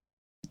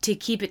to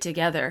keep it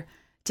together,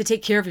 to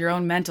take care of your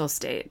own mental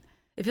state.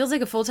 It feels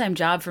like a full-time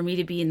job for me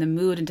to be in the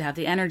mood and to have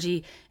the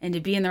energy and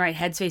to be in the right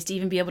headspace to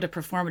even be able to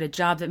perform at a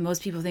job that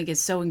most people think is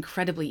so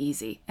incredibly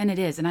easy. And it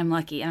is, and I'm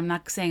lucky. And I'm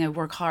not saying I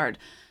work hard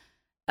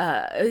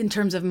in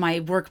terms of my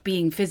work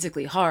being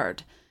physically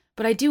hard,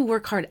 but I do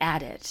work hard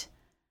at it.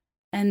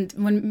 And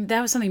when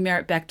that was something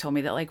Merritt Beck told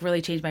me that like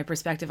really changed my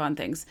perspective on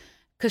things.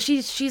 Because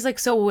she's like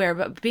so aware,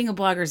 but being a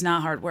blogger is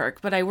not hard work,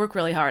 but I work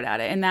really hard at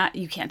it, and that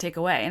you can't take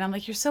away. And I'm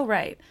like, you're so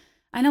right.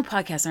 I know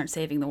podcasts aren't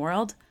saving the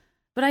world,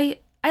 but I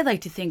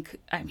like to think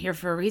I'm here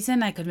for a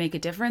reason. I could make a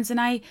difference, and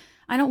I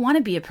don't want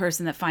to be a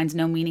person that finds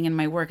no meaning in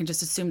my work and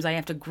just assumes I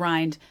have to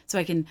grind so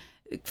I can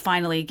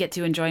finally get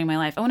to enjoying my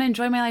life. I want to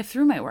enjoy my life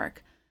through my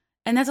work.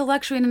 And that's a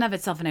luxury in and of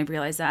itself, and I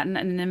realize that, and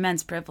an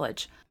immense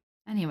privilege.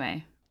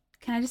 Anyway,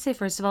 can I just say,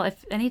 first of all,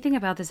 if anything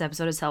about this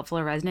episode is helpful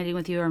or resonating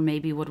with you, or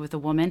maybe would with a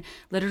woman,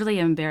 literally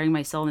I'm bearing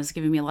my soul and it's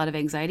giving me a lot of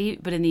anxiety,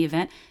 but in the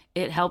event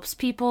it helps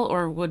people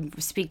or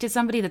would speak to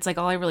somebody, that's like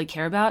all I really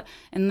care about,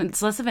 and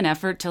it's less of an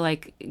effort to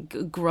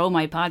like grow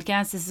my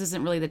podcast. This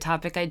isn't really the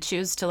topic I'd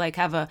choose to like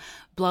have a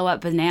blow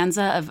up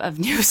bonanza of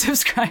new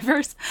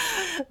subscribers.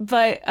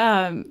 But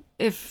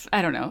if,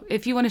 I don't know,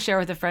 if you want to share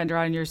with a friend or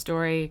on your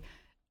story,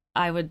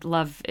 I would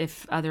love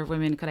if other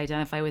women could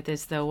identify with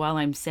this, though while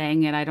I'm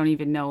saying it, I don't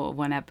even know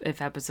when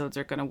if episodes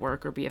are going to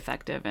work or be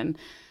effective. And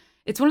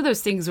it's one of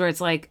those things where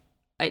it's like,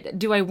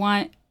 do I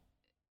want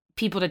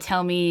people to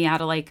tell me how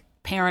to like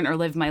parent or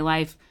live my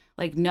life?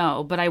 Like,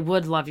 no, but I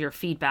would love your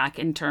feedback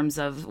in terms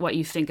of what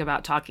you think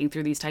about talking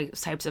through these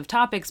types of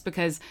topics,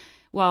 because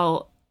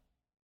while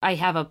I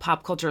have a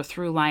pop culture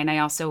through line, I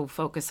also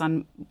focus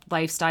on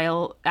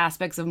lifestyle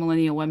aspects of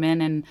millennial women.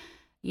 And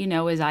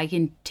as I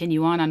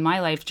continue on my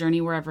life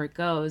journey, wherever it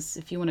goes,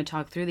 if you want to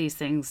talk through these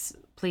things,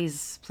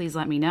 please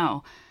let me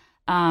know.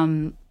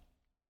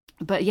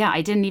 But yeah,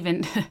 I didn't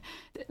even,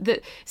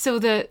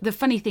 the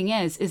funny thing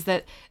is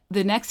that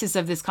the nexus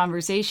of this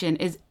conversation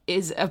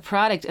is a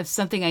product of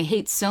something I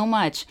hate so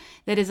much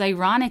that is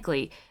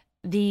ironically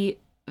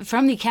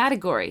from the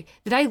category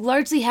that I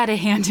largely had a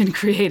hand in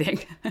creating.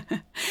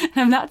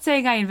 I'm not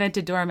saying I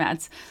invented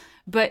doormats,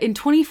 but in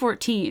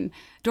 2014,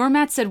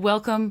 doormats said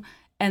welcome,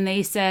 and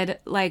they said,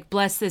 like,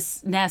 bless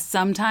this nest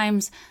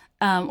sometimes,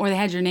 or they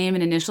had your name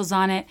and initials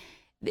on it.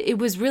 It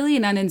was really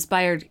an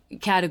uninspired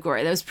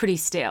category. That was pretty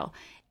stale.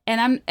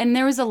 And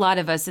there was a lot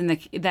of us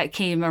that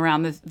came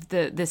around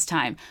this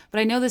time. But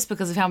I know this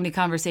because of how many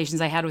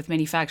conversations I had with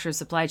manufacturers,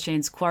 supply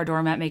chains, quar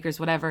doormat makers,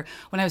 whatever,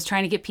 when I was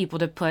trying to get people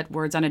to put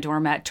words on a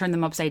doormat, turn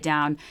them upside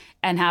down,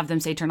 and have them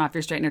say, turn off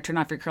your straightener, turn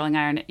off your curling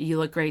iron, you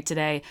look great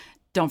today,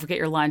 don't forget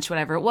your lunch,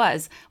 whatever it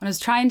was. When I was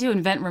trying to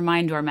invent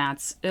Remind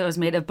doormats, it was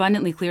made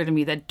abundantly clear to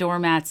me that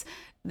doormats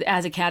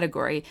as a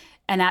category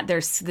and at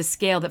the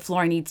scale that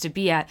flooring needs to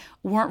be at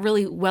weren't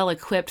really well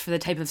equipped for the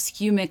type of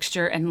SKU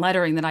mixture and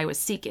lettering that I was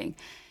seeking.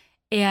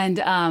 And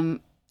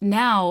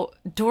now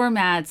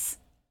doormats,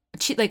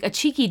 like a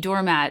cheeky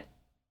doormat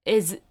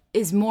is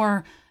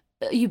more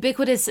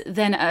ubiquitous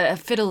than a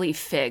fiddle leaf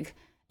fig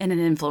in an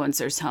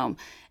influencer's home.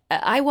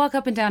 I walk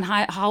up and down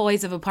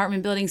hallways of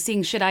apartment buildings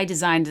seeing shit I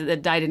designed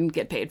that I didn't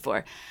get paid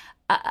for.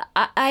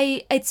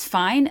 It's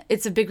fine.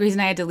 It's a big reason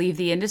I had to leave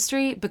the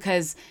industry,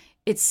 because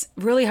it's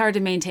really hard to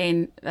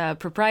maintain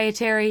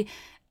proprietary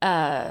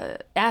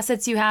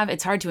assets you have.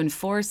 It's hard to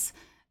enforce.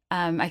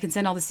 I can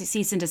send all the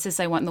cease and desist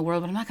I want in the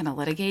world, but I'm not going to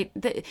litigate.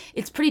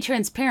 It's pretty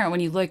transparent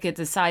when you look at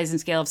the size and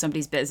scale of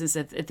somebody's business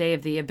if they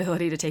have the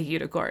ability to take you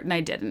to court, and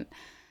I didn't.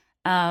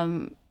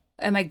 Am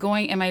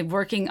I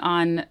working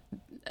on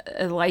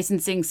a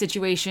licensing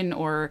situation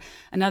or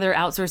another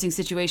outsourcing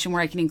situation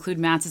where I can include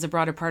mats as a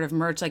broader part of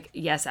merch? Like,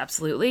 yes,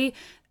 absolutely.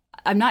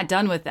 I'm not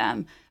done with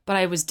them, but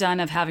I was done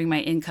of having my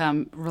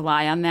income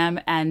rely on them,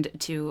 and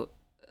to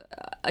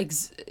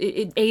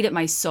it ate at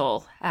my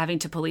soul having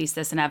to police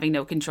this and having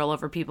no control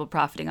over people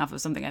profiting off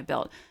of something I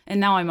built. And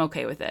now I'm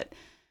okay with it.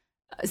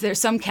 There's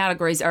some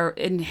categories are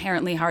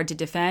inherently hard to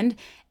defend,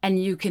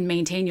 and you can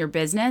maintain your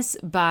business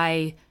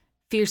by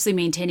fiercely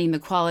maintaining the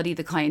quality,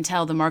 the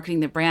clientele, the marketing,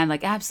 the brand.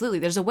 Like, absolutely,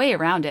 there's a way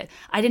around it.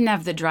 I didn't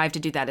have the drive to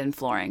do that in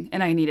flooring,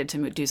 and I needed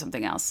to do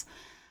something else.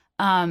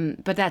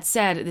 But that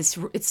said, it's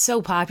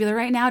so popular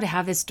right now to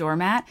have this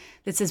doormat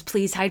that says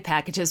 "Please hide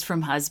packages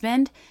from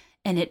husband,"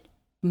 and it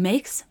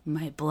makes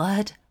my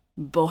blood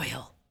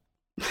boil.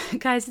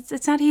 Guys,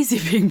 it's not easy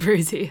being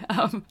breezy.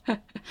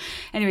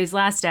 Anyways,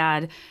 last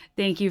ad.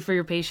 Thank you for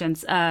your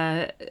patience.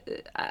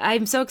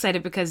 I'm so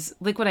excited because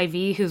Liquid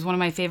IV, who's one of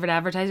my favorite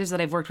advertisers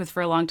that I've worked with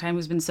for a long time,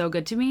 who's been so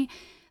good to me,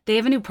 they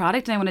have a new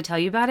product and I want to tell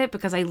you about it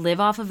because I live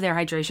off of their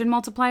hydration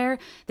multiplier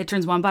that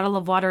turns 1 bottle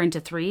of water into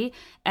 3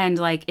 and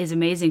like is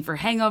amazing for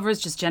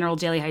hangovers, just general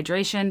daily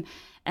hydration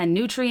and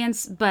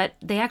nutrients. But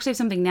they actually have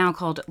something now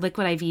called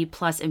Liquid IV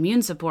Plus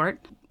Immune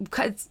Support.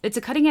 It's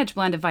a cutting edge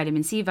blend of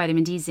vitamin C,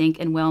 vitamin D, zinc,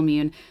 and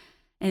Wellmune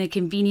in a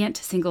convenient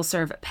single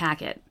serve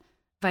packet.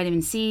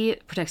 Vitamin C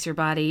protects your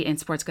body and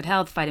supports good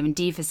health. Vitamin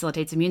D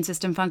facilitates immune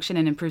system function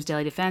and improves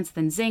daily defense.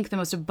 Then zinc, the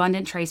most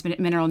abundant trace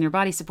mineral in your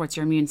body, supports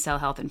your immune cell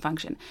health and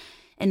function.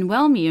 And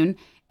Wellmune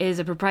is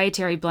a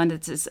proprietary blend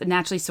that's a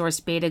naturally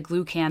sourced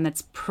beta-glucan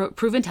that's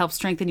proven to help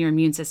strengthen your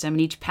immune system.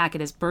 And each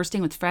packet is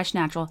bursting with fresh,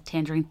 natural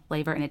tangerine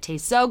flavor, and it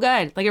tastes so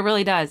good. Like, it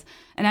really does.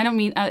 And I don't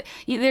mean,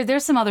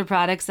 there's some other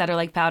products that are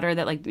like powder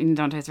that like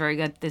don't taste very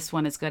good. This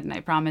one is good, and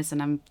I promise,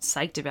 and I'm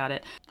psyched about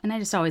it. And I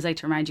just always like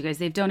to remind you guys,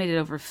 they've donated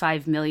over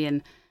 5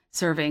 million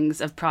servings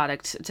of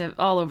product to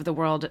all over the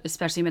world,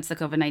 especially amidst the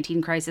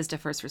COVID-19 crisis, to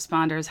first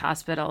responders,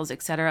 hospitals,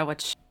 etc.,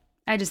 which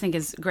I just think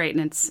is great.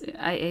 And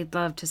I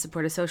love to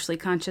support a socially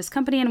conscious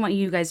company and want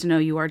you guys to know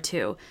you are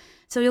too.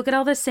 So you'll get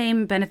all the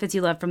same benefits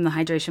you love from the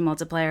hydration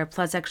multiplier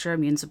plus extra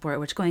immune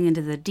support, which going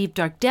into the deep,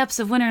 dark depths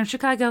of winter in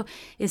Chicago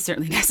is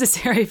certainly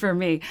necessary for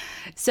me.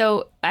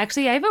 So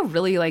actually, I have a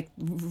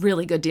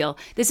really good deal.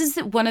 This is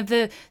one of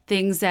the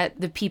things that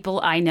the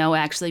people I know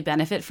actually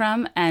benefit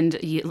from and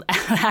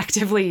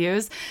actively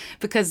use,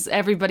 because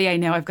everybody I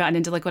know, I've gotten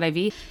into Liquid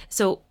IV.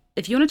 So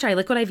if you want to try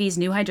Liquid IV's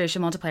new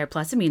Hydration Multiplier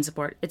Plus Immune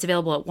Support, it's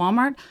available at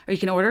Walmart, or you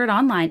can order it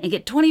online and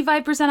get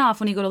 25% off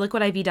when you go to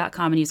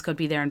liquidiv.com and use code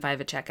BeThere5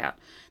 at checkout.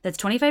 That's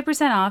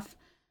 25% off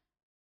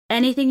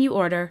anything you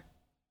order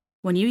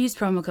when you use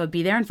promo code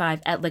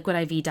BeThere5 at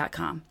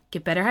liquidiv.com.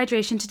 Get better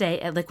hydration today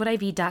at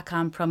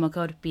liquidiv.com, promo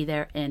code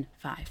BeThere5.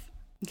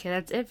 Okay,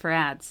 that's it for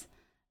ads.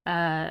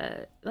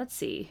 Let's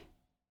see.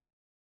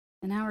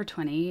 An hour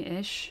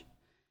 20-ish.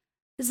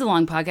 This is a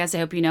long podcast, I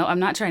hope you know. I'm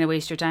not trying to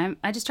waste your time.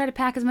 I just try to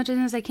pack as much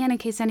in as I can in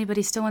case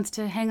anybody still wants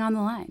to hang on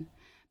the line.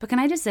 But can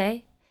I just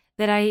say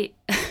that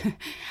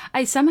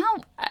I somehow,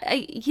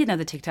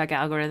 the TikTok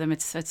algorithm,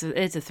 it's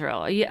a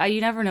thrill.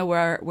 You never know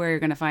where you're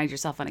going to find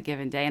yourself on a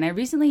given day. And I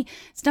recently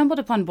stumbled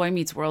upon Boy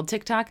Meets World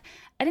TikTok.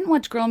 I didn't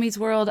watch Girl Meets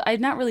World. I'm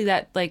not really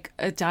that, like,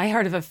 a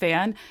diehard of a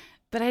fan.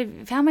 But I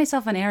found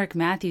myself on Eric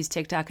Matthews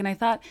TikTok, and I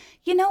thought,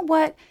 you know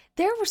what?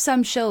 There were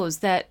some shows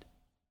that,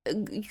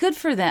 good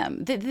for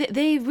them.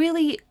 They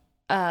really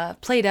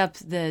played up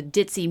the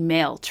ditzy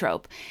male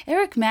trope.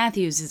 Eric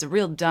Matthews is a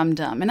real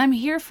dum-dum, and I'm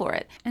here for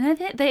it. And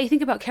they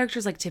think about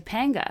characters like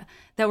Topanga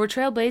that were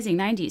trailblazing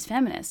 90s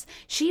feminists.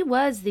 She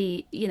was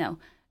the,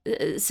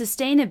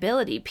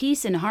 sustainability,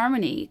 peace and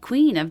harmony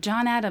queen of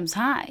John Adams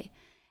High.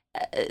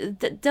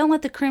 Don't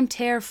let the crimped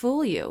hair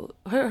fool you.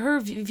 Her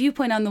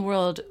viewpoint on the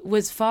world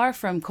was far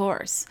from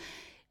coarse.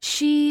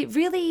 She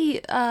really,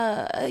 she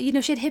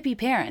had hippie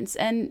parents,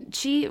 and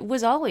she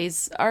was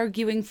always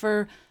arguing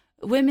for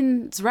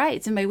women's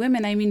rights. And by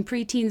women, I mean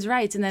preteens'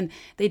 rights. And then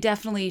they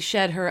definitely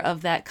shed her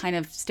of that kind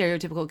of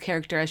stereotypical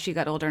character as she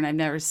got older, and I've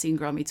never seen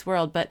Girl Meets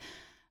World, but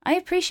I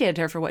appreciated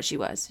her for what she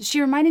was.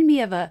 She reminded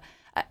me of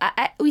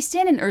we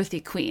stand an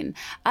earthy queen.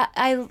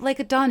 I like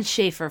a Dawn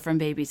Schaefer from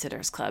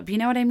Babysitter's Club. You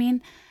know what I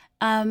mean?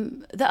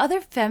 The other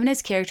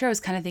feminist character I was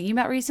kind of thinking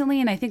about recently,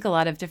 and I think a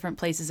lot of different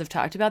places have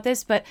talked about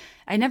this, but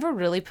I never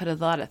really put a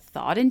lot of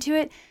thought into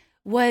it,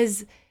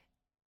 was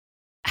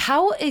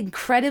how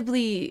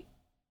incredibly,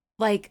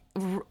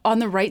 on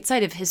the right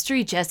side of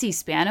history Jessie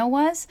Spano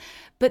was,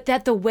 but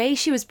that the way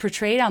she was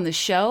portrayed on the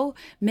show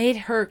made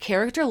her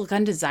character look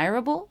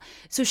undesirable.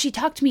 So she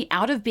talked me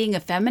out of being a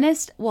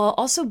feminist while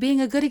also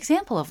being a good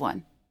example of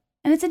one.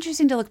 And it's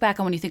interesting to look back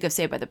on when you think of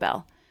Saved by the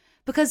Bell,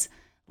 because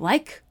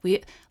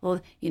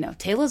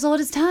tale as old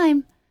as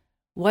time.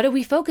 What do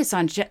we focus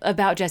on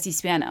about Jessie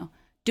Spano?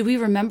 Do we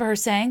remember her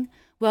saying,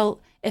 well,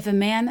 if a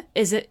man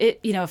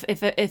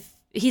if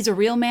he's a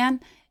real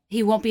man,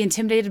 he won't be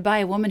intimidated by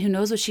a woman who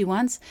knows what she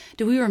wants?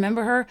 Do we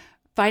remember her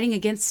fighting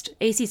against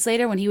A.C.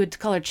 Slater when he would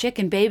call her chick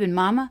and babe and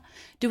mama?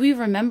 Do we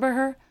remember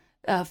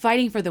her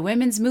fighting for the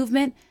women's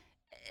movement?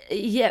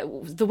 Yeah,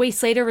 the way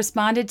Slater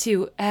responded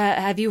to,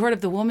 have you heard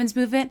of the women's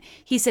movement?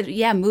 He said,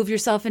 yeah, move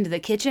yourself into the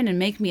kitchen and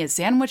make me a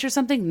sandwich or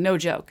something. No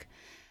joke.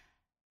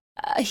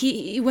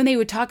 When they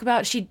would talk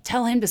about, she'd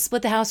tell him to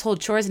split the household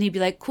chores and he'd be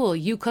like, cool,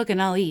 you cook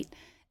and I'll eat.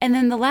 And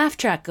then the laugh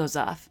track goes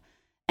off.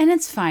 And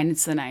it's fine,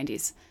 it's the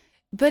 90s.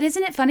 But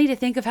isn't it funny to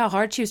think of how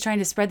hard she was trying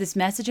to spread this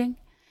messaging?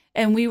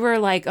 And we were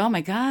like, oh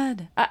my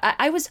God.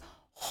 I was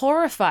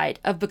horrified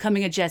of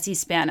becoming a Jessie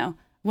Spano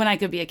when I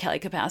could be a Kelly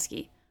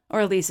Kapowski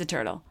or a Lisa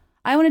Turtle.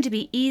 I wanted to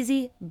be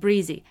easy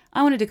breezy.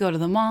 I wanted to go to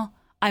the mall.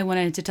 I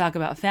wanted to talk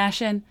about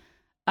fashion.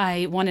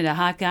 I wanted a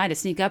hot guy to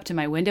sneak up to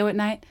my window at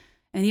night.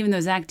 And even though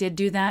Zach did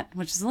do that,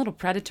 which is a little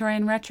predatory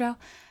in retro,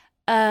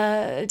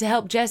 to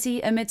help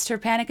Jessie amidst her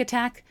panic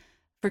attack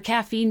for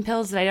caffeine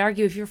pills that I'd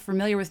argue, if you're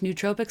familiar with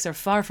nootropics, are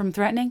far from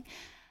threatening.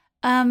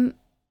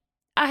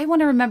 I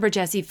want to remember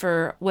Jessie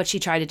for what she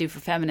tried to do for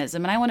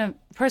feminism. And I want to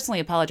personally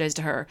apologize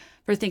to her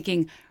for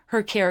thinking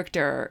her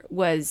character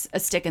was a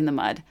stick in the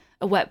mud,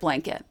 a wet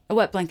blanket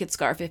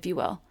scarf, if you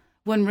will,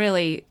 when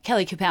really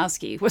Kelly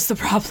Kapowski was the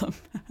problem.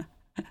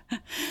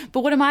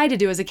 But what am I to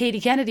do as a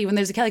Katie Kennedy when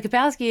there's a Kelly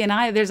Kapowski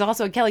and there's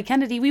also a Kelly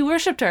Kennedy? We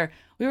worshipped her.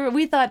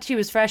 We thought she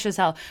was fresh as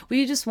hell.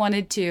 We just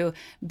wanted to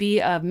be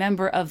a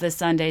member of the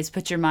Sundays.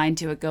 Put your mind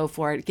to it. Go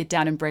for it. Get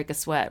down and break a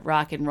sweat.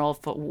 Rock and roll.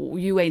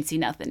 You ain't seen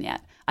nothing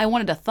yet. I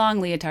wanted a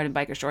thong leotard and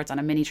biker shorts on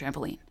a mini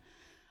trampoline.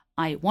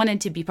 I wanted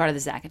to be part of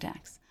the Zack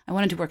Attacks. I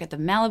wanted to work at the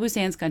Malibu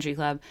Sands Country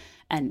Club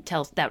and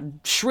tell that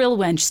shrill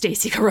wench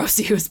Stacey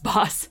Carosi who's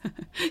boss.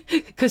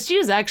 Because she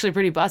was actually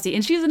pretty bossy.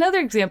 And she's another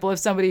example of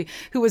somebody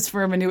who was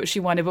firm and knew what she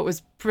wanted but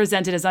was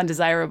presented as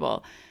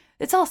undesirable.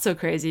 It's all so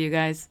crazy, you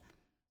guys.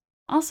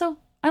 Also,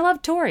 I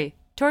love Tori.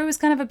 Tori was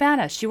kind of a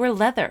badass. She wore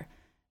leather.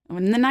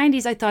 In the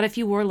 90s, I thought if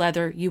you wore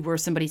leather, you were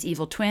somebody's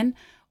evil twin,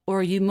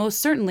 or you most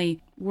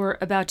certainly were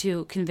about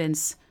to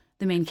convince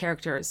the main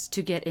characters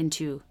to get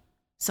into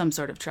some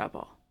sort of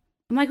trouble.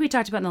 And like we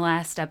talked about in the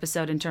last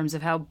episode in terms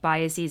of how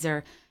biases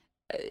are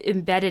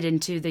embedded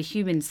into the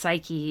human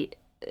psyche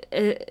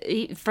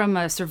from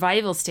a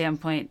survival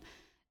standpoint,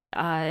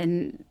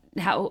 and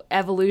how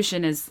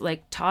evolution has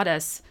like taught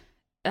us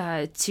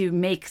to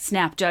make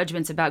snap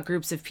judgments about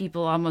groups of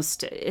people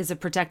almost as a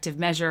protective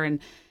measure. And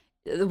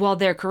while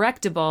they're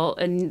correctable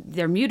and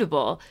they're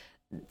mutable,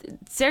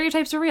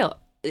 stereotypes are real.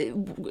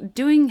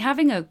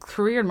 Having a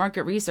career in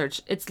market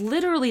research, it's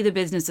literally the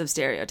business of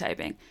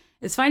stereotyping.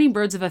 It's finding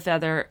birds of a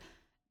feather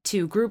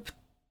to group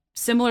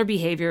similar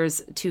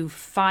behaviors to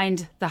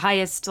find the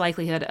highest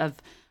likelihood of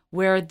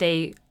where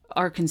they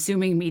are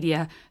consuming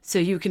media so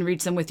you can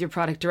reach them with your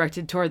product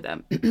directed toward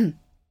them.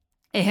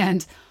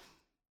 And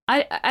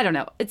I don't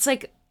know. It's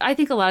like, I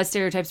think a lot of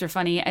stereotypes are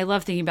funny. I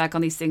love thinking back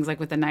on these things like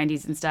with the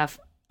 90s and stuff.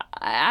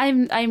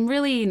 I'm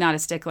really not a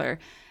stickler.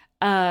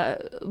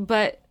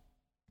 But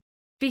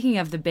speaking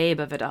of the babe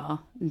of it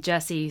all,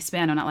 Jessie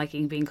Spano not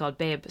liking being called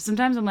babe,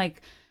 sometimes I'm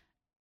like,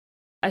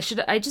 I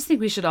just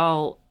think we should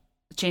all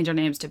change our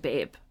names to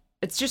babe.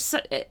 It's just,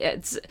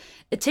 it's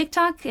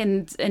TikTok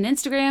and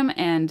Instagram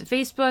and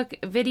Facebook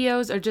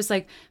videos are just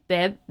like,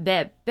 babe,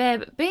 babe,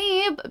 babe,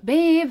 babe,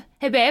 babe,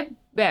 hey babe,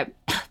 babe,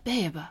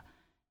 babe,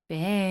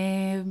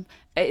 babe.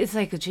 It's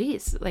like,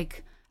 geez,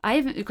 like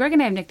Greg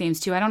and I have nicknames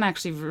too. I don't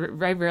actually,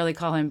 I rarely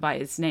call him by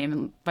his name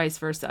and vice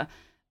versa.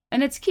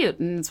 And it's cute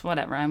and it's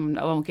whatever. I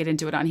won't get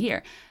into it on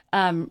here.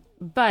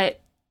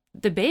 But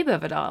the babe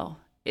of it all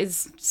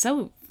is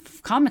so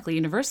comically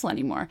universal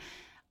anymore.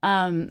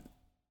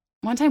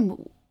 One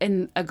time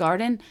in a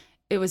garden,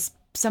 it was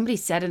somebody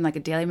said in like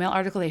a Daily Mail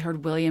article, they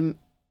heard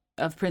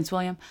Prince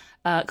William,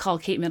 call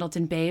Kate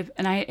Middleton babe.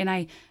 And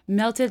I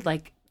melted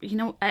like, you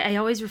know, I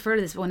always refer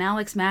to this, but when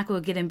Alex Mack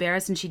would get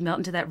embarrassed and she'd melt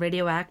into that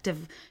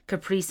radioactive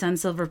Capri Sun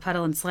silver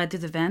puddle and slide through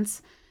the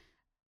vents,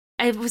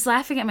 I was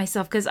laughing at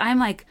myself because I'm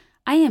like,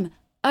 I am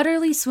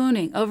utterly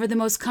swooning over the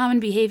most common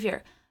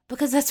behavior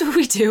because that's what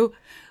we do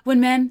when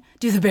men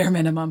do the bare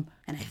minimum.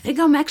 And I think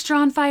I'm extra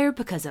on fire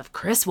because of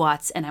Chris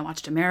Watts and I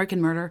watched American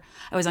Murder.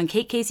 I was on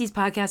Kate Casey's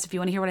podcast if you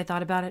want to hear what I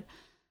thought about it.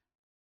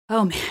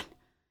 Oh man,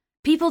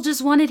 people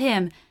just wanted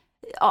him.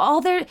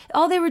 All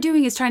they were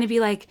doing is trying to be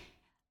like,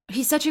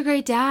 he's such a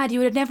great dad.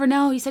 You would never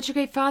know. He's such a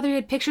great father. He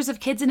had pictures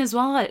of kids in his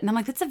wallet. And I'm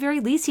like, that's the very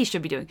least he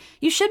should be doing.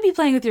 You should be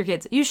playing with your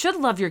kids. You should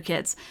love your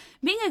kids.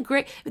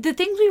 The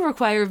things we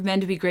require of men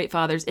to be great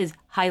fathers is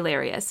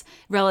hilarious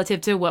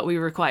relative to what we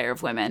require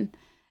of women.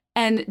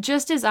 And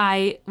just as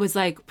I was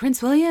like,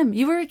 Prince William,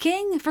 you were a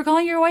king for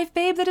calling your wife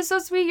babe. That is so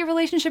sweet. Your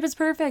relationship is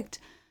perfect.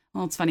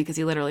 Well, it's funny because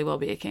he literally will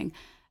be a king.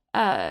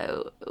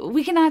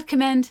 We cannot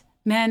commend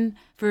men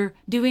for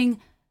doing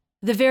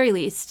the very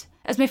least.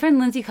 As my friend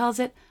Lindsay calls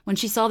it, when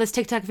she saw this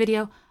TikTok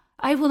video,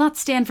 I will not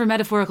stand for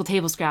metaphorical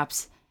table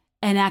scraps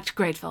and act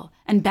grateful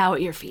and bow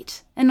at your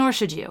feet. And nor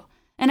should you.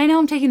 And I know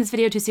I'm taking this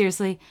video too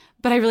seriously,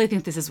 but I really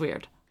think this is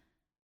weird.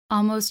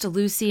 Almost a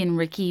Lucy and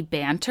Ricky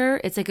banter.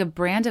 It's like a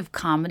brand of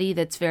comedy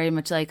that's very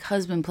much like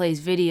husband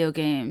plays video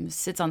games,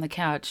 sits on the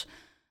couch,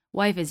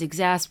 wife is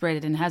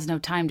exasperated and has no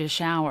time to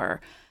shower,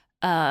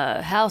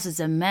 house is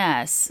a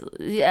mess.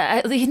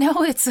 Yeah, you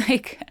know, it's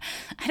like,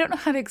 I don't know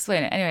how to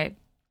explain it. Anyway,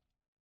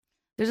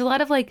 there's a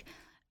lot of like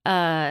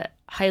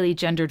highly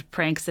gendered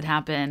pranks that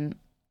happen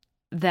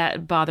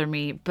that bother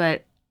me,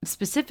 but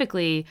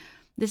specifically,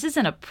 this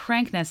isn't a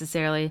prank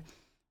necessarily,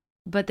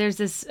 but there's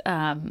this,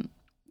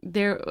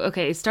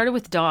 it started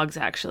with dogs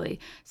actually.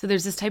 So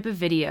there's this type of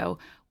video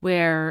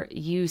where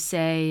you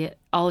say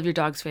all of your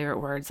dog's favorite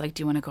words, like,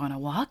 do you want to go on a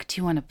walk? Do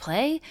you want to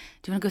play?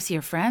 Do you want to go see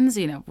your friends?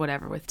 You know,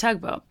 whatever, with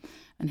Tugboat.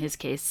 In his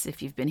case,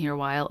 if you've been here a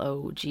while,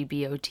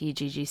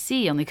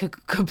 OGBOTGGC, only good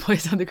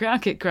boys on the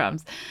ground get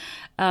crumbs.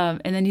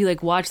 And then you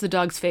like watch the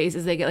dog's face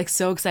as they get like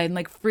so excited and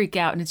like freak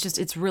out. And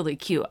it's really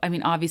cute. I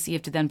mean, obviously you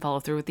have to then follow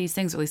through with these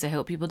things, or at least I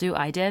hope people do.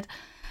 I did.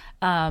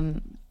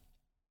 And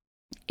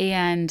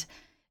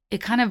it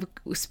kind of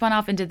spun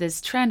off into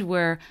this trend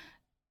where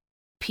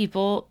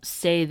people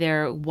say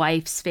their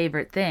wife's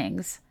favorite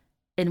things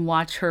and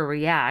watch her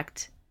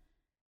react.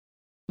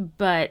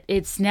 But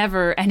it's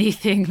never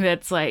anything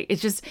that's like,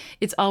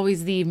 it's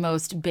always the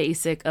most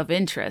basic of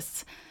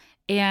interests.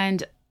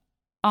 And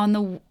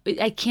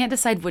I can't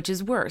decide which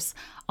is worse.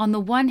 On the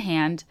one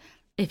hand,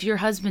 if your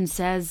husband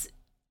says,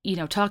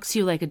 talks to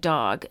you like a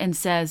dog and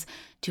says,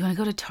 do you want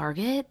to go to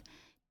Target?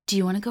 Do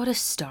you want to go to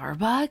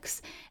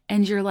Starbucks?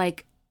 And you're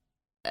like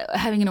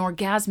having an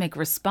orgasmic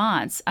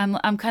response.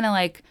 I'm kind of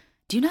like,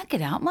 do you not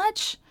get out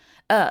much?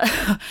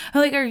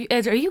 Like,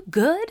 are you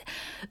good?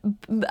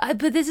 But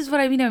this is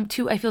what I mean.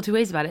 I feel two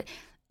ways about it.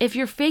 If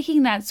you're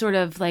faking that sort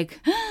of like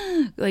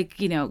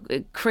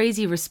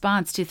crazy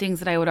response to things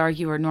that I would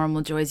argue are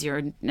normal joys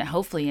you're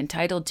hopefully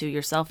entitled to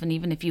yourself, and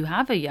even if you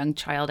have a young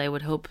child, I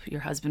would hope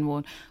your husband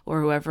will,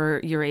 or whoever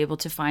you're able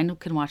to find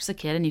can watch the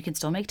kid, and you can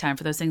still make time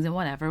for those things and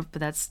whatever. But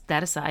that's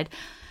that aside.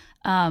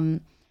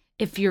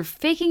 If you're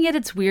faking it,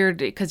 it's weird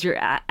because you're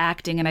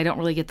acting, and I don't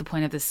really get the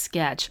point of this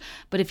sketch.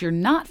 But if you're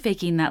not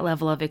faking that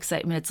level of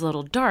excitement, it's a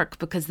little dark,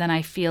 because then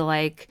I feel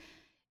like,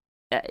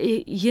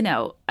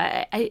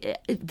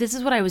 this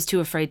is what I was too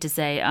afraid to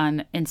say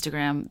on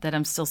Instagram that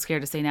I'm still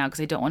scared to say now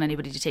because I don't want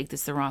anybody to take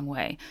this the wrong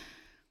way.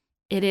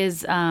 It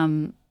is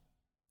a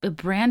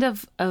brand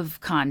of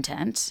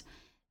content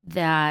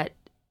that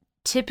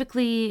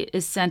typically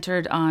is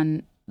centered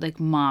on like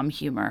mom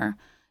humor.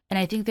 And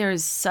I think there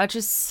is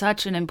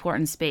such an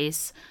important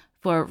space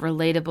for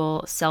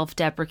relatable,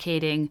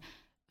 self-deprecating,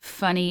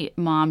 funny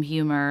mom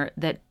humor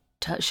that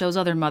shows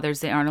other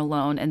mothers they aren't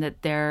alone, and that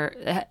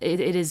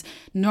it is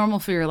normal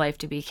for your life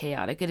to be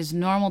chaotic. It is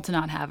normal to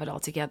not have it all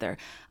together.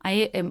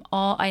 I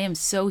am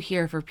so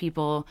here for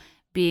people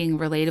being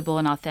relatable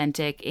and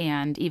authentic,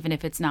 and even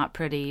if it's not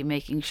pretty,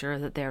 making sure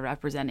that they're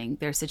representing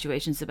their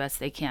situations the best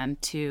they can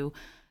to,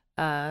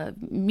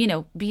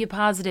 be a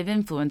positive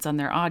influence on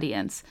their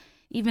audience.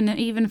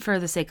 Even for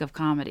the sake of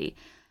comedy.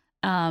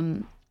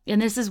 And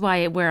this is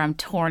where I'm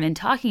torn in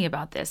talking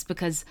about this,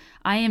 because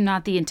I am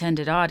not the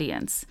intended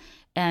audience.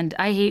 And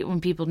I hate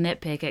when people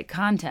nitpick at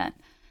content.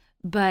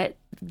 But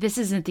this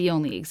isn't the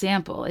only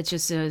example. It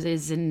just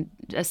is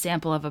a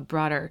sample of a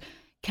broader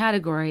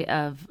category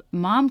of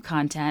mom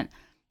content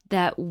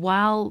that,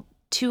 while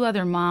to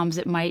other moms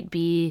it might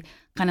be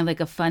kind of like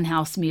a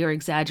funhouse mirror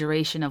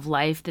exaggeration of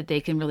life that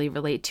they can really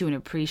relate to and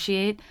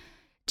appreciate,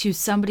 to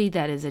somebody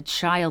that is a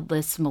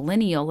childless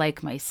millennial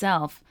like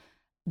myself,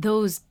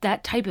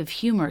 that type of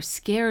humor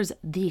scares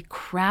the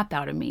crap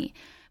out of me.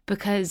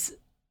 Because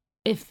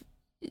if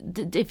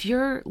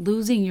you're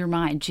losing your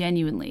mind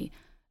genuinely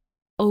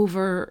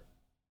over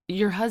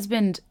your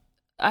husband,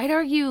 I'd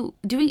argue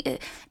doing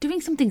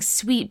something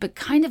sweet, but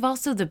kind of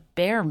also the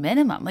bare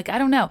minimum. Like, I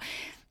don't know.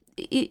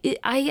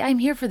 I'm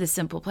here for the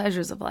simple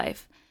pleasures of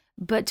life,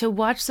 but to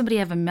watch somebody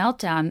have a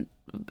meltdown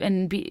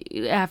and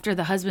be after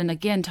the husband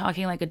again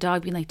talking like a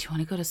dog, being like, do you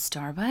want to go to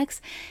Starbucks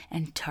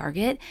and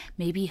Target,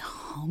 maybe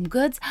Home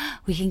Goods,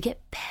 we can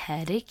get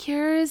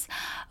pedicures,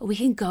 we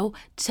can go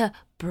to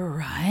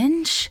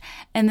brunch,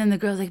 and then the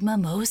girl's like,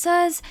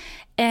 mimosas,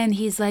 and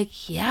he's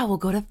like, yeah, we'll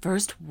go to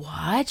First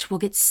Watch, we'll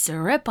get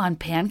syrup on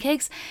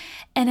pancakes.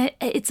 And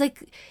it's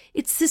like,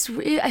 it's this,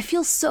 I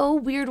feel so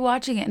weird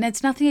watching it, and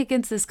it's nothing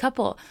against this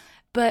couple.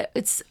 But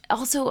it's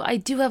also, I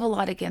do have a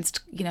lot against,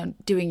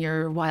 doing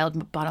your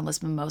wild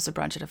bottomless mimosa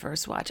brunch at a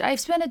First Watch.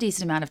 I've spent a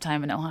decent amount of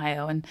time in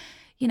Ohio, and,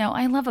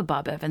 I love a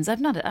Bob Evans.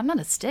 I'm not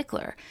a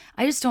stickler.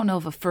 I just don't know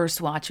if a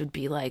First Watch would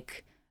be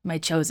like my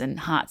chosen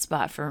hot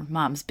spot for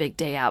mom's big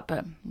day out,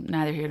 but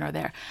neither here nor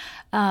there.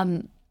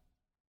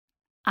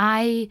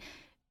 I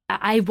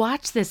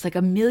watched this like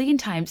a million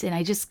times, and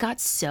I just got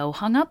so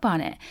hung up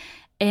on it,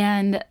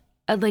 and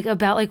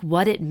about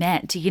what it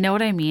meant. You know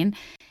what I mean?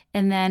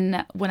 And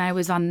then when I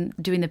was on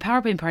doing the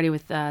PowerPoint party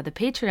with the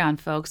Patreon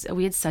folks,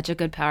 we had such a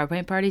good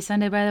PowerPoint party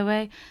Sunday, by the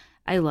way.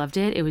 I loved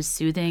it. It was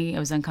soothing. It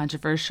was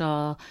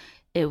uncontroversial.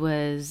 It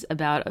was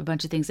about a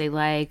bunch of things I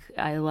like.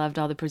 I loved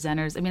all the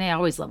presenters. I mean, I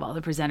always love all the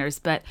presenters,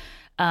 but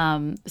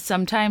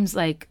sometimes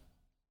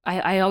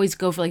I always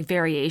go for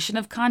variation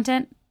of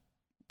content,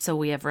 so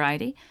we have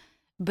variety.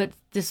 But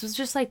this was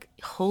just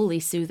wholly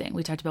soothing.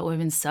 We talked about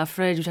women's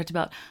suffrage. We talked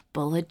about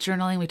bullet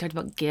journaling. We talked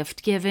about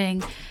gift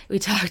giving. We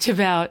talked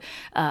about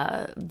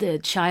the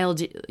child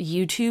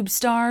YouTube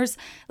stars,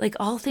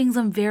 all things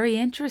I'm very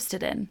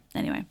interested in.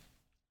 Anyway,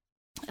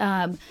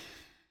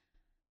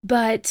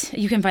 but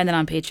you can find that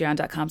on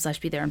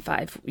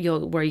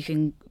patreon.com/BeThereIn5, where you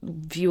can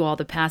view all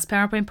the past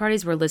PowerPoint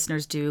parties where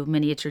listeners do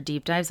miniature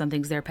deep dives on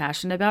things they're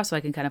passionate about. So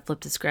I can kind of flip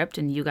the script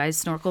and you guys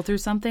snorkel through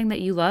something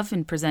that you love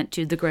and present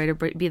to the greater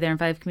Be There in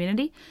 5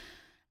 community.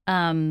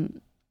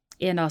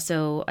 And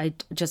also, I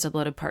just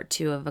uploaded part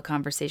 2 of a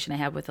conversation I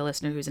had with a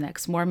listener who's an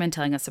ex-Mormon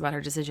telling us about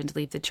her decision to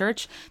leave the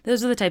church.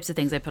 Those are the types of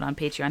things I put on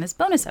Patreon as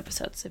bonus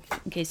episodes,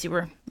 in case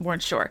you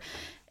weren't sure.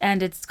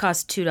 And it's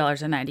cost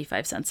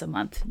 $2.95 a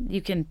month.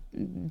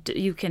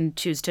 You can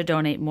choose to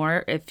donate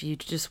more if you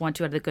just want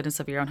to, out of the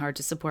goodness of your own heart,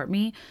 to support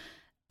me,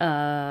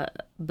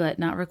 but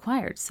not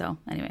required. So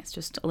anyways,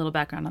 just a little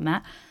background on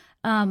that.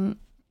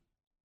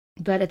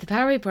 But at the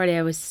Power Wave party,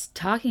 I was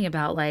talking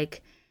about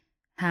like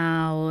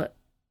how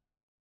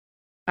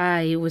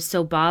I was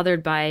so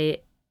bothered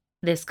by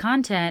this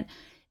content,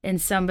 and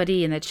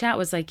somebody in the chat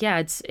was like, yeah,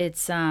 it's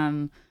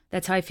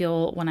that's how I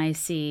feel when I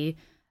see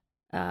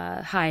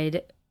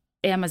hide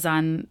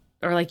Amazon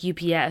or like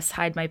UPS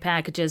hide my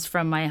packages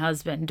from my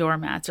husband,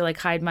 doormats, or like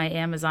hide my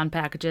Amazon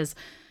packages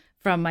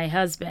from my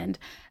husband,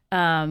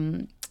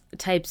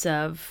 types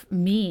of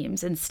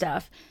memes and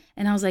stuff.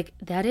 And I was like,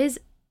 that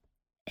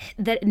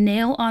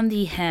nail on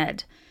the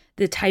head.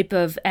 The type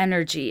of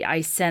energy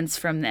I sense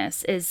from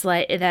this is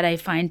like that I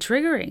find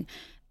triggering.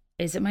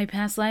 Is it my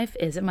past life?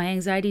 Is it my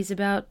anxieties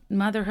about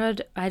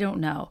motherhood? I don't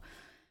know.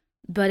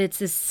 But it's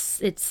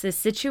this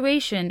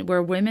situation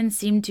where women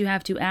seem to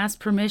have to ask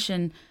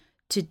permission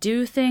to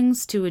do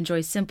things, to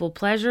enjoy simple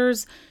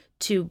pleasures,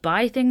 to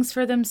buy things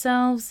for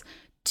themselves.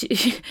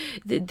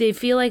 They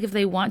feel like if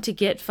they want to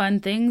get fun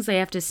things, they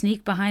have to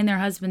sneak behind their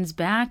husband's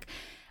back.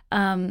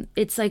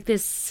 It's like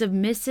this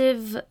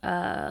submissive,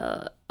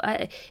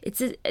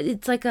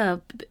 it's like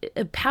a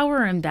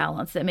power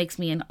imbalance that makes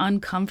me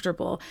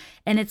uncomfortable.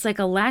 And it's like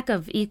a lack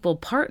of equal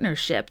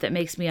partnership that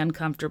makes me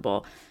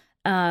uncomfortable.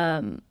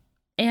 And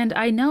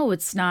I know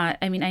it's not,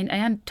 I mean,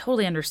 I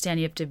totally understand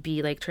you have to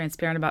be like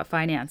transparent about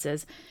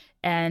finances,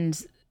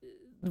 and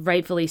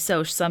rightfully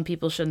so. Some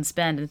people shouldn't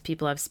spend and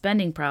people have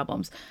spending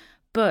problems.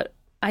 But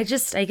I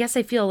guess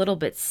I feel a little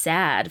bit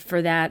sad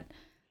for that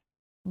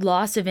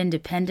loss of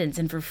independence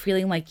and for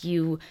feeling like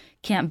you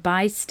can't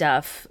buy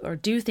stuff or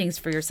do things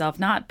for yourself,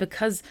 not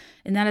because,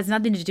 and that has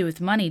nothing to do with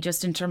money,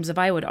 just in terms of,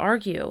 I would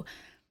argue,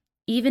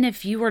 even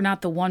if you are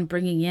not the one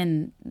bringing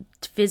in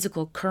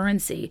physical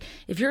currency,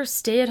 if you're a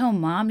stay-at-home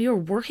mom, you're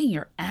working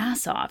your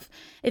ass off.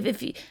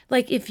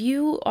 If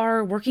you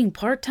are working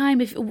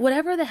part-time, if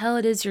whatever the hell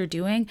it is you're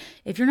doing,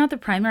 if you're not the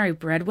primary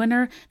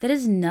breadwinner, that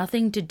has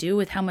nothing to do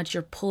with how much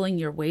you're pulling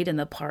your weight in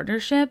the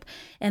partnership.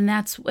 And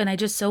I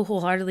just so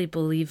wholeheartally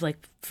believe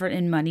like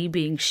in money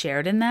being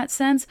shared in that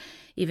sense,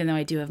 even though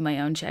I do have my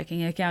own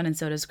checking account and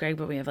so does Greg,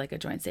 but we have like a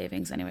joint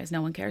savings anyways,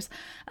 no one cares.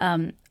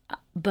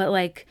 But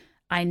like,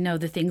 I know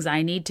the things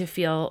I need to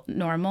feel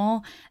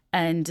normal.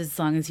 And as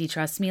long as he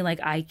trusts me, like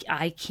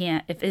I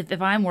can't,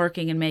 if I'm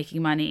working and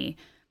making money,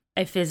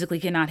 I physically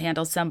cannot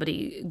handle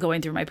somebody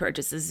going through my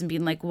purchases and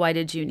being like, why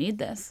did you need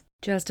this?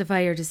 Justify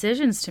your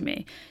decisions to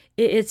me.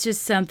 It's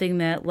just something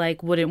that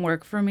like wouldn't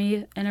work for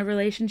me in a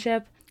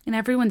relationship. And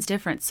everyone's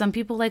different. Some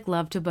people like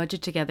love to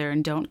budget together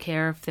and don't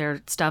care if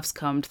their stuff's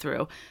combed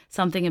through.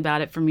 Something about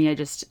it for me,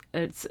 it's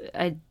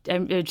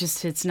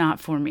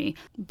not for me.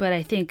 But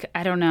I think,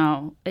 I don't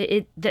know,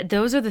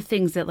 those are the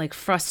things that like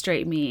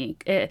frustrate me.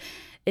 It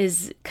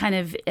is kind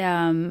of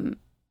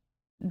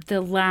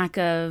the lack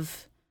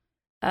of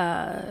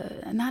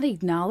not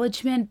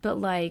acknowledgement,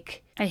 but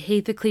like, I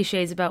hate the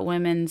cliches about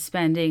women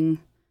spending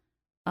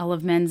all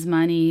of men's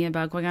money,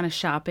 about going on a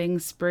shopping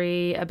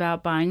spree,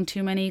 about buying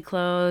too many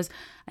clothes.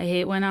 I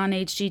hate when on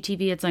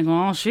HGTV it's like,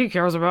 all she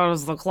cares about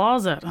is the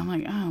closet. I'm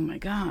like, oh my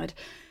God.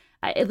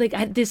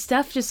 This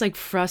stuff just like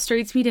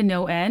frustrates me to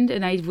no end,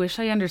 and I wish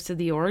I understood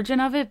the origin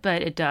of it,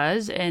 but it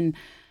does. And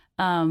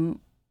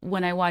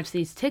when I watch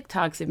these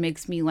TikToks, it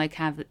makes me like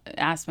have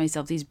asked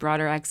myself these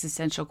broader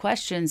existential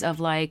questions of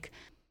like,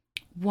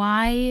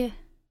 why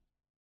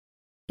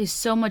is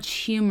so much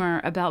humor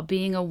about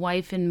being a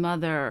wife and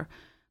mother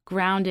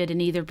grounded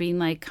in either being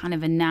like kind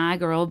of a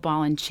nag or old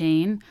ball and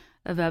chain,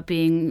 about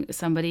being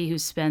somebody who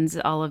spends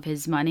all of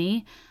his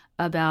money,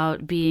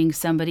 about being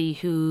somebody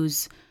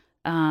who's,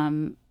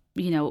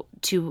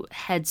 too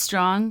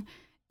headstrong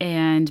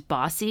and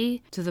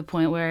bossy to the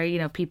point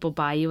where, people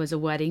buy you as a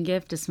wedding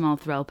gift a small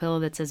throw pillow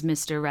that says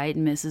Mr. Right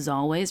and Mrs.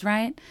 Always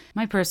Right.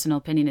 My personal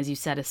opinion is you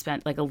set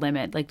a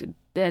limit, like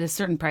at a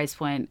certain price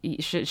point,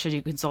 should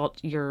you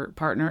consult your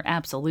partner?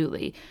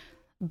 Absolutely.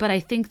 But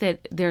I think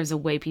that there's a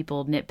way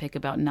people nitpick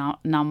about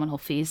nominal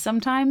fees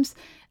sometimes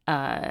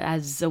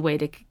as a way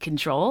to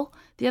control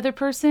the other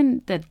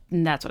person.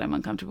 That's what I'm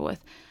uncomfortable with.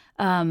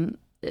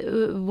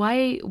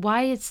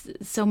 Why is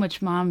so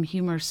much mom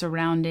humor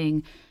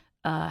surrounding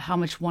how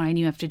much wine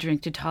you have to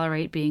drink to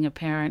tolerate being a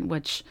parent,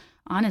 which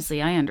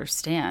honestly, I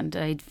understand.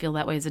 I feel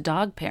that way as a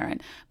dog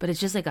parent, but it's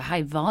just like a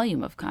high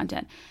volume of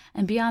content.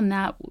 And beyond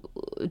that,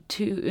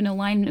 in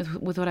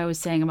alignment with what I was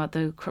saying about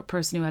the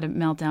person who had a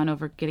meltdown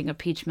over getting a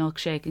peach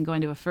milkshake and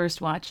going to a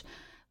First Watch,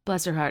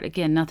 bless her heart.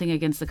 Again, nothing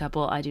against the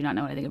couple. I do not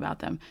know anything about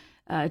them.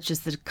 It's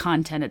just the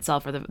content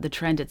itself or the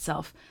trend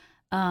itself.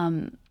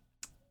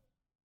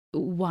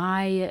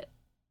 Why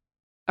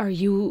are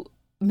you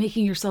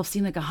making yourself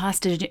seem like a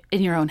hostage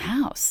in your own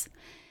house?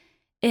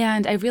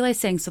 And I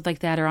realized saying stuff like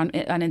that, or on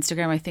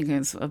Instagram, I think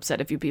I upset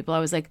a few people. I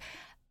was like,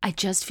 I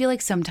just feel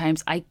like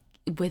sometimes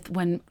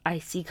when I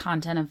see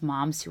content of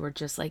moms who are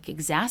just like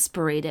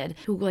exasperated,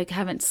 who like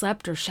haven't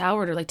slept or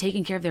showered or like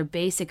taking care of their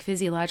basic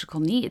physiological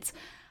needs,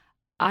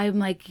 I'm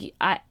like,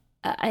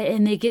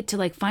 and they get to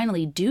like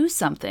finally do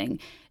something.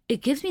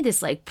 It gives me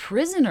this like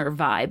prisoner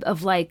vibe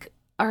of like,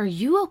 are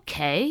you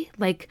okay?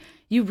 Like,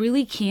 you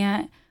really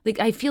can't, like,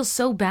 I feel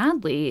so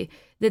badly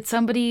that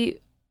somebody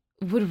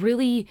would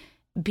really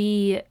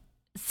be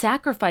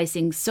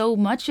sacrificing so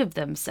much of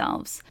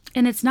themselves.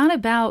 And it's not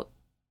about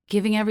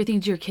giving everything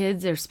to your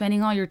kids or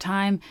spending all your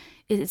time.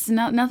 It's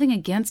not nothing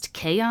against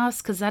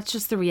chaos, because that's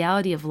just the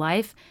reality of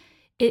life.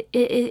 And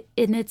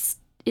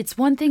it's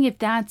one thing if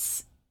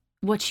that's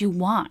what you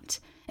want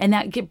and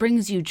that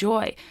brings you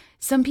joy.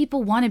 Some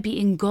people want to be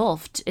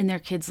engulfed in their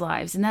kids'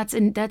 lives, and that's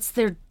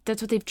what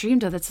they've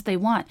dreamed of. That's what they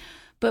want.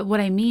 But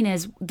what I mean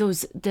is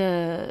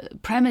the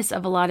premise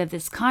of a lot of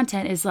this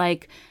content is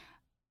like,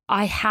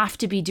 I have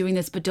to be doing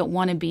this, but don't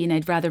want to be, and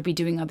I'd rather be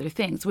doing other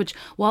things, which,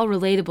 while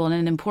relatable and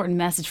an important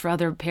message for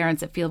other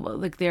parents that feel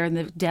like they're in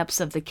the depths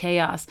of the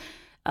chaos,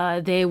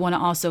 they want to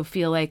also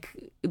feel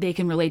like they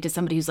can relate to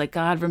somebody who's like,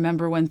 God,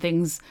 remember when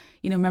things,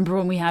 remember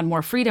when we had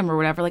more freedom or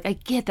whatever. Like, I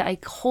get that. I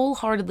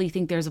wholeheartedly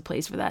think there's a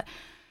place for that.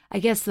 I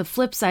guess the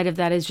flip side of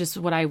that is just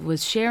what I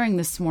was sharing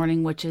this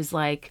morning, which is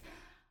like,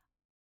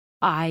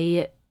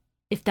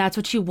 if that's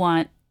what you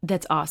want,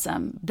 that's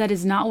awesome. That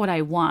is not what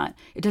I want.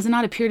 It does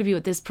not appear to be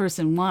what this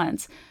person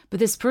wants. But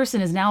this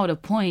person is now at a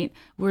point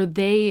where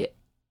they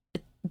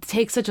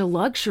take such a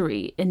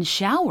luxury in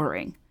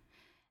showering.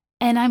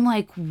 And I'm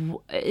like,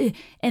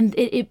 and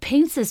it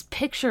paints this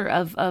picture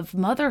of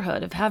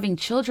motherhood, of having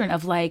children,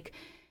 of like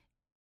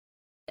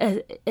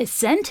a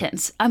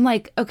sentence. I'm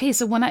like, okay,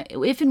 so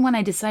if and when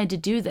I decide to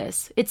do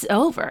this, it's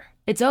over.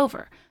 It's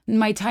over.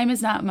 My time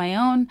is not my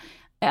own.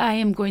 I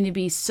am going to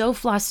be so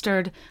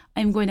flustered.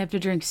 I'm going to have to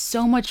drink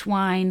so much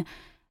wine.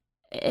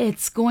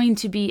 It's going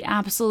to be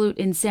absolute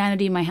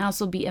insanity. My house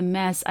will be a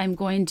mess. I'm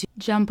going to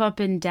jump up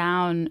and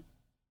down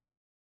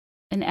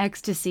in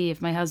ecstasy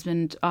if my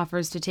husband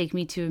offers to take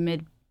me to a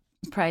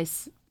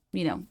mid-price,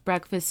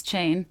 breakfast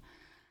chain.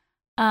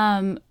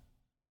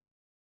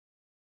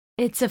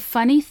 It's a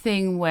funny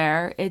thing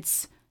where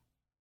it's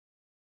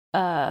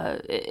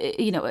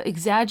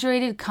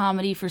exaggerated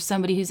comedy for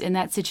somebody who's in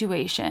that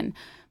situation,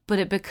 but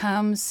it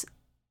becomes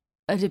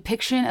a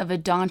depiction of a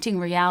daunting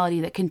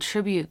reality that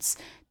contributes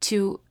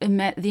to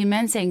the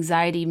immense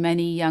anxiety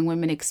many young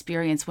women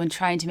experience when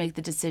trying to make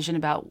the decision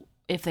about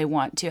if they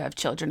want to have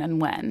children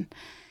and when.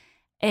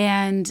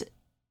 And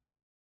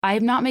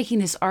I'm not making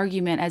this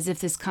argument as if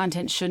this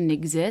content shouldn't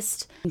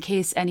exist in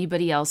case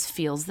anybody else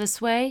feels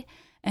this way.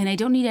 And I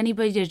don't need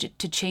anybody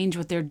to change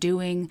what they're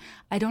doing.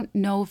 I don't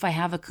know if I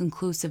have a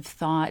conclusive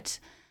thought.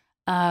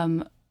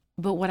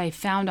 But what I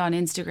found on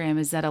Instagram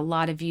is that a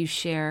lot of you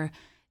share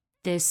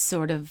this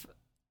sort of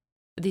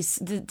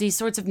these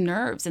sorts of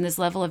nerves and this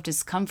level of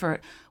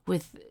discomfort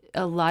with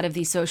a lot of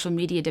these social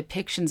media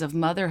depictions of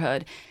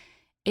motherhood.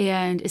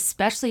 And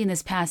especially in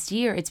this past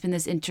year, it's been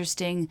this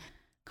interesting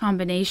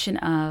combination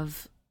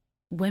of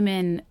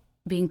women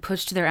being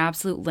pushed to their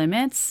absolute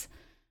limits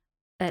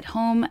at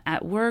home,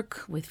 at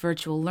work, with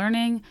virtual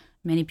learning,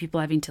 many people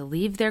having to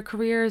leave their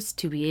careers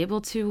to be able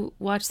to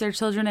watch their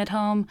children at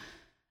home.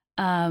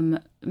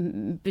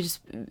 Just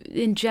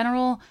in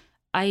general,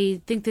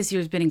 I think this year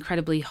has been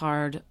incredibly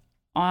hard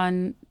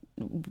on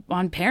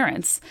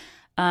parents,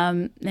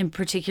 and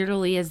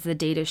particularly as the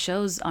data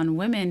shows on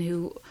women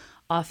who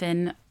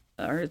often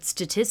are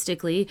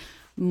statistically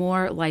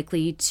more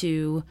likely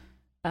to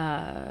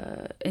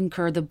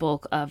incur the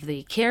bulk of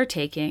the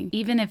caretaking.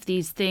 Even if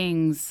these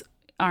things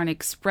aren't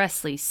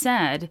expressly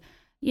said,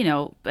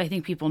 I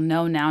think people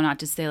know now not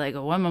to say like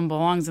a woman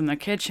belongs in the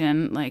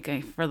kitchen, like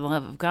for the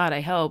love of God,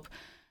 I hope.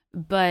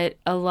 But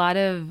a lot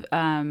of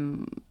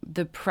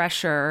the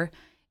pressure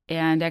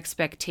and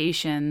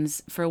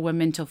expectations for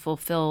women to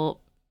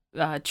fulfill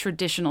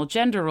traditional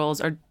gender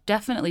roles are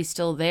definitely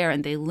still there,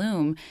 and they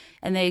loom,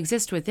 and they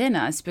exist within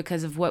us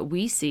because of what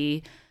we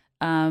see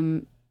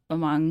among,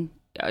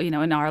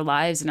 in our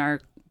lives, in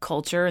our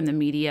culture and the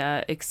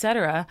media,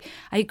 etc.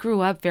 I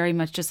grew up very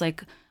much just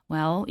like,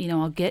 well,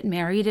 I'll get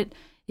married at,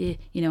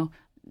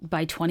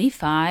 by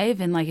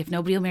 25, and like if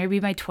nobody will marry me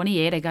by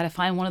 28, I got to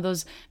find one of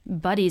those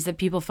buddies that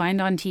people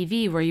find on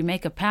TV where you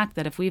make a pact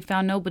that if we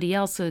found nobody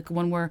else, like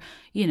when we're,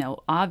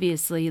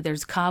 obviously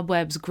there's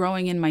cobwebs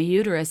growing in my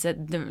uterus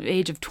at the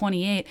age of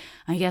 28,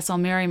 I guess I'll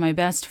marry my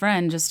best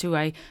friend just who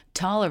I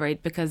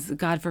tolerate, because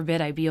God forbid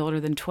I be older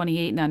than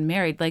 28 and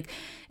unmarried. Like,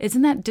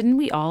 didn't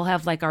we all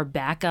have like our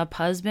backup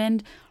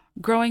husband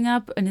growing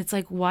up? And it's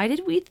like, why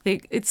did we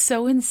think, it's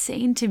so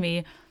insane to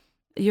me,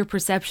 your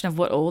perception of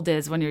what old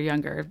is when you're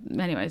younger.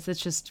 Anyways, it's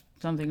just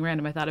something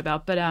random I thought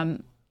about. But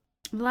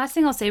the last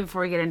thing I'll say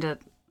before we get into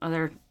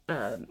other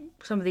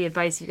some of the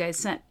advice you guys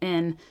sent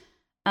in,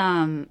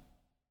 I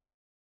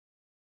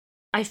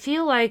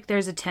feel like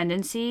there's a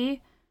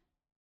tendency,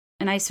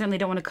 and I certainly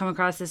don't want to come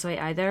across this way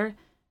either.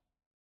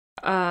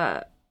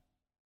 Like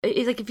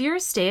if you're a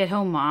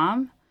stay-at-home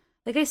mom,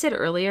 like I said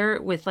earlier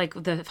with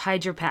like the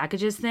hide your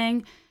packages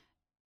thing,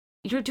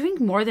 you're doing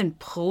more than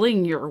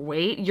pulling your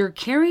weight. You're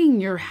carrying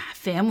your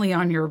family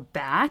on your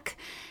back.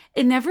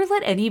 And never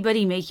let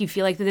anybody make you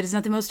feel like that is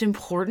not the most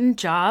important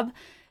job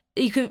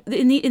you could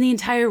in the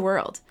entire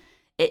world.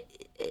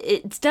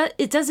 It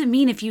doesn't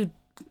mean if you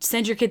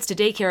send your kids to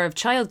daycare or have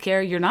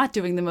childcare, you're not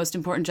doing the most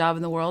important job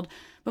in the world.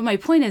 But my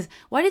point is,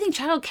 why do you think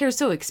childcare is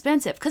so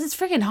expensive? Because it's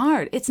freaking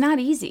hard. It's not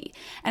easy.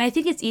 And I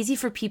think it's easy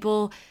for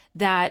people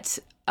that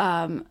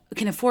can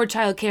afford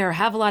childcare or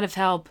have a lot of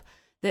help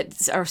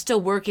that are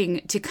still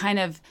working to kind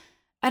of,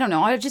 I don't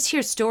know. I just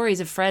hear stories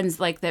of friends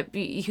like that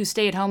who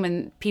stay at home,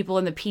 and people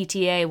in the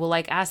PTA will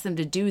like ask them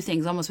to do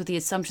things almost with the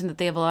assumption that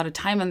they have a lot of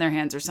time on their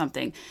hands or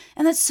something.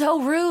 And that's so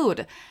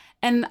rude.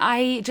 And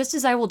just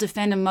as I will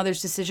defend a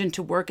mother's decision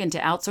to work and to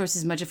outsource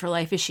as much of her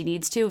life as she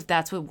needs to, if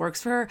that's what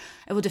works for her,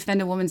 I will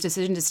defend a woman's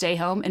decision to stay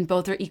home, and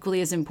both are equally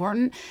as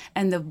important.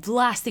 And the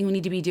last thing we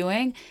need to be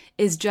doing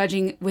is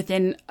judging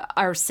within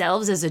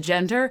ourselves as a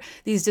gender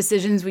these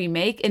decisions we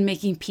make and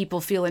making people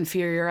feel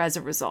inferior as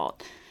a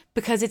result.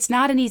 Because it's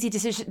not an easy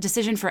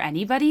decision for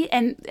anybody,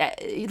 and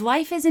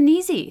life isn't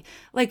easy.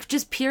 Like,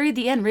 just period,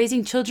 the end.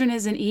 Raising children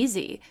isn't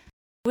easy.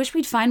 I wish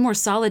we'd find more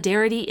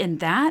solidarity in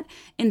that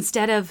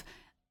instead of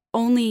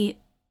only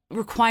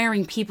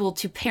requiring people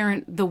to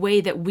parent the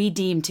way that we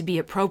deem to be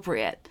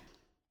appropriate.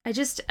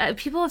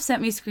 People have sent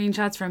me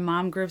screenshots from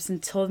mom groups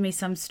and told me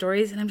some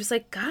stories, and I'm just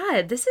like,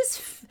 God,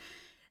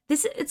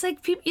 it's like,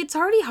 it's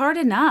already hard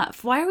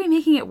enough. Why are we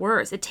making it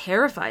worse? It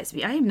terrifies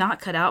me. I am not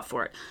cut out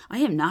for it. I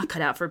am not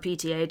cut out for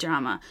PTA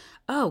drama.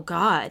 Oh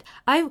God,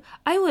 I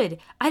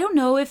don't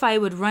know if I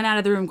would run out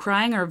of the room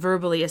crying or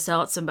verbally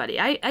assault somebody.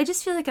 I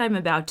just feel like I'm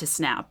about to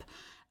snap.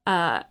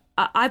 I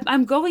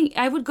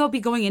would be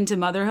going into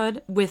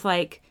motherhood with,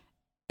 like,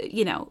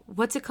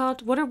 what's it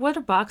called? What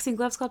are boxing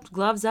gloves called?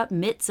 Gloves up,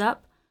 mitts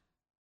up,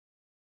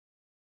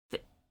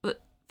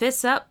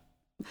 fists up,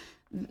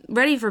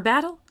 ready for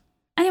battle.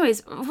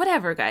 Anyways,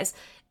 whatever, guys.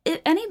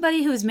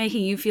 Anybody who's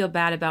making you feel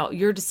bad about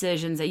your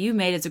decisions that you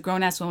made as a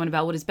grown-ass woman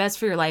about what is best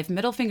for your life,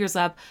 middle fingers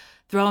up,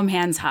 throw them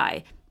hands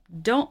high.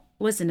 Don't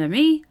listen to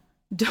me.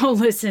 Don't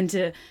listen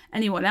to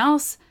anyone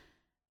else.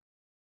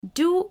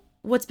 Do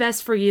what's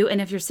best for you. And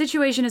if your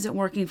situation isn't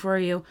working for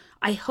you,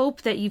 I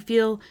hope that you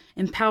feel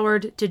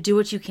empowered to do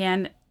what you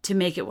can to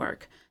make it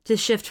work, to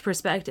shift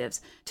perspectives,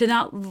 to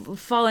not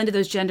fall into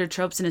those gender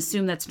tropes and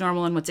assume that's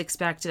normal and what's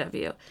expected of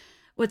you.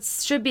 What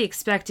should be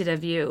expected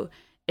of you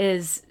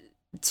is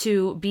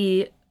to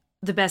be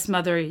the best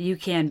mother you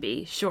can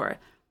be, sure.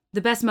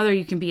 The best mother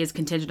you can be is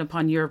contingent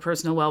upon your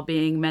personal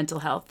well-being, mental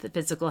health,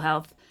 physical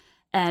health,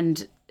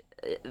 and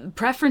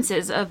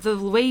preferences of the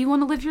way you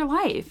want to live your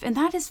life. And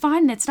that is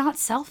fine. It's not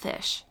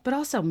selfish. But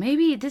also,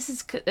 maybe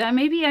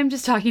I'm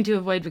just talking to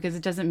avoid because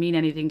it doesn't mean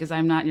anything, because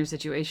I'm not in your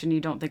situation.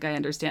 You don't think I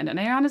understand it. And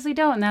I honestly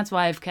don't. And that's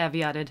why I've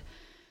caveated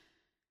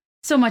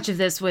so much of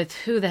this with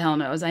who the hell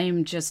knows. I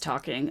am just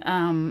talking.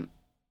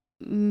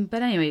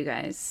 But anyway, you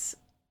guys,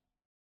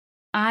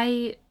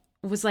 I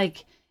was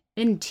like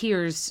in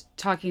tears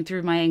talking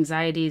through my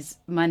anxieties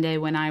Tuesday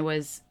when I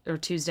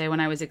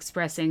was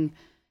expressing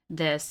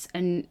this,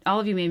 and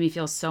all of you made me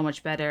feel so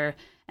much better.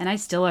 And I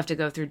still have to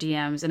go through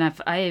DMs, and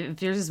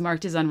if yours is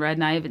marked as unread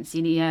and I haven't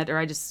seen it yet, or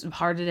I just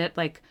hearted it,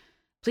 like,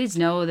 please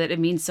know that it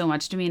means so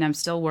much to me, and I'm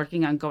still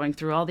working on going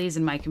through all these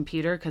in my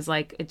computer, because,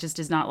 like, it just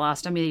is not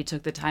lost on me that you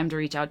took the time to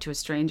reach out to a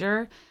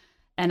stranger.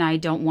 And I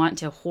don't want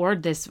to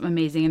hoard this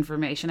amazing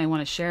information. I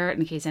want to share it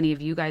in case any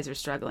of you guys are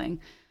struggling.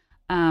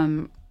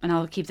 And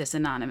I'll keep this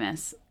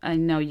anonymous. I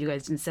know you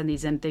guys didn't send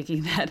these in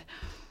thinking that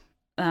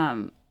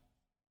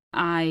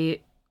I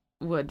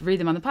would read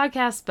them on the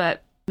podcast,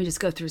 but let me just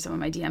go through some of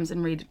my DMs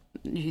and read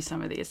you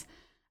some of these.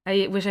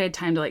 I wish I had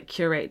time to, like,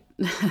 curate.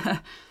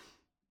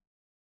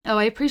 Oh,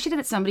 I appreciated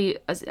that somebody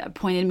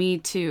pointed me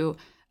to,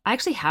 I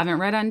actually haven't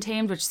read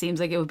Untamed, which seems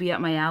like it would be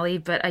up my alley,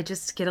 but I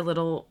just get a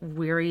little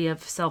weary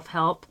of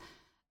self-help.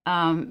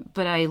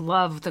 But I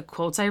love the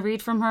quotes I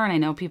read from her, and I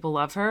know people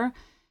love her.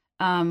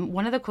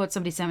 One of the quotes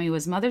somebody sent me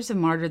was, "Mothers have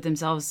martyred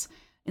themselves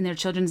in their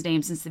children's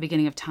names since the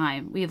beginning of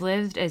time. We have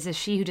lived as if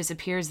she who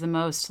disappears the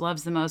most,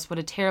 loves the most. What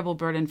a terrible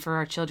burden for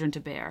our children to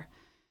bear.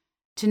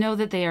 To know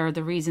that they are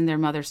the reason their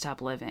mother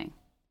stopped living.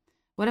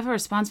 What if a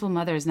responsible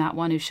mother is not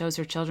one who shows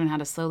her children how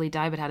to slowly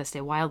die, but how to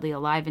stay wildly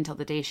alive until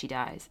the day she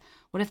dies?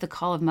 What if the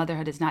call of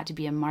motherhood is not to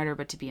be a martyr,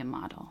 but to be a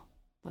model?"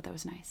 Well, that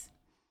was nice.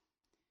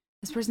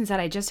 This person said,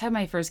 "I just had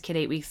my first kid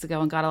 8 weeks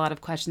ago and got a lot of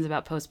questions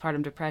about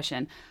postpartum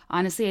depression.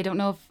 Honestly, I don't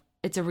know if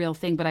it's a real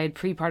thing, but I had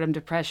prepartum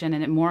depression,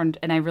 and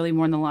I really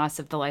mourned the loss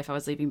of the life I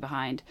was leaving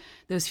behind.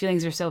 Those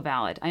feelings are so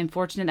valid. I am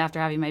fortunate after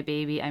having my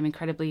baby. I'm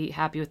incredibly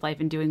happy with life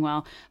and doing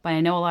well, but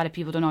I know a lot of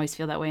people don't always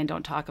feel that way and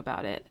don't talk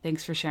about it.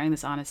 Thanks for sharing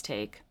this honest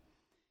take."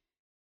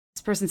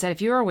 This person said,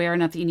 "If you are aware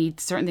enough that you need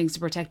certain things to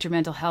protect your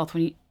mental health,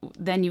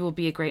 then you will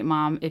be a great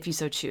mom if you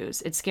so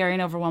choose. It's scary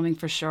and overwhelming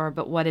for sure,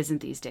 but what isn't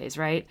these days,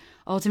 right?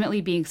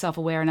 Ultimately, being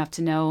self-aware enough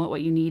to know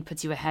what you need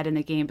puts you ahead in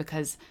the game,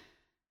 because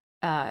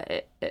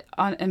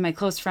in my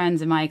close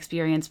friends, in my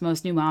experience,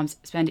 most new moms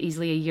spend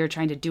easily a year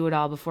trying to do it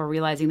all before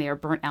realizing they are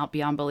burnt out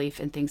beyond belief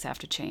and things have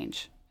to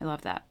change." I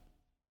love that.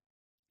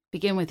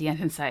 Begin with the end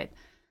in sight.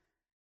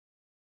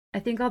 I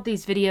think all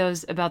these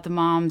videos about the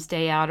mom's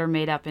day out are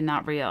made up and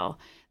not real.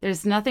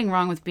 There's nothing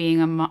wrong with being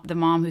the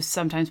mom who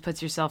sometimes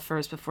puts yourself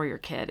first before your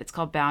kid. It's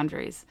called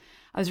boundaries.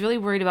 I was really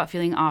worried about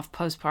feeling off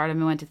postpartum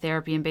and went to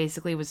therapy and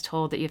basically was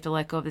told that you have to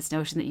let go of this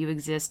notion that you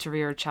exist to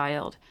rear a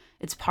child.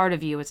 It's part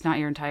of you. It's not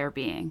your entire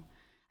being.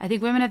 I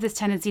think women have this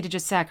tendency to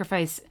just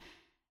sacrifice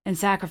and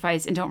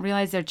don't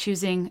realize they're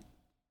choosing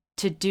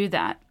to do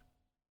that.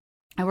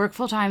 I work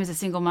full-time as a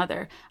single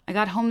mother. I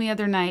got home the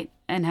other night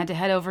and had to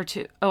head over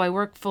to... Oh, I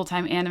work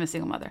full-time and I'm a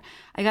single mother.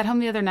 I got home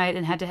the other night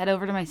and had to head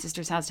over to my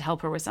sister's house to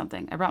help her with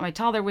something. I brought my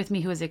toddler with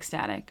me who was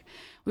ecstatic.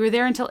 We were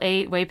there until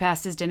 8, way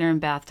past his dinner and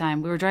bath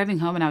time. We were driving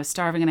home and I was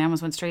starving and I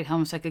almost went straight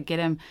home so I could get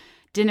him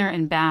dinner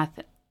and bath.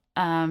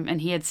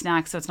 And he had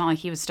snacks, so it's not like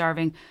he was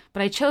starving.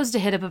 But I chose to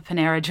hit up a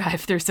Panera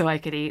drive-thru so I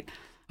could eat,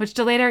 which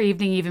delayed our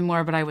evening even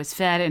more, but I was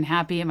fed and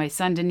happy and my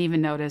son didn't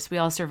even notice. We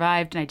all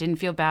survived and I didn't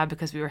feel bad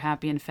because we were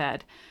happy and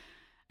fed.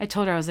 I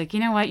told her, I was like,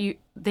 you know what?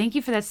 Thank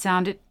you for that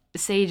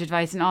sage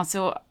advice. And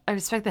also, I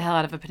respect the hell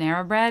out of a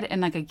Panera bread. And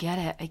like, I get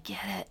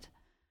it.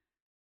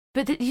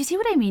 But you see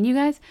what I mean, you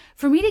guys?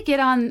 For me to get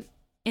on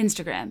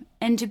Instagram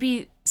and to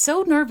be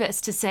so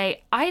nervous to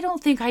say, I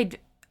don't think I'd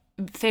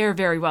fare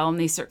very well in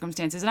these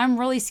circumstances. And I'm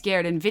really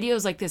scared. And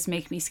videos like this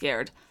make me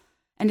scared.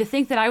 And to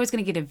think that I was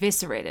going to get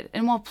eviscerated.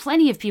 And while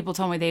plenty of people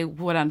told me they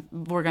were going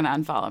to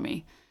unfollow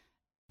me,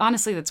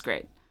 honestly, that's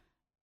great.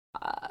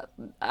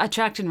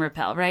 Attract and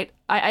repel, right?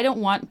 I don't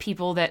want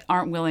people that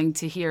aren't willing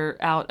to hear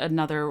out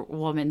another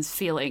woman's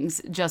feelings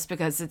just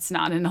because it's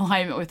not in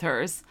alignment with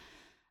hers.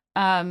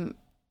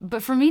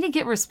 But for me to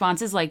get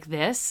responses like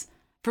this,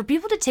 for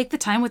people to take the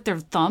time with their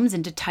thumbs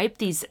and to type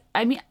these,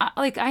 I mean,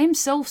 I am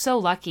so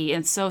lucky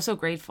and so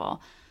grateful.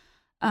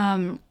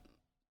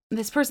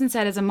 This person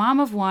said, as a mom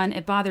of one,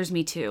 it bothers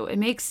me too. It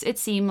makes it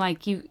seem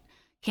like you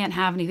can't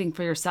have anything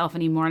for yourself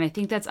anymore. And I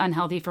think that's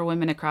unhealthy for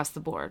women across the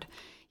board.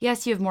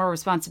 Yes, you have more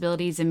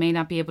responsibilities and may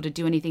not be able to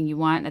do anything you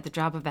want at the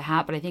drop of a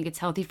hat, but I think it's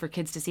healthy for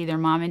kids to see their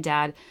mom and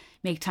dad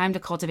make time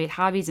to cultivate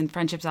hobbies and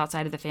friendships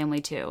outside of the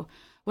family too.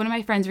 One of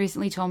my friends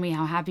recently told me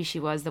how happy she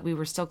was that we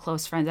were still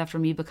close friends after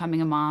me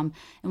becoming a mom,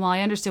 and while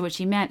I understood what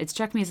she meant, it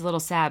struck me as a little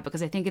sad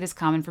because I think it is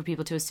common for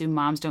people to assume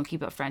moms don't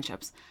keep up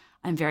friendships.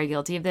 I'm very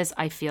guilty of this.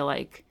 I feel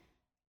like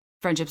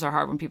friendships are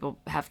hard when people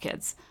have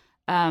kids,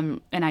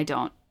 and I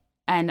don't.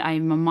 And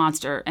I'm a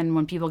monster. And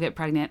when people get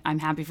pregnant, I'm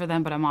happy for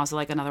them, but I'm also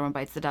like another one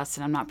bites the dust.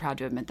 And I'm not proud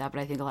to admit that, but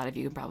I think a lot of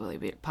you can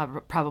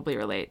probably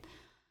relate.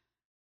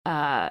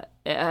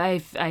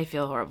 I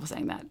feel horrible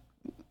saying that.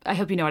 I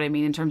hope you know what I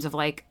mean in terms of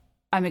like,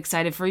 I'm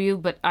excited for you,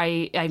 but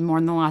I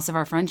mourn the loss of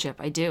our friendship.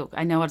 I do.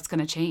 I know it's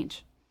going to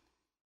change.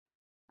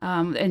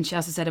 And she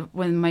also said,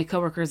 when my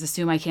coworkers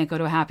assume I can't go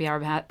to a happy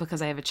hour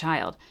because I have a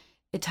child,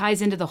 it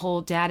ties into the whole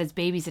dad is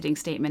babysitting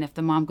statement if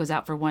the mom goes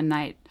out for one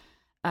night.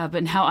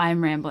 But now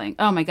I'm rambling.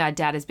 Oh my God,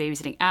 dad is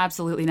babysitting.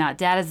 Absolutely not.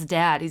 Dad is the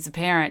dad. He's a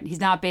parent. He's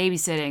not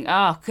babysitting.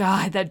 Oh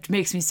God, that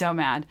makes me so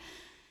mad.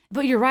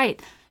 But you're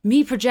right.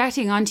 Me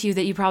projecting onto you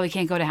that you probably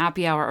can't go to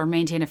happy hour or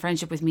maintain a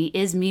friendship with me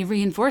is me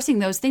reinforcing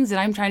those things that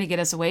I'm trying to get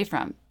us away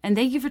from. And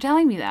thank you for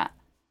telling me that.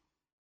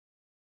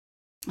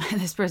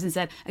 This person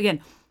said,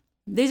 again,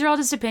 these are all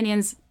just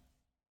opinions.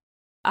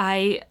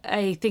 I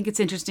think it's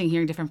interesting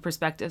hearing different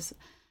perspectives.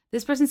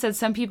 This person said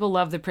some people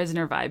love the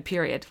prisoner vibe,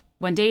 period.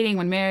 When dating,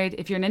 when married,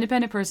 if you're an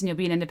independent person, you'll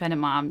be an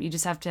independent mom. You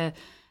just have to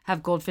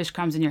have goldfish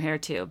crumbs in your hair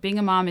too. Being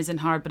a mom isn't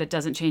hard, but it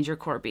doesn't change your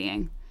core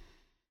being.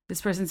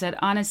 This person said,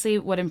 honestly,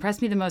 what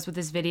impressed me the most with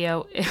this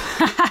video...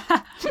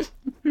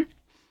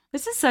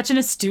 This is such an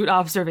astute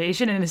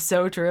observation and is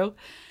so true.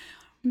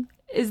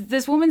 Is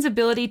this woman's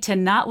ability to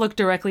not look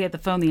directly at the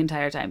phone the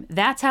entire time.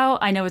 That's how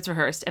I know it's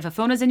rehearsed. If a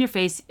phone is in your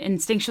face,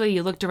 instinctually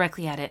you look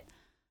directly at it.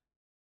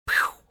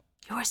 Whew.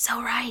 You are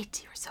so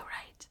right. You are so right.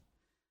 This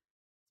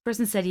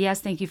person said, yes,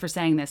 thank you for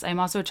saying this. I'm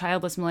also a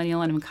childless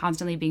millennial and I'm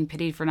constantly being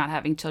pitied for not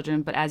having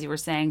children. But as you were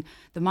saying,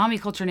 the mommy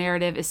culture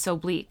narrative is so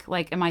bleak.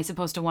 Like, am I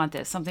supposed to want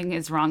this? Something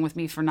is wrong with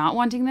me for not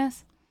wanting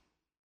this?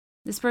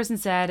 This person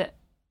said,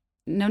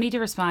 no need to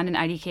respond in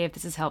IDK if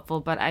this is helpful,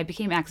 but I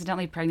became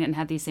accidentally pregnant and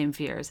had these same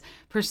fears.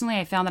 Personally,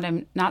 I found that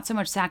I'm not so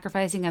much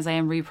sacrificing as I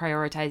am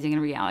reprioritizing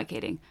and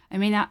reallocating. I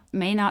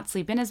may not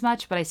sleep in as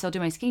much, but I still do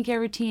my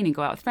skincare routine and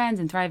go out with friends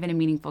and thrive in a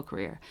meaningful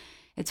career.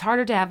 It's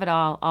harder to have it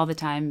all the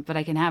time, but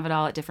I can have it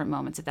all at different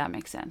moments, if that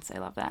makes sense. I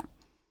love that.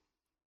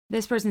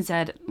 This person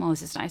said, well,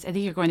 this is nice. I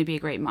think you're going to be a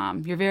great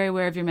mom. You're very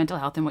aware of your mental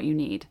health and what you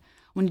need.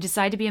 When you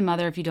decide to be a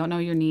mother, if you don't know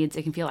your needs,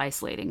 it can feel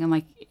isolating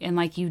and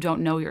like you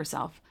don't know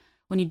yourself.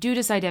 When you do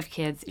decide to have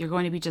kids, you're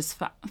going to be just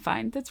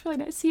fine. That's really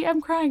nice. See, I'm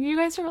crying. You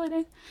guys are really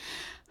nice.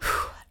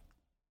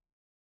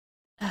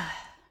 I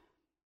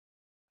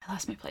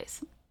lost my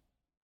place.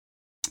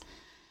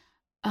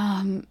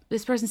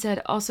 This person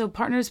said, also,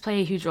 partners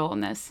play a huge role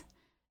in this.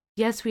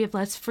 Yes, we have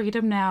less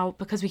freedom now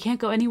because we can't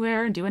go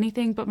anywhere and do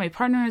anything, but my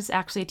partner is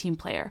actually a team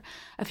player.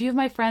 A few of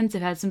my friends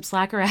have had some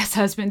slacker-ass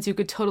husbands who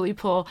could totally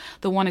pull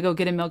the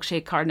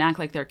wanna-go-get-a-milkshake card and act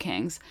like they're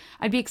kings.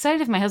 I'd be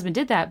excited if my husband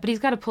did that, but he's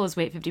got to pull his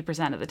weight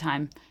 50% of the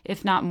time,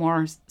 if not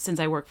more, since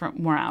I work for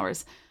more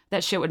hours.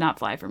 That shit would not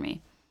fly for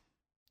me.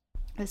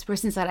 This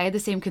person said, I had the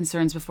same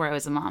concerns before I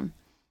was a mom.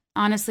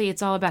 Honestly,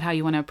 it's all about how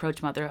you want to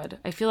approach motherhood.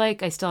 I feel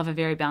like I still have a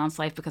very balanced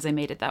life because I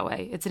made it that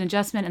way. It's an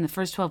adjustment, and the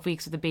first 12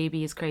 weeks with a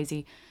baby is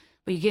crazy,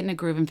 but you get in a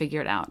groove and figure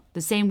it out.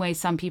 The same way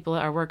some people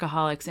are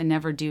workaholics and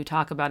never do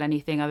talk about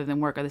anything other than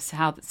work, or this is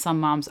how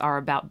some moms are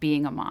about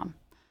being a mom.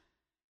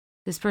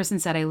 This person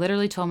said, I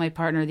literally told my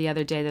partner the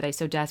other day that I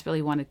so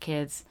desperately wanted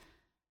kids,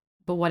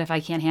 but what if I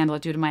can't handle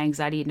it due to my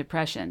anxiety and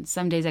depression?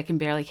 Some days I can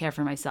barely care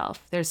for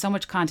myself. There's so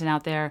much content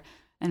out there,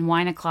 and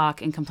whine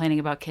o'clock and complaining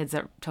about kids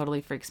that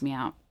totally freaks me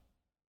out.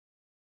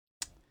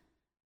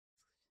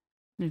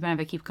 Do you mind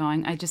if I keep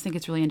going? I just think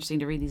it's really interesting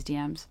to read these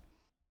DMs.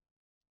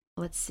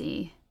 Let's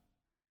see.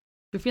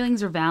 Your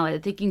feelings are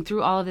valid. Thinking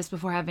through all of this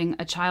before having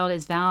a child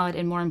is valid,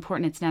 and more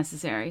important, it's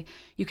necessary.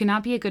 You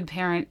cannot be a good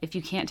parent if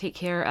you can't take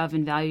care of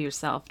and value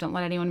yourself. Don't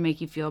let anyone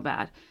make you feel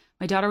bad.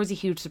 My daughter was a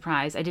huge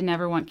surprise. I didn't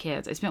ever want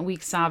kids. I spent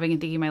weeks sobbing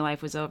and thinking my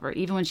life was over.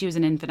 Even when she was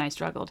an infant, I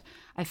struggled.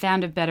 I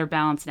found a better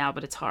balance now,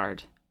 but it's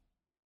hard.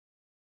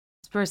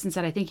 This person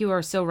said, I think you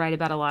are so right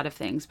about a lot of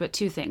things, but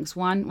two things.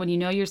 One, when you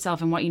know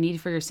yourself and what you need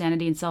for your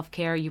sanity and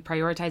self-care, you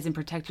prioritize and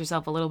protect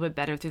yourself a little bit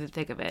better through the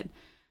thick of it.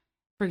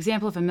 For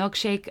example, if a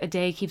milkshake a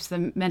day keeps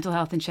the mental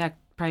health in check,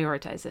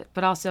 prioritize it.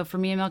 But also, for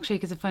me, a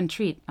milkshake is a fun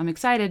treat. I'm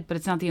excited, but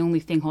it's not the only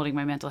thing holding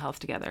my mental health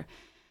together.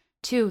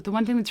 Two, the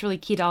one thing that's really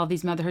key to all of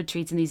these motherhood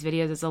treats in these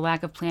videos is a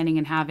lack of planning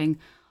and having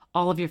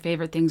all of your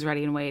favorite things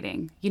ready and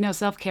waiting. You know,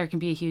 self-care can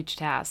be a huge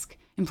task.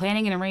 In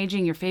planning and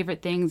arranging your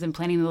favorite things and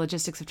planning the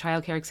logistics of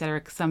childcare,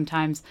 etc.,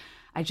 sometimes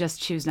I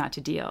just choose not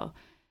to deal.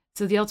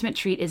 So the ultimate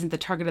treat isn't the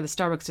Target or the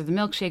Starbucks or the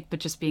milkshake, but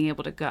just being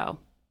able to go.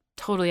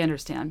 Totally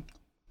understand.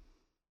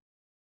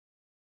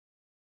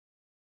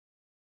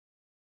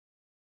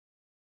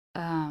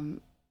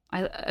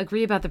 I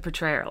agree about the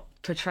portrayal.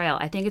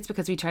 I think it's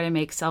because we try to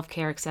make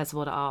self-care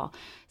accessible to all.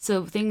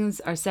 So things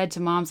are said to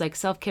moms like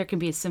self-care can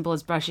be as simple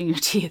as brushing your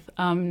teeth.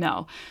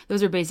 No,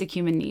 those are basic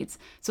human needs.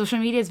 Social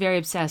media is very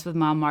obsessed with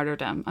mom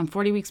martyrdom. I'm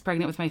 40 weeks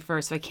pregnant with my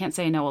first, so I can't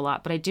say I know a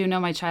lot, but I do know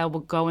my child will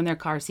go in their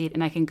car seat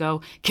and I can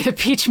go get a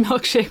peach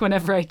milkshake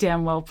whenever I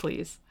damn well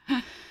please.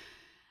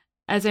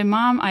 As a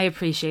mom, I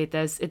appreciate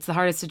this. It's the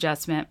hardest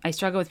adjustment. I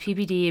struggle with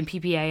PPD and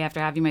PPA after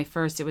having my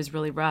first. It was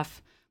really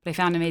rough. But I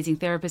found amazing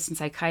therapists and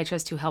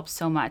psychiatrists who helped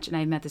so much, and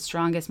I've met the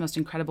strongest, most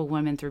incredible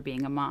women through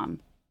being a mom.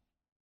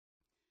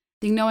 I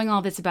think knowing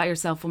all this about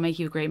yourself will make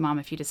you a great mom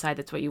if you decide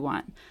that's what you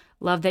want.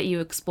 Love that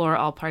you explore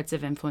all parts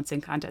of influencing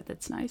content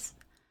that's nice.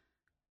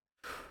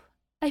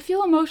 I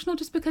feel emotional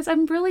just because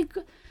I'm really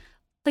good.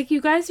 Like, you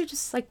guys are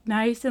just, like,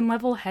 nice and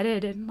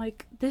level-headed, and,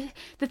 like, the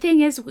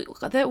thing is,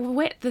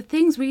 the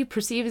things we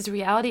perceive as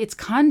reality, it's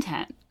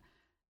content.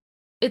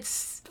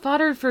 It's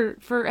fodder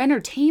for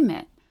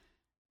entertainment.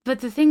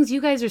 But the things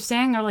you guys are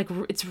saying are like,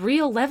 it's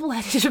real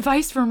level-headed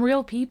advice from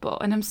real people.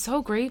 And I'm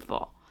so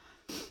grateful.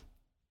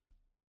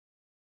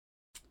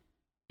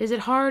 Is it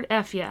hard?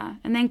 F yeah.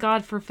 And thank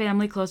God for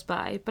family close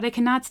by. But I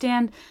cannot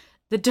stand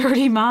the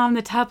dirty mom,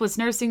 the topless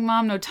nursing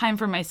mom, no time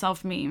for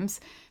myself memes.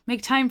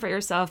 Make time for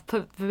yourself.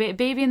 Put the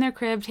baby in their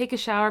crib, take a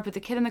shower, put the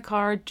kid in the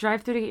car,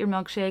 drive through to get your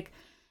milkshake.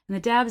 And the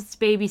dad's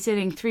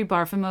babysitting, 3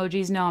 barf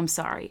emojis. No, I'm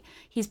sorry.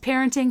 He's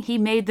parenting. He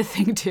made the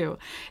thing too.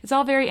 It's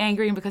all very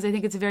angering because I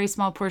think it's a very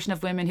small portion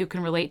of women who can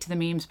relate to the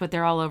memes, but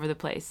they're all over the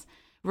place.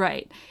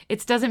 Right.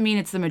 It doesn't mean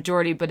it's the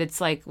majority, but it's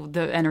like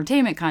the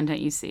entertainment content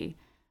you see.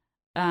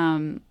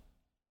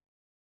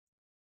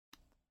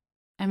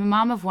 I'm a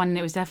mom of one, and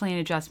it was definitely an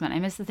adjustment. I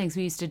miss the things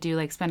we used to do,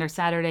 like spend our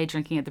Saturday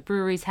drinking at the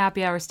breweries,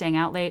 happy hour, staying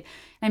out late.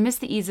 And I miss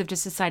the ease of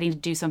just deciding to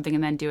do something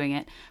and then doing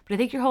it. But I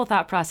think your whole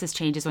thought process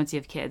changes once you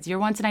have kids. Your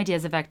wants and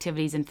ideas of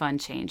activities and fun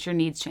change. Your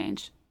needs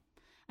change.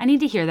 I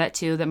need to hear that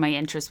too, that my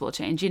interests will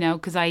change,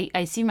 because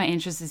I see my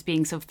interests as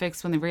being so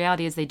fixed when the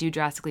reality is they do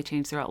drastically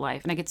change throughout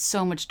life. And I get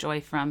so much joy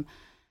from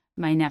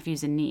my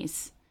nephews and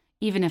niece,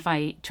 even if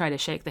I try to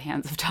shake the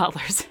hands of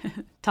toddlers,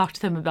 talk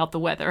to them about the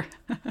weather.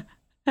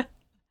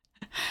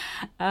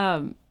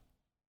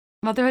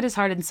 Motherhood is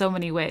hard in so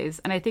many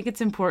ways, and I think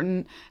it's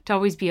important to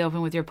always be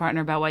open with your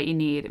partner about what you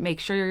need. Make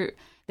sure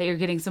that you're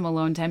getting some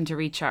alone time to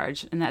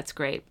recharge, and that's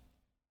great.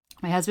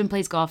 My husband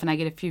plays golf, and I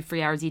get a few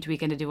free hours each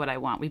weekend to do what I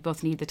want. We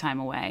both need the time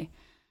away.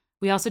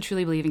 We also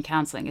truly believe in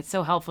counseling. It's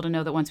so helpful to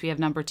know that once we have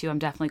number 2, I'm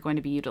definitely going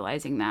to be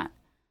utilizing that.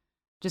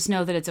 Just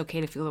know that it's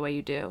okay to feel the way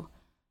you do.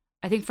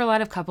 I think for a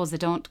lot of couples that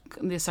don't,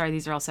 sorry,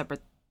 these are all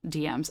separate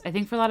DMs. I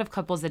think for a lot of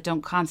couples that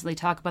don't constantly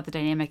talk about the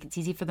dynamic, it's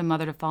easy for the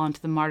mother to fall into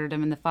the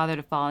martyrdom and the father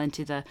to fall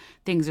into the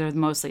things that are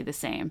mostly the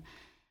same.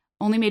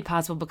 Only made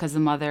possible because the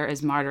mother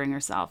is martyring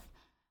herself.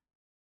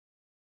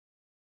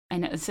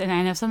 And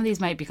I know some of these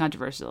might be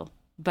controversial,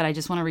 but I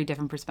just want to read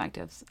different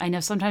perspectives. I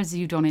know sometimes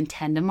you don't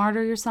intend to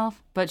martyr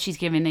yourself, but she's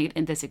giving it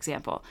in this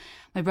example.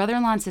 My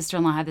brother-in-law and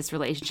sister-in-law have this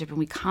relationship, and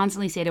we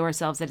constantly say to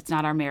ourselves that it's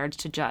not our marriage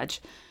to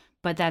judge,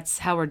 but that's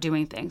how we're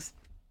doing things.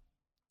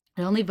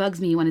 It only bugs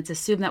me when it's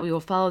assumed that we will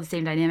follow the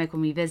same dynamic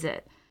when we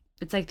visit.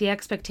 It's like the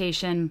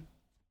expectation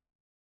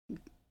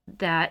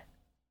that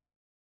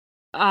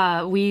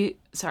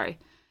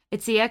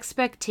it's the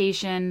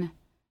expectation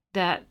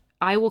that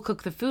I will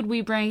cook the food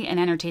we bring and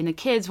entertain the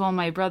kids while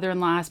my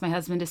brother-in-law asks my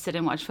husband to sit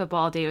and watch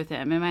football all day with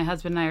him. And my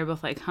husband and I are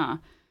both like, huh.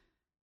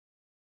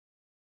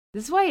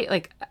 This is why,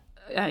 like,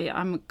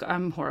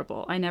 I'm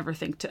horrible. I never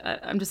think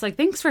to, I'm just like,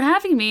 thanks for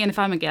having me. And if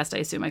I'm a guest, I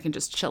assume I can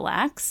just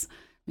chillax.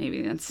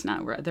 Maybe that's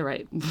not the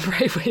right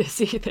way to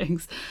see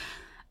things.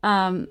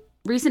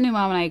 Recent new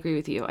mom and I agree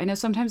with you. I know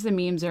sometimes the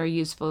memes are a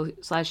useful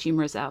 /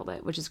 humorous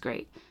outlet, which is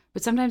great.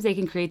 But sometimes they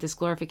can create this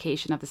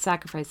glorification of the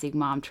sacrificing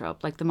mom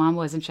trope, like the mom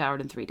who hasn't showered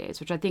in 3 days,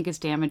 which I think is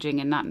damaging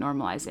and not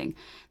normalizing.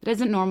 That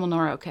isn't normal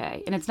nor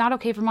okay. And it's not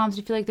okay for moms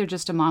to feel like they're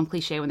just a mom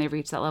cliche when they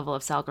reach that level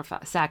of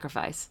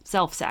self-sacrifice.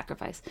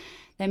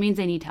 That means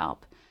they need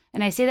help.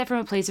 And I say that from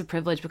a place of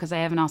privilege because I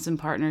have an awesome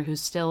partner who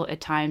still at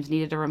times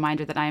needed a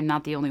reminder that I am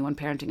not the only one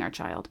parenting our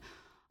child.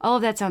 All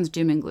of that sounds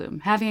doom and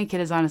gloom. Having a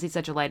kid is honestly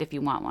such a light if you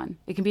want one.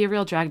 It can be a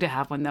real drag to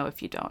have one, though,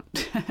 if you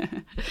don't.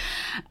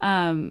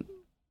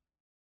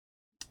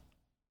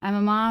 I'm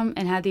a mom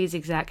and had these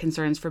exact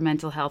concerns for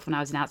mental health when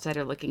I was an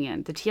outsider looking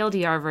in. The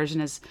TLDR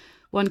version is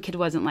one kid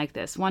wasn't like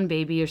this. One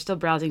baby, you're still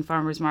browsing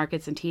farmers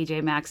markets and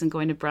TJ Maxx and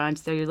going to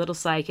brunch. They're your little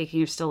sidekick and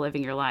you're still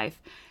living your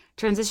life.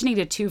 Transitioning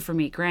to 2 for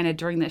me, granted,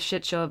 during this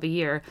shit show of a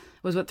year,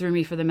 was what threw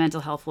me for the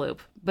mental health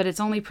loop. But it's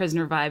only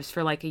prisoner vibes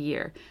for like a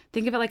year.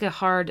 Think of it like a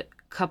hard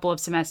couple of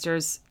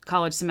semesters,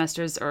 college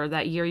semesters, or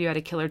that year you had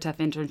a killer tough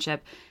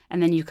internship,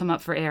 and then you come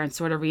up for air and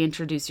sort of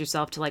reintroduce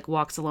yourself to like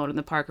walks alone in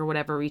the park or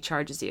whatever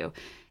recharges you.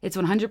 It's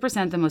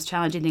 100% the most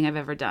challenging thing I've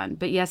ever done.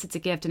 But yes, it's a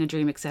gift and a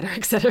dream, etc.,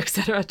 etc.,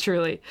 etc.,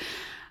 truly.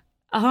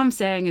 All I'm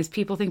saying is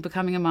people think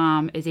becoming a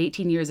mom is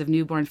 18 years of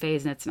newborn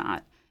phase, and it's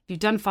not. If you've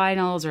done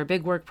finals or a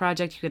big work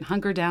project, you can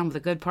hunker down with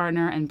a good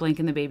partner and blink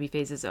and the baby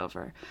phase is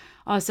over.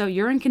 Also,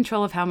 you're in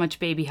control of how much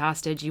baby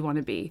hostage you want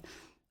to be.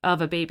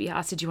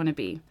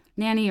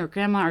 Nanny or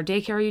grandma or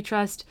daycare you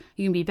trust,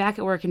 you can be back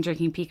at work and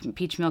drinking peach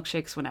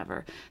milkshakes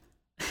whenever.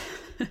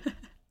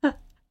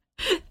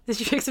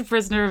 She makes a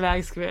Prisoner of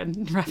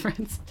Azkaban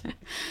reference.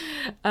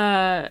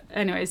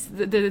 Anyways,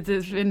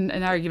 there's been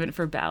an argument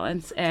for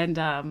balance, and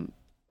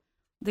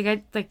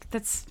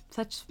that's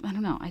such, I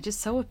don't know, I just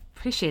so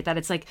appreciate that.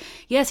 It's like,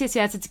 yes, it's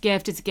a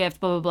gift,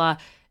 blah, blah, blah.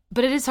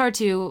 But it is hard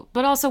to,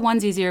 but also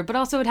one's easier, but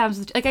also it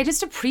happens, like, I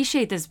just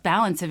appreciate this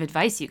balance of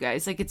advice, you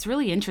guys. Like, it's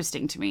really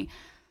interesting to me.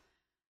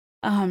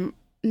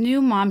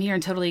 New mom here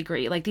and totally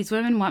agree. Like, these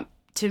women want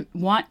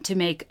to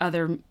make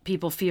other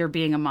people fear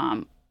being a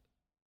mom.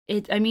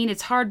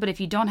 It's hard, but if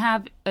you don't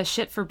have a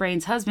shit for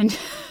brains husband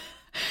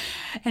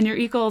and your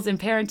equals in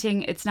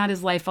parenting, it's not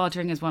as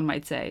life-altering as one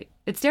might say.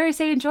 It's, dare I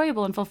say,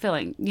 enjoyable and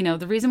fulfilling. You know,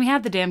 the reason we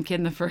had the damn kid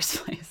in the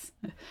first place.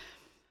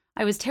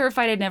 I was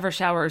terrified I'd never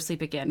shower or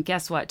sleep again.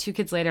 Guess what? 2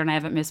 kids later and I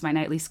haven't missed my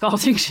nightly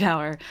scalding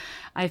shower.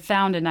 I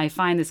found and I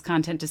find this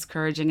content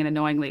discouraging and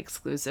annoyingly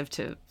exclusive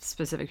to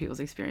specific people's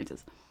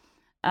experiences.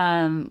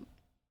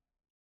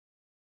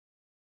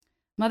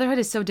 Motherhood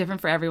is so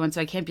different for everyone,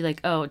 so I can't be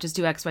like, oh, just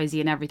do X, Y, Z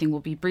and everything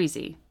will be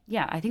breezy.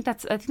 Yeah, I think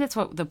that's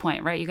what the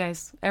point, right, you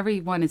guys?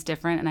 Everyone is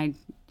different, and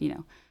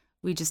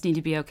we just need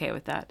to be okay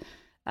with that.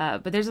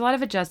 But there's a lot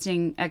of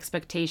adjusting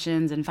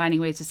expectations and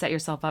finding ways to set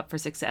yourself up for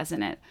success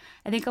in it.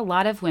 I think a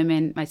lot of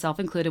women, myself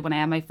included, when I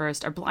had my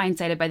first, are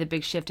blindsided by the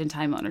big shift in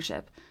time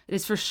ownership. It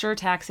is for sure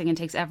taxing and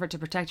takes effort to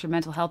protect your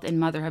mental health in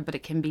motherhood, but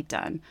it can be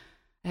done.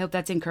 I hope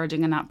that's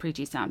encouraging and not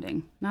preachy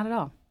sounding. Not at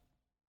all.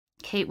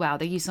 Kate, wow,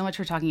 thank you so much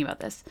for talking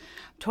about this.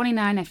 I'm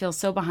 29, I feel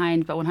so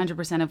behind, but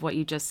 100% of what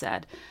you just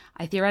said.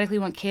 I theoretically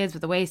want kids,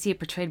 but the way I see it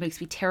portrayed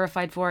makes me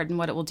terrified for it and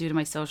what it will do to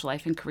my social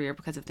life and career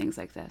because of things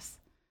like this.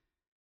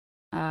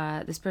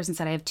 This person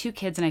said, I have 2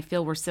 kids and I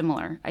feel we're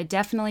similar. I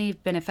definitely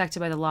been affected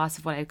by the loss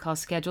of what I call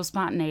schedule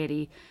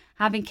spontaneity.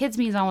 Having kids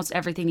means almost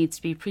everything needs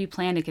to be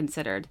pre-planned and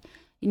considered.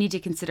 You need to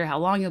consider how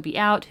long you'll be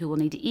out, who will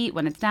need to eat,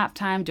 when it's nap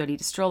time, do I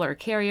need a stroller or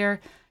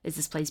carrier, is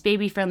this place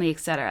baby-friendly,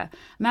 etc.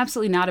 I'm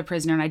absolutely not a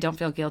prisoner and I don't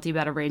feel guilty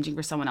about arranging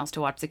for someone else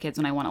to watch the kids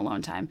when I want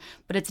alone time.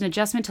 But it's an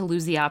adjustment to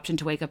lose the option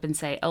to wake up and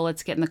say, oh,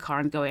 let's get in the car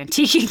and go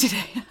antiquing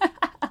today.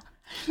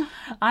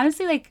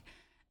 Honestly, like,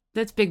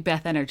 that's big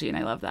Beth energy, and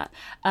I love that.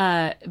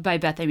 By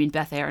Beth, I mean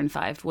Beth Aaron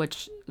 5,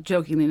 which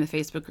jokingly in the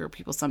Facebook group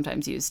people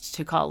sometimes use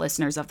to call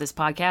listeners of this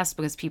podcast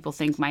because people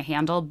think my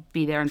handle,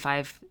 Be There in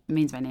 5,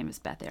 means my name is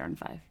Beth Aaron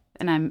 5.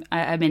 And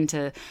I'm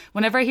into,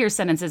 whenever I hear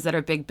sentences that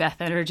are big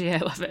Beth energy, I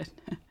love it.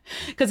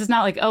 Because it's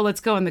not like, oh,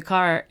 let's go in the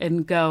car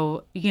and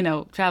go,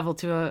 travel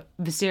to a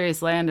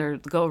mysterious land or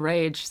go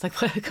rage. It's like,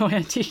 let's go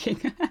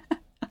antiquing.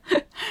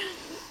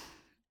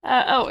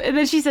 And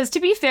then she says, to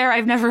be fair,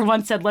 I've never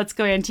once said, let's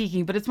go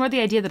antiquing, but it's more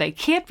the idea that I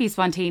can't be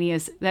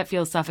spontaneous that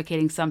feels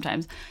suffocating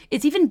sometimes.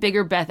 It's even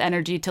bigger Beth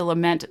energy to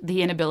lament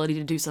the inability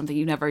to do something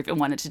you never even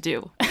wanted to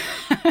do.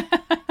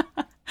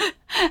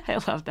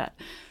 I love that.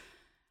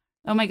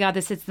 Oh my God,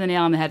 this hits the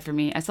nail on the head for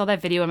me. I saw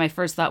that video and my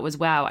first thought was,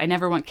 wow, I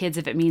never want kids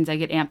if it means I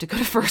get amped to go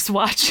to First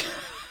Watch.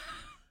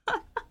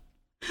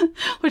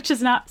 Which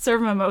does not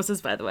serve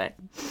mimosas, by the way.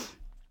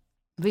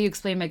 But you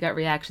explained my gut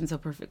reaction so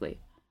perfectly.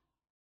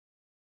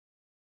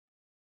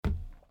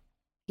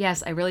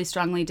 Yes, I really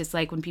strongly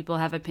dislike when people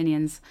have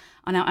opinions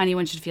on how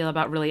anyone should feel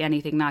about really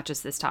anything, not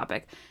just this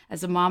topic.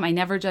 As a mom, I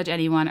never judge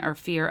anyone or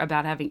fear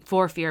about having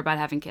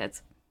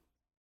kids.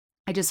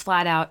 I just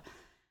flat out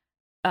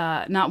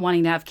not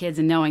wanting to have kids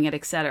and knowing it,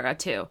 etc.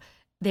 too.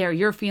 They are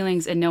your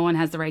feelings, and no one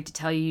has the right to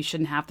tell you you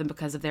shouldn't have them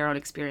because of their own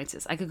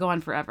experiences. I could go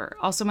on forever.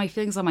 Also, my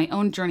feelings on my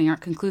own journey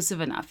aren't conclusive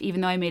enough,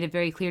 even though I made a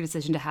very clear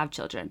decision to have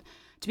children.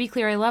 To be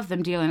clear, I love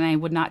them dearly and I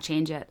would not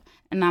change it.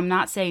 And I'm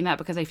not saying that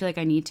because I feel like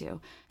I need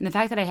to. And the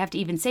fact that I have to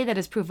even say that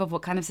is proof of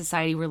what kind of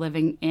society we're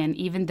living in,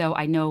 even though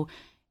I know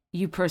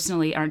you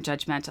personally aren't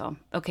judgmental.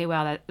 Okay,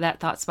 wow, that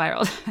thought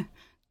spiraled.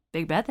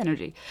 Big Beth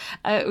energy.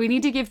 We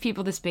need to give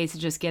people the space to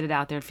just get it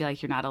out there and feel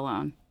like you're not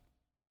alone.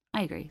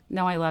 I agree.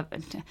 No, I love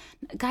it.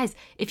 Guys,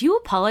 if you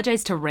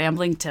apologize to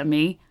rambling to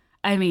me,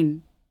 I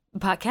mean,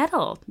 pot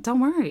kettle, don't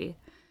worry.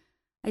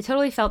 I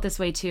totally felt this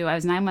way too. I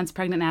was 9 months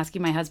pregnant and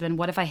asking my husband,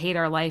 what if I hate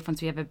our life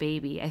once we have a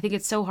baby? I think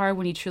it's so hard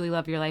when you truly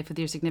love your life with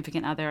your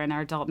significant other and are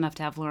adult enough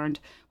to have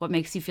learned what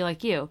makes you feel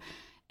like you.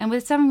 And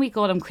with a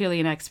 7-week-old, I'm clearly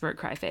an expert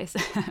cry face.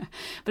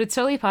 But it's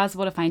totally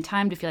possible to find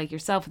time to feel like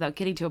yourself without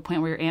getting to a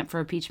point where you're amped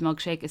for a peach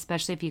milkshake,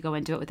 especially if you go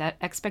into it with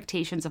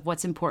expectations of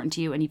what's important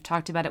to you and you've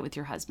talked about it with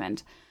your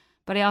husband.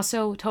 But I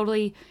also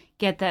totally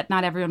get that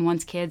not everyone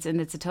wants kids,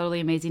 and it's a totally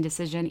amazing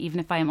decision, even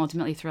if I am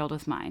ultimately thrilled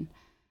with mine.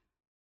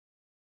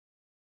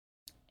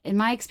 In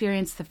my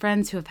experience, the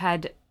friends who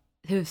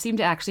have seemed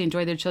to actually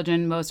enjoy their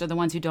children most are the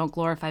ones who don't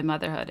glorify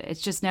motherhood.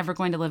 It's just never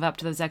going to live up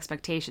to those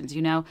expectations,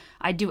 you know?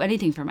 I'd do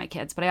anything for my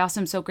kids, but I also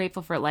am so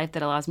grateful for a life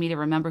that allows me to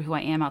remember who I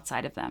am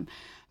outside of them,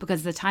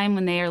 because the time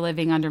when they are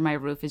living under my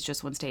roof is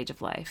just one stage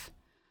of life.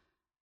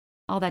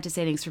 All that to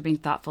say, thanks for being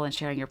thoughtful and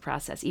sharing your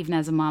process. Even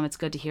as a mom, it's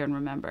good to hear and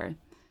remember.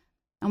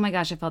 Oh my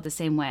gosh, I felt the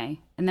same way.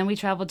 And then we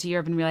traveled to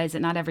Europe and realized that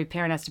not every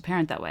parent has to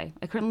parent that way.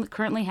 I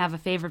currently have a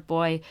favorite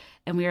boy,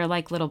 and we are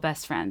like little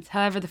best friends.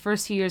 However, the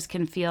first few years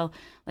can feel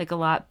like a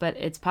lot, but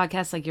it's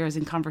podcasts like yours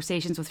and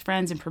conversations with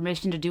friends and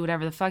permission to do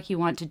whatever the fuck you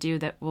want to do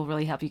that will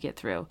really help you get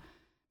through.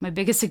 My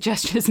biggest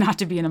suggestion is not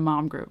to be in a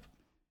mom group.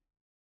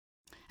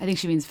 I think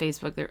she means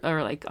Facebook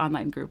or like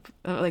online group,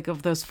 like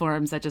of those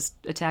forums that just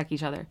attack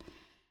each other.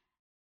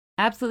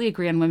 Absolutely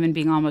agree on women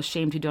being almost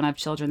shamed who don't have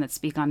children that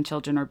speak on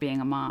children or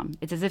being a mom.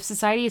 It's as if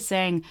society is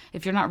saying,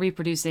 if you're not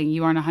reproducing,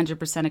 you aren't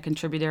 100% a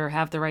contributor or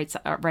have the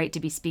right to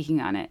be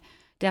speaking on it.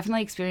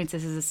 Definitely experience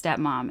this as a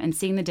stepmom, and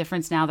seeing the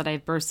difference now that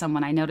I've birthed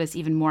someone, I notice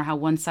even more how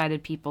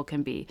one-sided people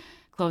can be,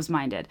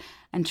 closed-minded,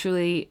 and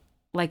truly,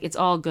 like, it's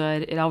all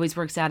good. It always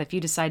works out. If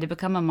you decide to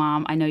become a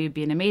mom, I know you'd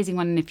be an amazing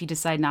one, and if you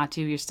decide not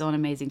to, you're still an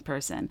amazing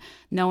person.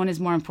 No one is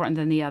more important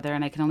than the other,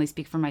 and I can only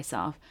speak for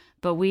myself.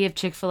 But we have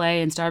Chick-fil-A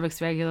and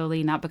Starbucks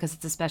regularly, not because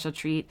it's a special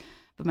treat,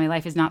 but my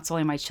life is not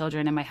solely my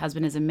children, and my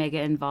husband is a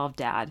mega involved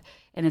dad,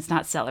 and it's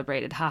not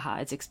celebrated. Haha,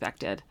 it's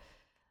expected.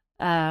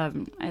 I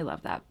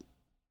love that.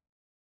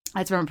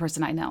 That's from a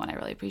person I know, and I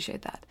really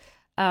appreciate that.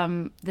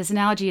 This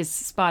analogy is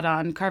spot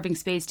on. Carving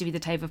space to be the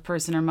type of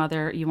person or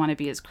mother you want to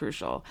be is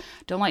crucial.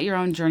 Don't let your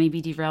own journey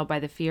be derailed by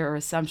the fear or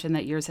assumption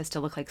that yours has to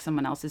look like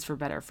someone else's for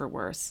better or for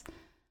worse.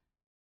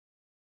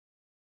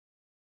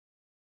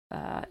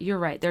 You're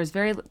right. There's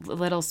very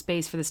little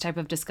space for this type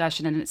of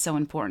discussion, and it's so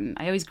important.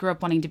 I always grew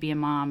up wanting to be a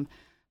mom,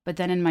 but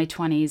then in my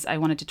 20s, I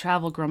wanted to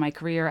travel, grow my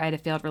career. I had a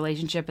failed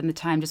relationship, and the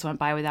time just went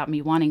by without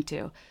me wanting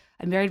to.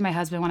 I married my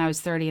husband when I was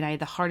 30, and I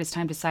had the hardest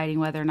time deciding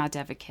whether or not to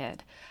have a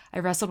kid. I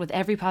wrestled with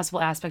every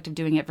possible aspect of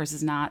doing it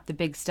versus not. The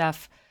big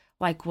stuff,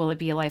 like will it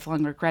be a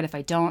lifelong regret if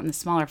I don't, and the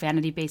smaller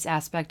vanity-based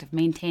aspect of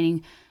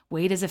maintaining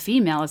weight as a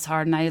female is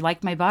hard, and I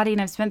like my body,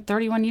 and I've spent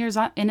 31 years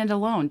in it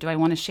alone. Do I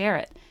want to share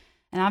it?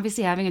 And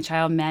obviously having a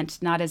child meant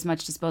not as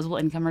much disposable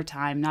income or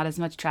time, not as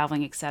much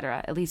traveling,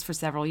 etc., at least for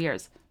several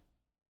years.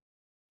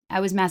 I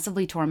was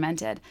massively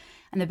tormented.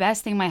 And the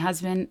best thing my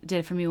husband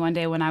did for me one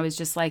day when I was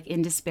just like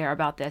in despair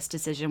about this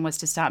decision was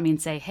to stop me and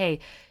say, hey,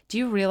 do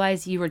you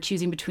realize you were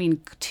choosing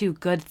between two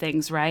good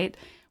things, right?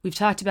 We've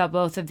talked about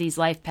both of these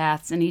life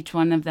paths, and each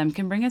one of them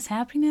can bring us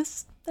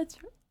happiness.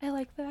 I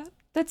like that.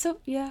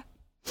 Yeah.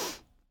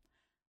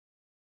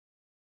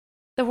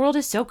 The world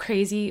is so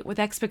crazy with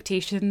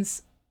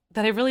expectations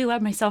that I really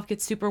let myself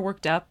get super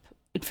worked up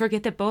and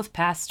forget that both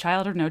paths,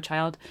 child or no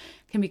child,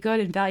 can be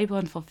good and valuable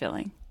and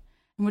fulfilling.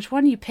 And which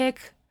one you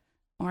pick,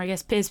 or I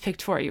guess is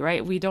picked for you,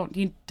 right?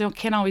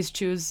 Can't always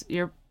choose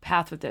your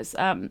path with this.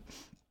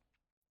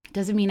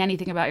 Doesn't mean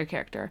anything about your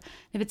character.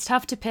 If it's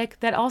tough to pick,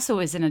 that also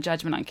isn't a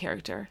judgment on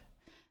character.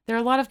 There are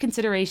a lot of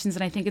considerations,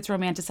 and I think it's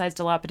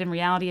romanticized a lot, but in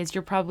reality, as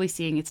you're probably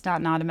seeing, it's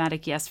not an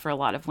automatic yes for a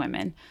lot of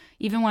women.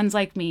 Even ones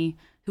like me,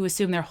 who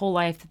assume their whole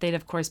life that they'd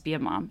of course be a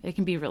mom. It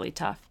can be really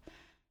tough.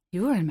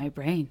 You are in my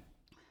brain.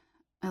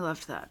 I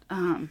loved that.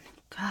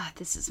 God,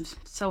 this is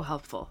so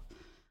helpful.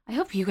 I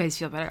hope you guys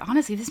feel better.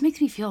 Honestly, this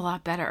makes me feel a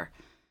lot better.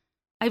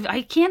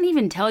 I can't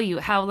even tell you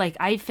how, like,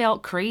 I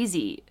felt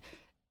crazy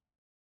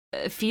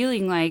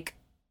feeling like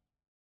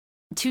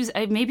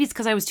maybe it's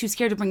because I was too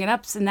scared to bring it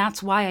up, and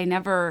that's why I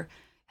never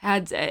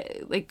had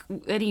like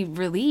any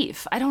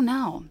relief. I don't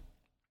know.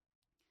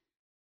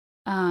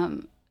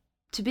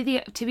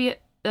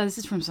 This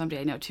is from somebody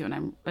I know too,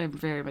 and I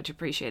very much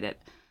appreciate it.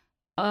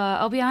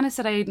 I'll be honest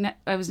that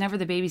I was never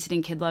the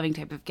babysitting, kid loving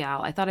type of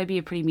gal. I thought I'd be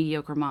a pretty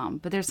mediocre mom,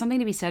 but there's something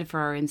to be said for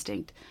our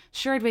instinct.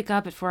 Sure, I'd wake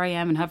up at 4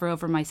 a.m. and hover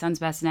over my son's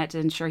bassinet to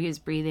ensure he was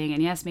breathing,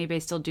 and yes, maybe I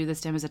still do this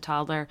to him as a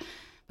toddler,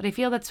 but I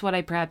feel that's what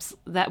I perhaps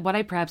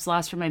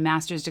lost from my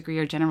master's degree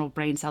or general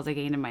brain cells I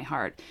gained in my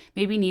heart.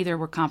 Maybe neither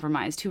were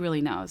compromised. Who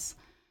really knows?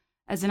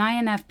 As an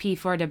INFP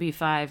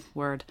 4W5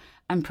 word,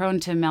 I'm prone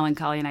to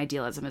melancholy and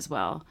idealism as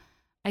well.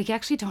 I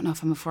actually don't know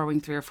if I'm a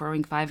 4-wing 3 or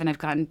 4-wing 5, and I've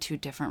gotten two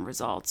different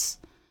results.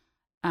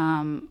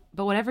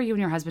 But whatever you and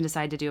your husband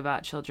decide to do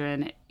about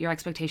children, your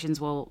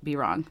expectations will be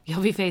wrong.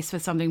 You'll be faced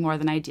with something more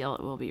than ideal.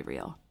 It will be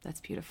real. That's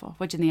beautiful,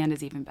 which in the end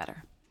is even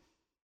better.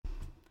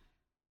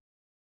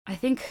 I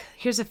think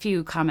here's a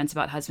few comments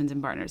about husbands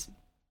and partners.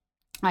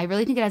 I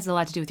really think it has a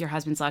lot to do with your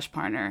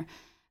husband/partner.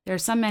 There are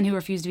some men who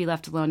refuse to be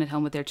left alone at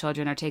home with their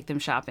children or take them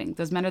shopping.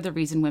 Those men are the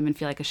reason women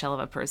feel like a shell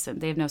of a person.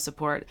 They have no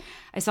support.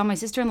 I saw my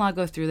sister-in-law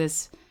go through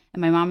this, and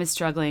my mom is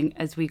struggling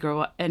as we grow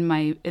up, and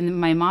my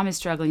mom is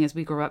struggling as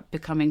we grow up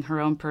becoming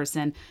her own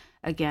person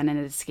again, and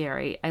it is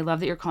scary. I love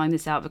that you're calling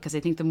this out because I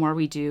think the more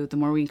we do, the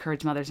more we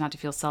encourage mothers not to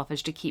feel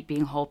selfish, to keep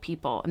being whole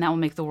people, and that will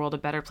make the world a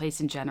better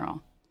place in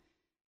general.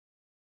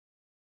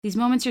 These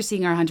moments you're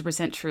seeing are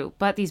 100% true,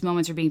 but these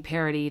moments are being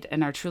parodied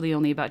and are truly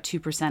only about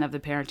 2% of the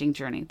parenting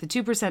journey. The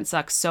 2%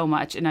 sucks so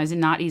much and is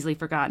not easily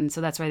forgotten, so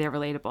that's why they're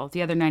relatable.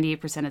 The other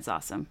 98% is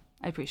awesome.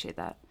 I appreciate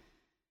that.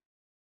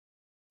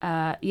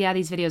 Yeah,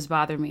 these videos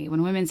bother me.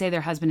 When women say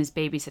their husband is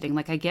babysitting,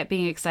 like I get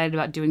being excited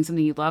about doing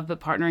something you love, but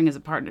partnering is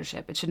a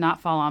partnership. It should not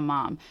fall on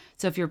mom.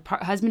 So if your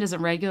husband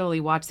doesn't regularly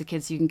watch the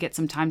kids so you can get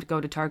some time to go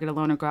to Target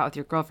alone or go out with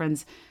your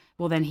girlfriends,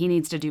 well, then he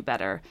needs to do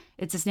better.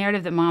 It's this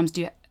narrative that moms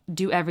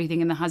do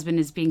everything and the husband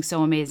is being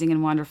so amazing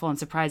and wonderful and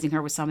surprising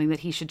her with something that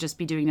he should just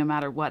be doing no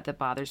matter what that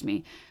bothers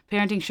me.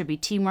 Parenting should be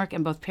teamwork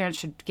and both parents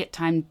should get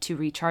time to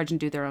recharge and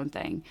do their own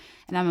thing.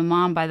 And I'm a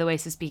mom, by the way,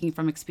 so speaking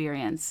from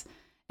experience.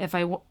 If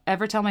I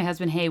ever tell my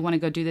husband, hey, want to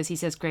go do this, he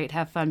says, great,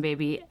 have fun,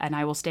 baby, and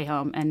I will stay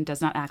home and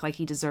does not act like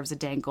he deserves a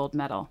dang gold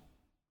medal.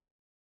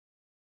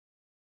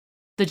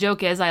 The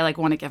joke is I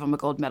want to give him a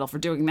gold medal for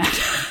doing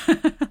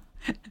that.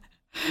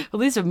 At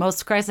least a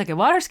most Christ-like a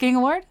water skiing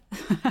award.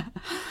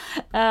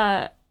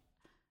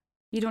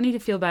 You don't need to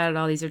feel bad at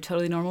all. These are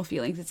totally normal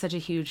feelings. It's such a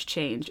huge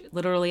change.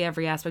 Literally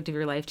every aspect of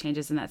your life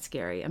changes, and that's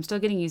scary. I'm still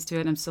getting used to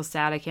it. I'm still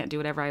sad I can't do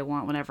whatever I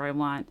want whenever I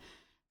want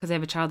because I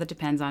have a child that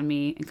depends on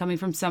me. And coming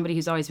from somebody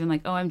who's always been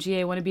like, OMG,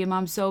 I want to be a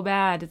mom so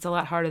bad, it's a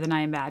lot harder than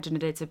I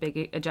imagined. It's a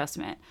big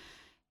adjustment.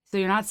 So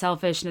you're not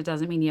selfish, and it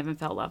doesn't mean you haven't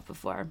felt love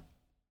before.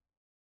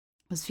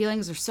 Those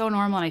feelings are so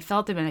normal, and I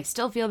felt them, and I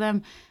still feel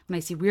them when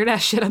I see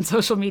weird-ass shit on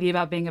social media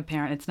about being a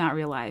parent. It's not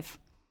real life.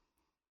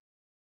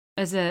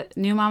 As a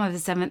new mom of a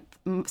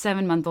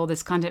 7-month-old,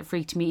 this content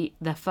freaked me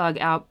the fug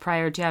out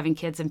prior to having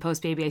kids, and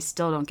post-baby, I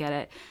still don't get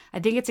it. I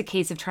think it's a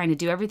case of trying to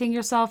do everything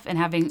yourself and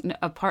having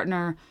a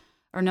partner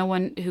or no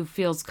one who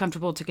feels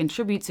comfortable to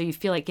contribute, so you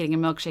feel like getting a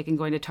milkshake and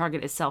going to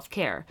Target is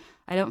self-care.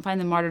 I don't find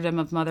the martyrdom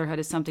of motherhood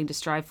as something to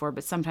strive for,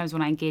 but sometimes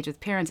when I engage with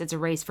parents, it's a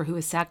race for who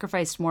has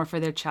sacrificed more for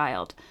their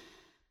child.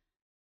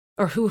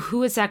 Or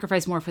who has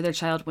sacrificed more for their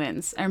child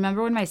wins. I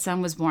remember when my son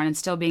was born and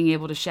still being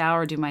able to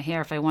shower, do my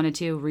hair if I wanted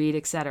to, read,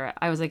 etc.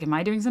 I was like, am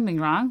I doing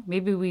something wrong?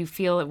 Maybe we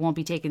feel it won't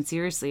be taken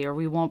seriously, or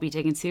we won't be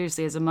taken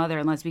seriously as a mother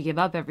unless we give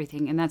up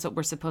everything, and that's what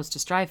we're supposed to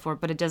strive for,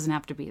 but it doesn't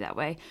have to be that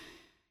way.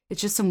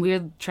 It's just some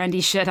weird,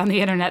 trendy shit on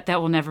the internet that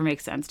will never make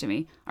sense to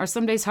me. Are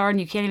some days hard and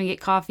you can't even get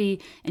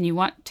coffee and you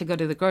want to go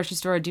to the grocery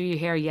store or do your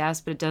hair?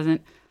 Yes, but it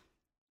doesn't,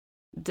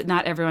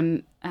 not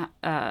everyone,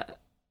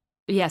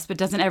 yes, but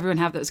doesn't everyone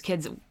have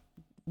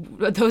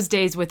those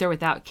days with or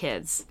without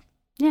kids?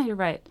 Yeah, you're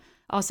right.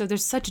 Also,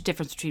 there's such a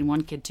difference between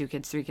 1 kid, 2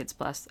 kids, 3 kids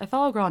plus. I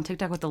follow a girl on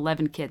TikTok with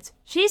 11 kids.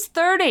 She's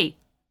 30.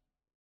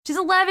 She's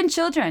 11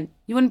 children.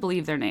 You wouldn't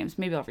believe their names.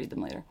 Maybe I'll read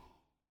them later.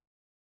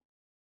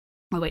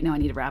 Oh, wait, no, I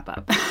need to wrap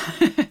up.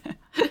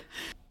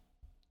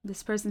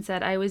 This person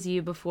said, I was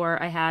you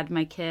before I had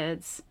my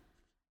kids.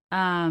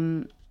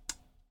 Where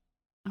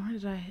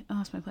did I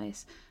lost my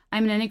place?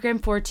 I'm an Enneagram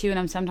 4-2,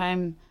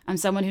 and I'm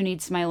someone who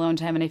needs my alone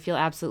time, and I feel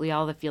absolutely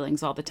all the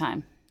feelings all the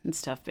time.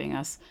 It's tough being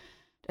us.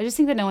 I just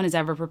think that no one is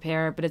ever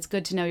prepared, but it's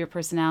good to know your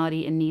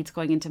personality and needs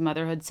going into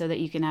motherhood so that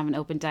you can have an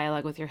open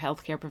dialogue with your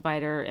healthcare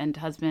provider and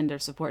husband or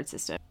support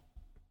system.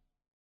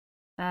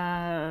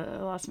 I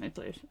lost my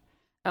place.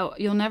 Oh,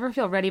 you'll never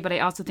feel ready, but I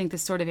also think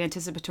this sort of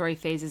anticipatory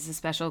phase is a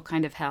special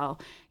kind of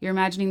hell. You're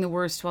imagining the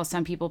worst while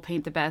some people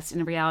paint the best.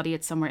 In reality,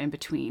 it's somewhere in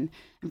between.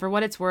 And for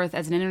what it's worth,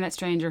 as an internet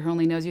stranger who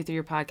only knows you through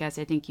your podcast,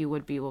 I think you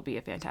will be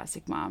a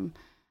fantastic mom.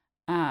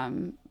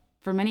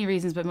 For many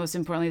reasons, but most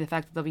importantly, the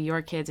fact that they'll be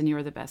your kids and you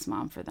are the best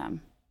mom for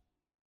them.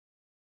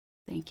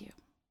 Thank you.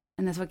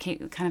 And that's what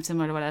kind of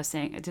similar to what I was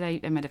saying.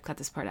 I might have cut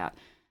this part out.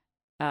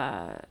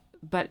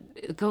 But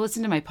go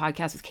listen to my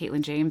podcast with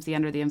Caitlin James, the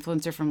Under the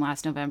Influencer from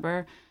last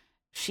November.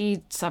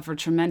 She suffered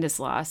tremendous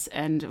loss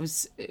and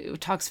it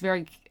talks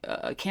very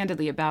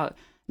candidly about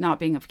not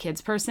being a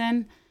kids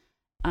person.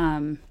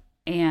 And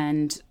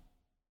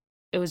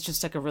it was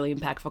just like a really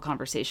impactful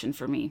conversation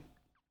for me.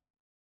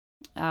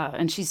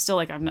 And she's still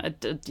like, I'm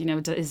not,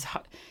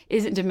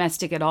 isn't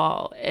domestic at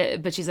all.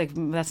 But she's like,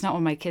 that's not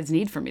what my kids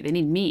need from me. They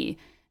need me,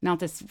 not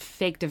this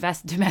fake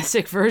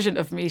domestic version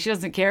of me. She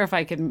doesn't care if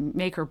I can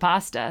make her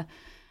pasta,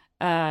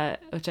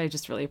 which I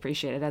just really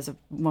appreciated. As a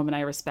woman,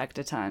 I respect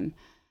a ton.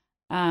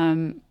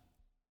 Um,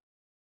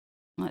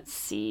 let's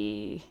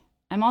see.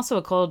 I'm also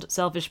a cold,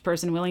 selfish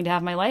person willing to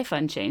have my life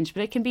unchanged,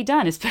 but it can be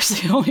done,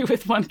 especially only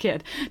with one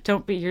kid.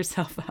 Don't beat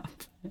yourself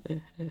up.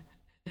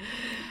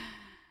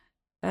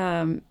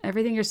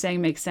 Everything you're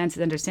saying makes sense.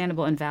 It's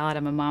understandable and valid.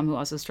 I'm a mom who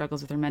also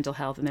struggles with her mental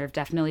health, and there have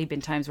definitely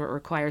been times where it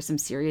requires some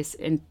serious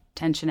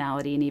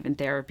intentionality and even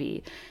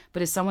therapy.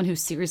 But as someone who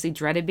seriously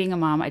dreaded being a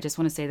mom, I just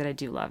want to say that I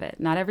do love it.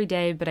 Not every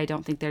day, but I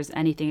don't think there's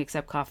anything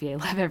except coffee I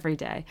love every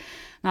day.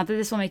 Not that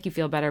this will make you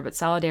feel better, but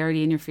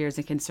solidarity in your fears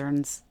and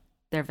concerns,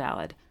 they're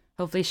valid.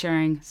 Hopefully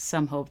sharing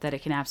some hope that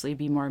it can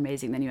absolutely be more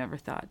amazing than you ever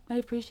thought. I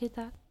appreciate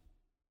that.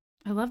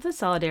 I love the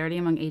solidarity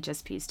among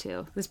HSPs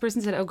too. This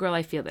person said, "Oh girl,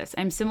 I feel this.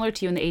 I'm similar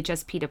to you in the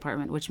HSP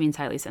department," which means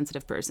highly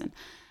sensitive person.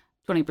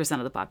 20%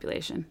 of the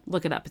population.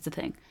 Look it up. It's a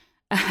thing.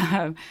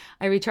 I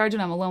recharge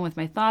when I'm alone with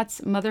my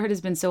thoughts. Motherhood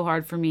has been so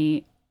hard for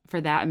me for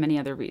that and many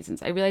other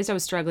reasons. I realized I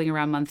was struggling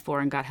around month 4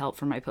 and got help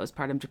for my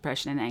postpartum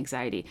depression and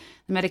anxiety.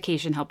 The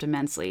medication helped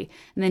immensely.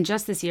 And then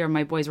just this year,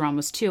 my boys were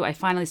almost 2, I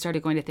finally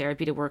started going to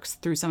therapy to work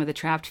through some of the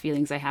trapped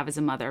feelings I have as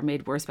a mother,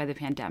 made worse by the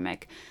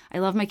pandemic. I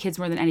love my kids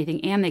more than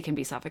anything, and they can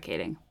be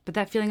suffocating. But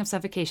that feeling of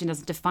suffocation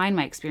doesn't define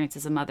my experience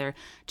as a mother,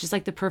 just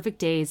like the perfect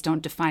days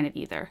don't define it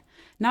either.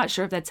 Not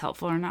sure if that's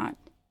helpful or not.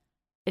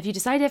 If you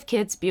decide to have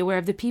kids, be aware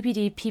of the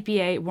PPD,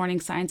 PPA warning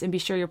signs, and be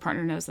sure your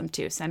partner knows them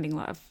too. Sending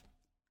love.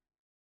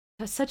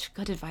 That's such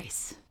good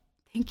advice.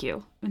 Thank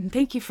you. And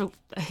thank you for,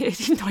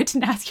 even though I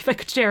didn't ask you if I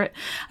could share it,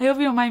 I hope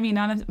you don't mind me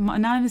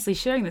anonymously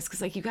sharing this,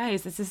 because, like, you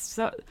guys, this is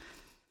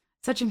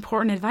such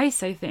important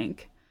advice, I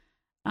think.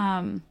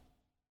 I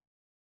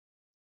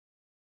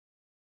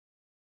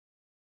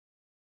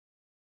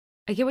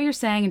get what you're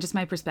saying and just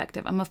my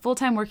perspective. I'm a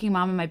full-time working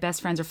mom, and my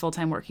best friends are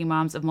full-time working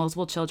moms of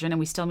multiple children, and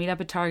we still meet up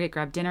at Target,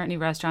 grab dinner at new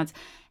restaurants.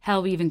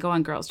 Hell, we even go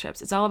on girls'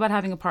 trips. It's all about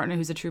having a partner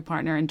who's a true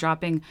partner and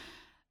dropping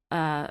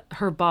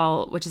Her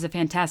Ball, which is a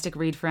fantastic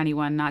read for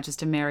anyone, not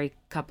just a married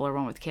couple or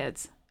one with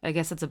kids. I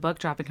guess it's a book,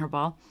 Dropping Her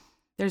Ball.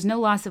 There's no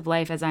loss of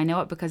life as I know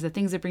it, because the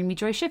things that bring me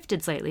joy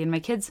shifted slightly, and my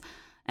kids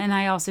and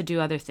I also do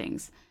other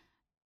things.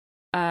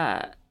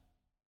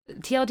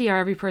 TLDR,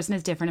 every person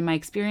is different, and my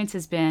experience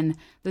has been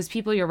those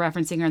people you're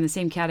referencing are in the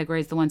same category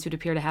as the ones who'd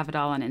appear to have it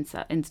all on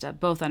Insta,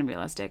 both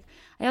unrealistic.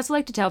 I also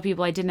like to tell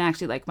people I didn't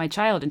actually like my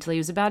child until he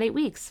was about 8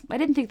 weeks. I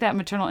didn't think that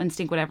maternal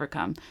instinct would ever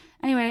come.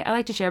 Anyway, I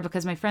like to share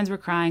because my friends were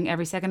crying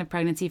every second of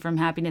pregnancy from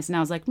happiness, and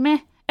I was like, meh,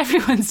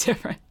 everyone's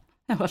different.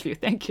 I love you.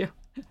 Thank you.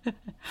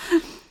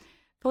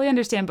 Fully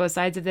understand both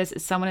sides of this.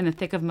 As someone in the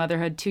thick of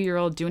motherhood,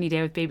 2-year-old, due any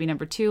day with baby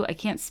number 2, I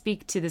can't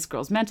speak to this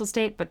girl's mental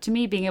state, but to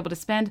me, being able to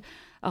spend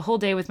a whole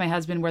day with my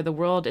husband where the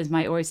world is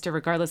my oyster,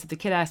 regardless of the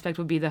kid aspect,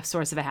 would be the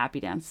source of a happy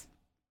dance.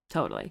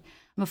 Totally.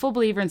 I'm a full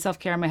believer in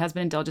self-care, and my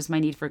husband indulges my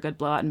need for a good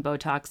blowout and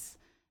Botox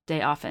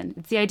day often.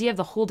 It's the idea of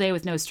the whole day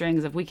with no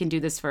strings, of we can do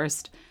this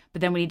first,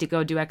 but then we need to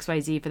go do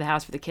XYZ for the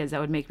house for the kids, that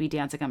would make me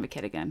dance like I'm a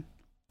kid again.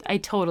 I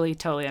totally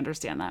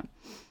understand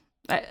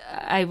that.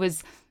 I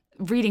was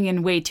reading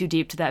in way too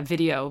deep to that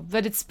video,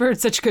 but it spurred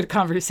such good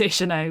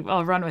conversation.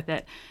 I'll run with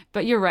it.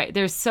 But you're right.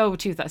 There's so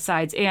two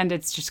sides, and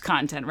it's just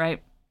content,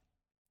 right?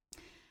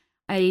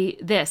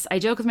 I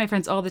joke with my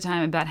friends all the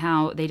time about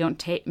how they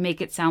don't make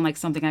it sound like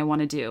something I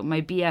want to do. My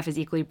BF is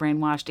equally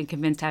brainwashed and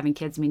convinced having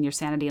kids mean your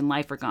sanity and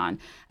life are gone.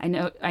 I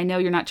know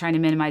you're not trying to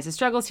minimize the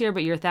struggles here,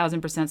 but you're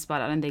 1,000%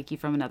 spot on, and thank you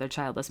from another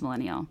childless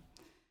millennial.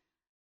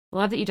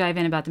 Love that you dive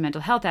in about the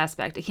mental health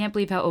aspect. I can't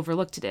believe how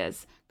overlooked it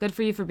is. Good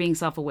for you for being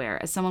self-aware.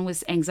 As someone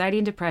with anxiety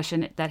and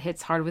depression that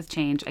hits hard with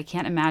change, I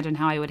can't imagine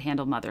how I would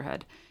handle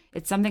motherhood.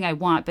 It's something I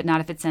want, but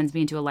not if it sends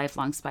me into a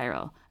lifelong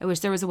spiral. I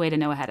wish there was a way to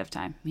know ahead of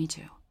time. Me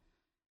too.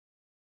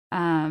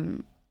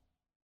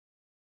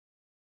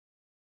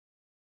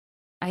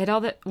 I had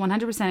all the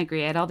 100%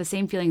 agree. I had all the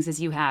same feelings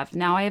as you have.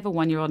 Now I have a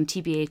 1-year-old, and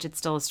TBH, it's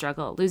still a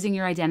struggle. Losing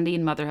your identity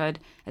in motherhood,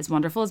 as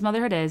wonderful as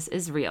motherhood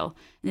is real.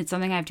 And it's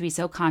something I have to be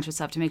so conscious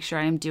of to make sure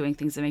I am doing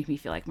things that make me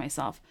feel like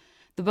myself.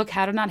 The book,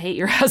 How to Not Hate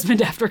Your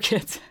Husband After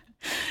Kids,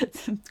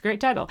 it's a great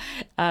title,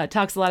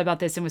 talks a lot about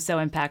this and was so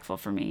impactful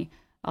for me.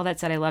 All that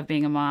said, I love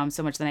being a mom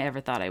so much than I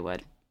ever thought I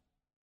would.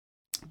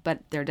 But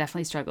there are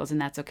definitely struggles, and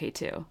that's okay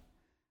too.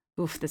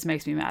 Oof, this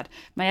makes me mad.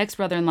 My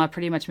ex-brother-in-law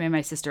pretty much made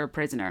my sister a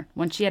prisoner.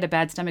 Once she had a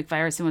bad stomach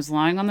virus and was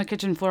lying on the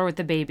kitchen floor with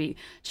the baby.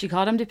 She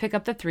called him to pick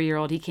up the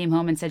 3-year-old. He came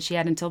home and said she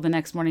had until the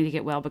next morning to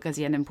get well because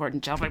he had an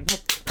important job. I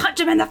punch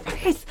him in the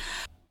face.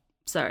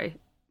 Sorry.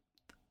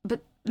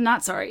 But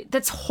not sorry.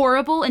 That's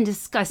horrible and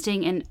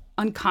disgusting and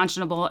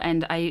unconscionable,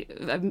 and I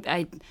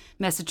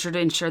messaged her to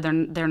ensure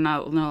they're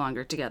no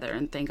longer together,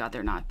 and thank God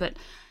they're not. But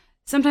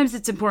sometimes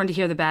it's important to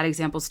hear the bad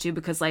examples too,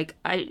 because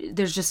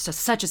there's just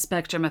such a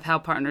spectrum of how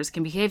partners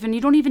can behave, and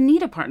you don't even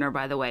need a partner,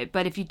 by the way.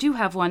 But if you do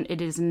have one, it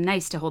is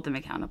nice to hold them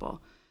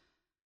accountable.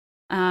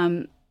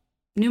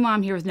 New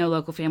mom here with no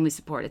local family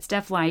support. It's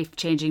def life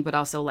changing, but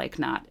also like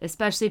not,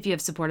 especially if you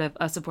have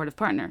a supportive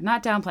partner.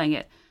 Not downplaying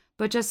it,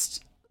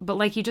 but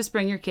like you just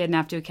bring your kid and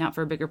have to account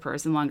for a bigger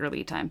purse and longer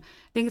lead time.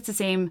 I think it's the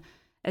same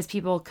as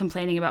people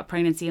complaining about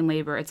pregnancy and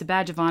labor. It's a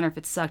badge of honor if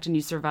it sucked and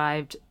you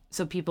survived,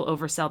 so people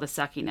oversell the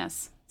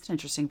suckiness. It's an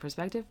interesting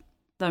perspective,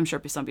 though I'm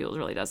sure some people it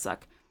really does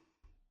suck.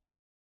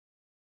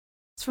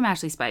 It's from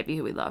Ashley Spivey,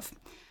 who we love.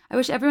 I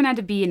wish everyone had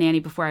to be a nanny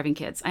before having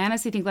kids. I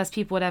honestly think less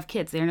people would have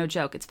kids. They are no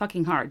joke. It's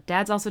fucking hard.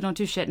 Dads also don't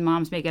do shit, and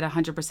moms make it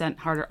 100%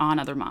 harder on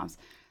other moms.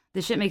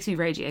 This shit makes me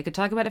ragey. I could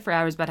talk about it for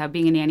hours about how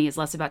being a nanny is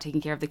less about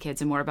taking care of the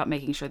kids and more about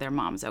making sure their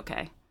mom's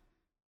okay.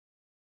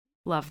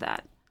 Love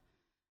that.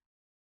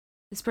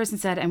 This person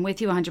said, I'm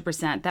with you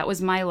 100%. That was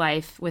my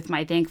life with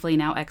my thankfully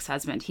now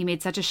ex-husband. He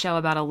made such a show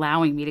about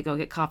allowing me to go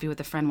get coffee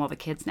with a friend while the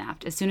kids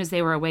napped. As soon as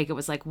they were awake, it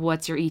was like,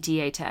 what's your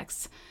ETA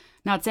texts?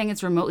 Not saying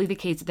it's remotely the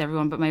case with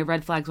everyone, but my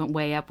red flags went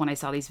way up when I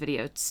saw these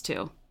videos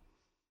too.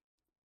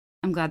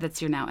 I'm glad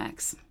that's your now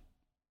ex.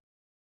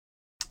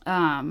 But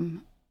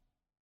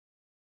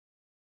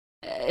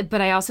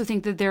I also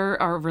think that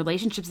there are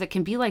relationships that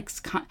can be like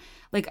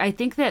I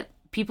think that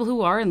people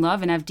who are in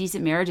love and have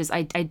decent marriages,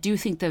 I do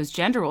think those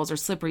gender roles are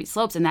slippery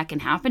slopes, and that can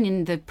happen,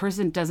 and the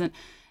person doesn't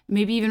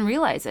maybe even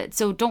realize it.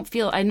 So don't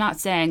feel, I'm not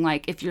saying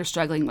like if you're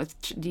struggling with,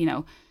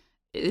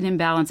 an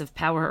imbalance of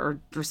power or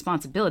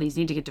responsibilities,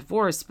 you need to get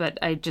divorced, but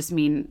I just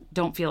mean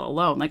don't feel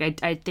alone.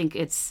 Like I think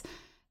it's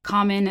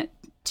common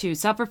to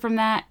suffer from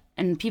that,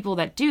 and people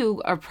that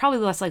do are probably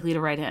less likely to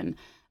write in.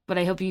 But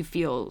I hope you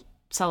feel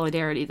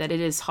solidarity that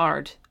it is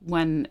hard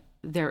when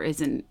there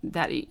isn't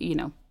that,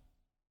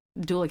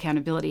 dual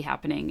accountability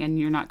happening and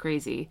you're not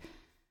crazy.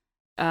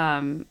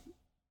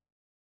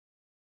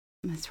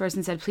 This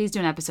person said, please do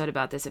an episode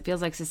about this. It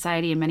feels like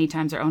society and many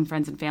times our own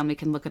friends and family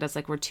can look at us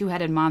like we're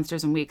two-headed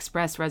monsters when we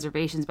express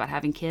reservations about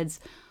having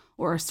kids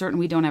or are certain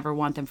we don't ever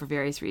want them for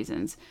various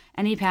reasons.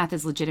 Any path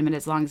is legitimate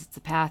as long as it's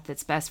a path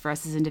that's best for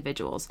us as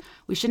individuals.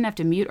 We shouldn't have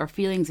to mute our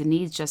feelings and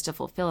needs just to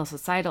fulfill a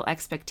societal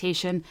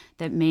expectation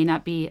that may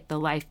not be the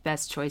life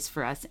best choice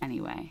for us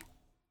anyway.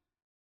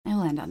 I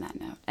will end on that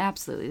note.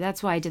 Absolutely.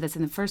 That's why I did this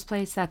in the first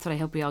place. That's what I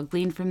hope we all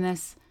gleaned from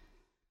this.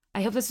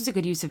 I hope this was a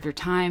good use of your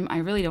time. I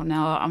really don't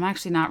know. I'm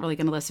actually not really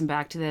going to listen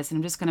back to this, and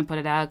I'm just going to put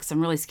it out because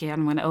I'm really scared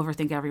I'm going to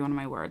overthink every one of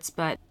my words.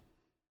 But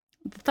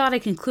the thought I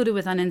concluded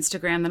with on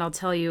Instagram that I'll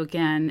tell you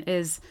again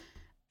is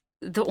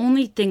the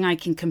only thing I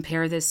can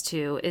compare this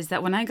to is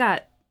that when I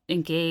got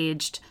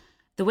engaged,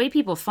 the way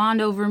people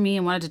fawned over me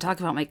and wanted to talk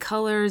about my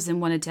colors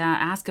and wanted to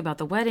ask about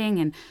the wedding,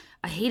 and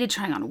I hated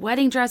trying on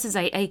wedding dresses.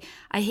 I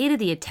hated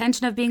the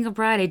attention of being a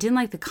bride. I didn't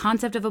like the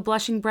concept of a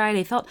blushing bride.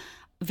 I felt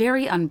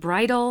very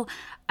unbridled.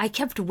 I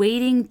kept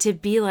waiting to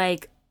be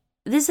like,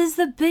 this is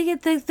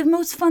the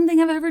most fun thing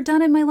I've ever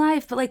done in my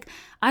life. But like,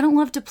 I don't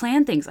love to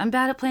plan things. I'm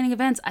bad at planning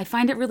events. I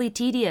find it really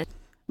tedious.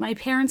 My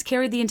parents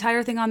carried the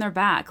entire thing on their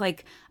back.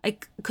 Like, I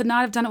could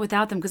not have done it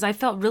without them because I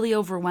felt really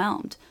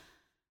overwhelmed.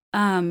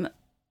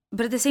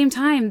 But at the same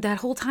time, that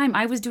whole time,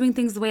 I was doing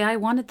things the way I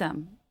wanted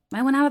them.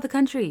 I went out of the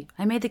country.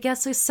 I made the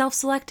guest list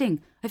self-selecting.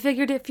 I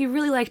figured if you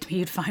really liked me,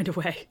 you'd find a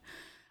way.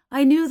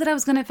 I knew that I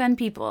was going to offend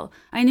people.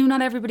 I knew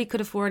not everybody could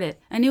afford it.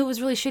 I knew it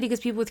was really shitty because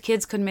people with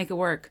kids couldn't make it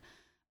work.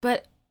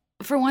 But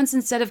for once,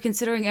 instead of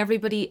considering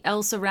everybody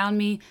else around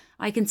me,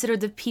 I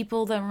considered the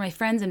people that were my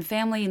friends and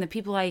family and the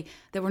people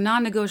that were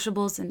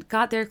non-negotiables and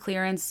got their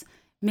clearance,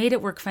 made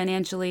it work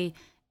financially,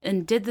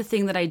 and did the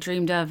thing that I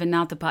dreamed of and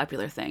not the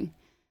popular thing.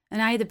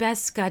 And I had the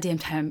best goddamn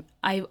time.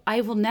 I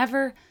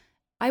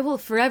will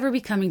forever be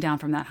coming down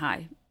from that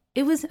high.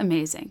 It was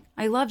amazing.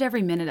 I loved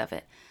every minute of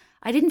it.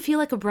 I didn't feel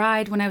like a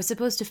bride when I was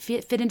supposed to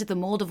fit into the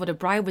mold of what a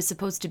bride was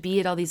supposed to be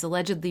at all these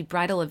allegedly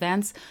bridal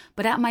events,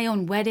 but at my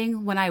own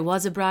wedding, when I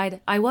was a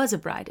bride,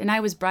 and I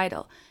was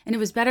bridal. And it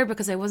was better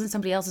because I wasn't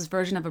somebody else's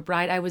version of a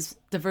bride. I was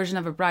the version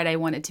of a bride I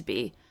wanted to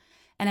be.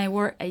 And I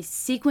wore a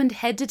sequined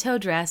head-to-toe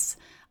dress.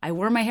 I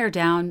wore my hair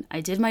down. I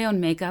did my own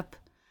makeup.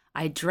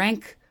 I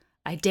drank.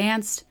 I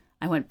danced.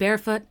 I went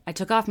barefoot. I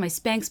took off my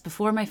Spanx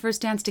before my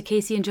first dance to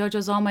Casey and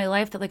JoJo's All My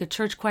Life that like a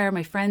church choir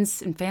my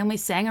friends and family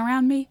sang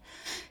around me.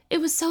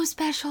 It was so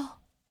special.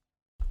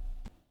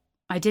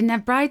 I didn't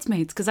have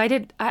bridesmaids because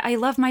I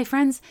love my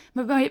friends.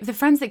 The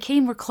friends that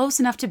came were close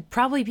enough to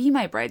probably be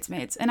my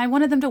bridesmaids, and I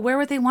wanted them to wear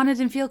what they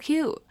wanted and feel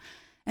cute.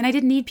 And I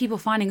didn't need people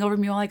fawning over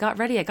me while I got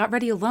ready. I got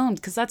ready alone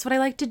because that's what I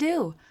like to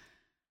do.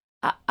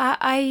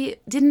 I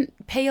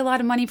didn't pay a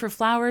lot of money for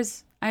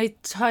flowers. I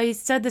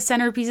said the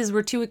centerpieces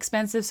were too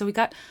expensive, so we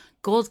got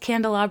gold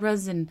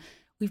candelabras and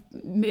we,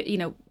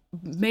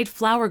 made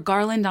flower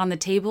garland on the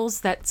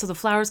tables so the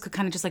flowers could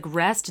kind of just like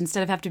rest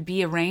instead of have to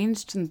be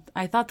arranged. And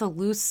I thought the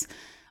loose,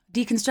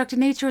 deconstructed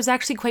nature was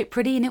actually quite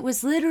pretty, and it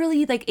was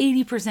literally like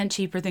 80%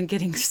 cheaper than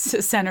getting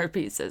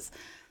centerpieces.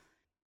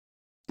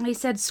 I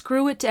said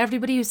screw it to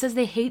everybody who says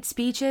they hate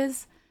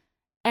speeches,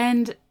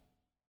 and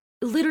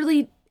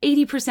literally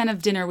 80%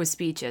 of dinner was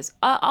speeches.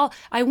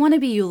 I want to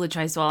be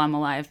eulogized while I'm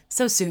alive,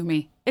 so sue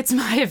me. It's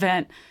my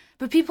event.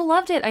 But people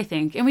loved it, I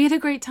think, and we had a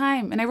great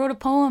time. And I wrote a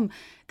poem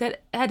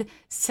that had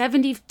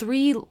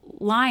 73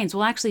 lines.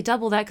 Well, actually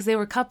double that because they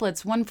were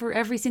couplets, one for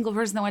every single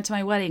person that went to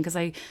my wedding. Because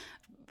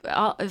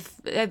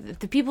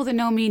the people that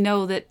know me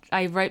know that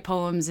I write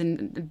poems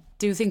and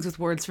do things with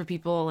words for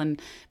people. And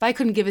if I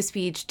couldn't give a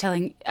speech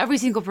telling every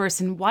single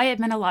person why it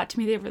meant a lot to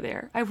me they were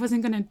there, I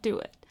wasn't going to do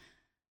it.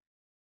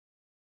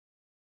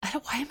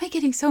 Why am I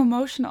getting so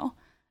emotional?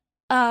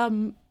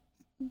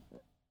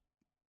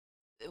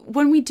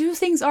 When we do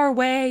things our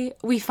way,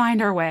 we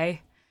find our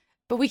way.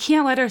 But we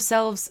can't let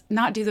ourselves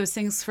not do those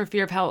things for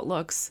fear of how it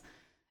looks.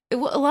 A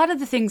lot of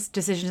the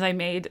decisions I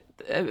made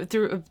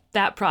through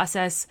that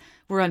process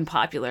were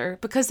unpopular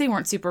because they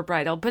weren't super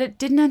bridal, but it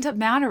didn't end up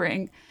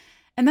mattering.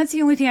 And that's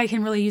the only thing I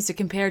can really use to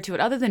compare to it,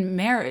 other than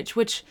marriage,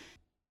 which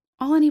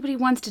all anybody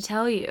wants to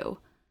tell you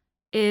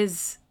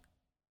is,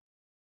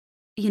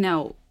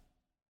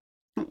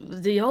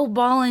 the old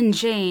ball and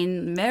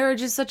chain,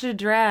 marriage is such a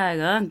drag,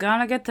 I'm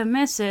gonna get the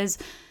misses.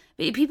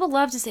 People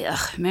love to say,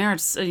 ugh,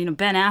 marriage,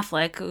 Ben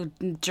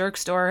Affleck, jerk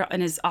store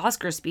in his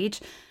Oscar speech,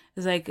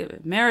 is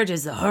like, marriage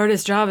is the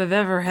hardest job I've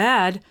ever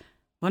had.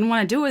 Wouldn't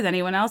want to do it with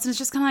anyone else. And it's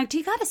just kind of like, do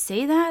you gotta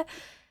say that?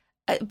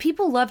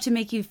 People love to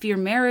make you fear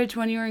marriage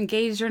when you're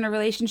engaged or in a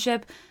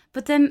relationship.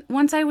 But then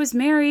once I was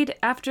married,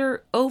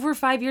 after over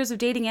 5 years of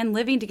dating and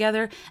living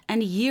together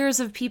and years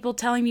of people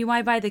telling me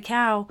why buy the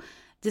cow,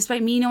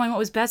 despite me knowing what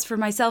was best for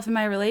myself and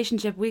my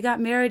relationship, we got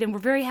married and we're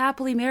very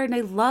happily married, and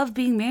I love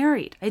being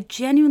married. I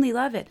genuinely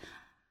love it.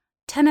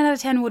 10 out of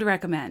 10 would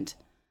recommend.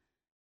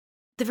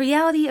 The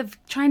reality of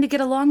trying to get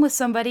along with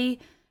somebody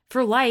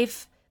for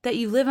life that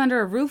you live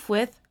under a roof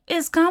with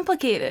is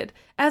complicated,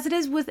 as it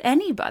is with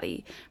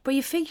anybody. But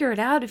you figure it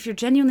out if you're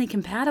genuinely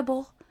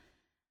compatible.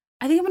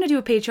 I think I'm going to do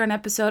a Patreon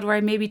episode where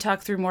I maybe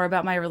talk through more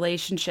about my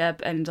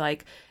relationship and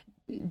like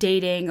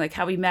dating, like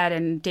how we met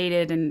and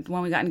dated and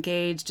when we got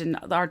engaged and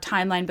our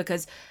timeline,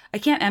 because I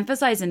can't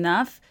emphasize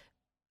enough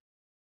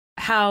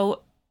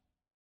how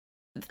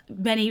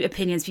many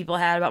opinions people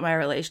had about my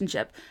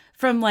relationship,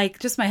 from like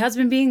just my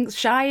husband being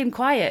shy and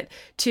quiet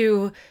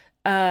to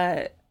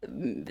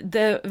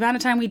the amount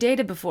of time we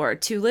dated before,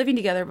 to living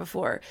together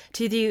before,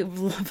 to the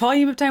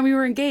volume of time we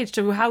were engaged,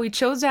 to how we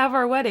chose to have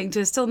our wedding,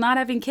 to still not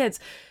having kids.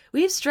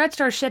 We've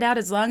stretched our shit out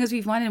as long as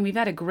we've wanted, and we've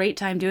had a great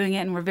time doing it,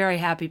 and we're very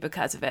happy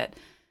because of it.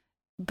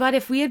 But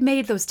if we had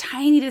made those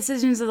tiny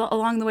decisions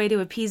along the way to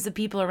appease the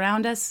people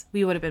around us,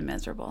 we would have been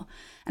miserable.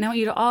 And I want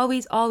you to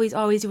always, always,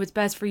 always do what's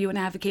best for you and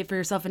advocate for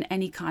yourself in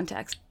any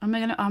context. I'm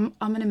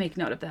gonna make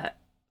note of that.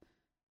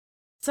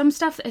 Some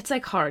stuff, it's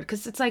like hard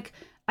because it's like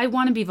I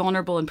want to be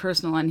vulnerable and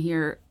personal on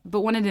here,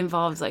 but when it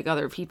involves like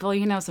other people,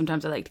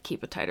 sometimes I like to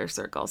keep a tighter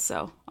circle.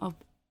 So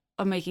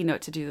I'm making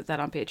note to do that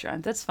on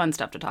Patreon. That's fun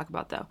stuff to talk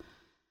about, though.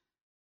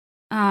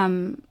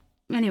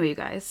 Anyway, you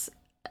guys.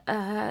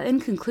 In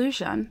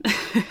conclusion,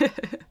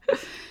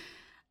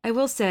 I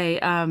will say,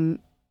 when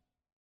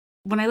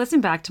I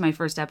listen back to my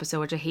first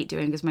episode, which I hate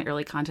doing because my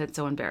early content's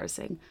so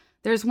embarrassing,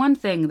 there's one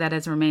thing that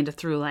has remained a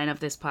through line of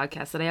this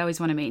podcast that I always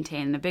want to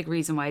maintain, and a big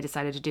reason why I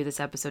decided to do this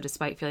episode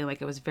despite feeling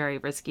like it was very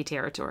risky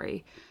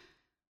territory.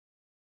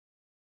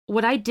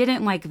 What I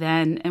didn't like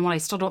then, and what I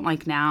still don't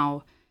like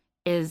now,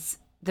 is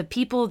the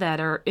people that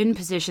are in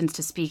positions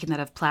to speak and that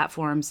have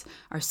platforms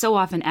are so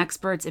often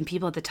experts and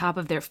people at the top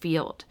of their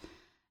field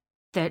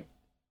that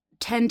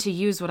tend to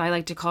use what I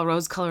like to call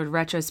rose-colored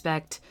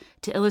retrospect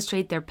to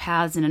illustrate their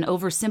paths in an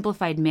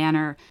oversimplified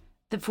manner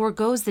that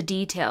foregoes the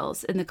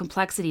details and the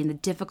complexity and the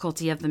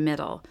difficulty of the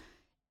middle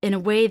in a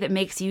way that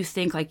makes you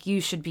think like you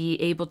should be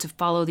able to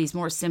follow these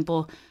more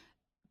simple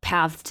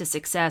paths to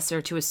success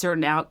or to a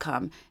certain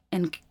outcome,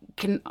 and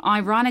can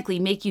ironically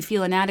make you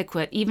feel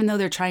inadequate even though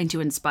they're trying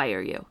to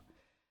inspire you.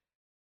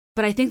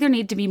 But I think there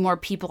need to be more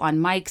people on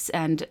mics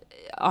and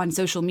on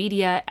social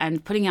media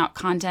and putting out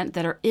content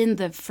that are in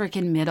the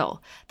freaking middle,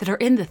 that are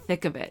in the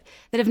thick of it,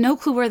 that have no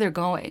clue where they're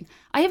going.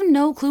 I have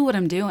no clue what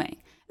I'm doing.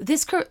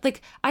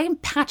 I am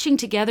patching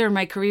together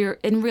my career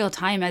in real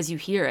time as you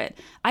hear it.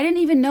 I didn't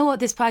even know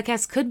this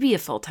podcast could be a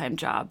full-time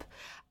job.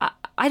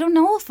 I don't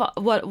know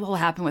what will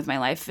happen with my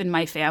life and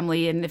my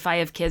family and if I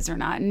have kids or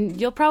not. And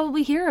you'll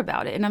probably hear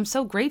about it. And I'm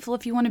so grateful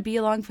if you want to be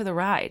along for the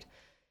ride.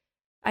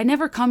 I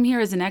never come here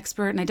as an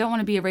expert, and I don't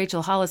want to be a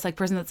Rachel Hollis-like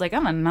person that's like,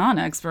 I'm a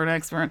non-expert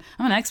expert.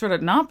 I'm an expert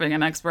at not being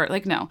an expert.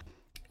 Like, no.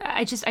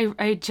 I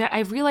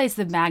realize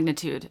the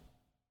magnitude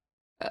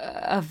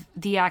of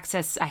the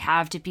access I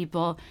have to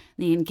people,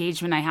 the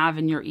engagement I have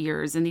in your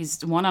ears, and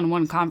these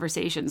one-on-one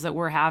conversations that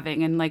we're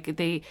having. And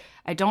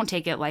I don't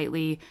take it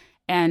lightly.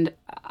 And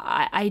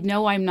I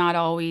know I'm not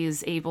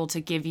always able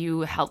to give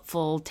you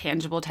helpful,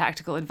 tangible,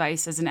 tactical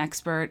advice as an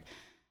expert,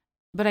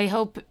 but I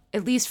hope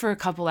at least for a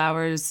couple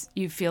hours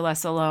you feel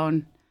less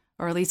alone,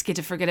 or at least get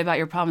to forget about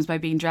your problems by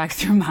being dragged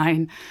through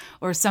mine,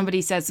 or somebody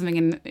says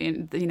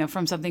something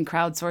from something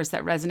crowdsourced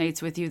that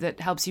resonates with you that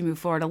helps you move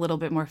forward a little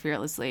bit more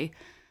fearlessly.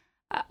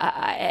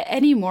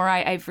 Anymore,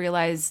 I've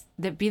realized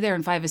that Be There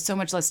in 5 is so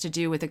much less to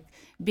do with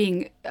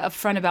being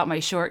upfront about my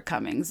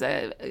shortcomings,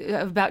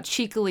 about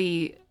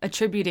cheekily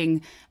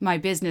attributing my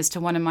business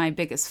to one of my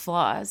biggest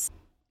flaws.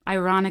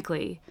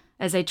 ironically,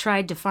 as I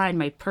tried to find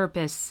my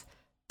purpose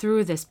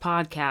through this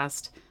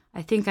podcast,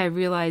 I think I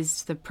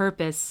realized the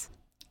purpose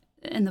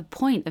and the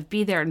point of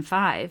Be There in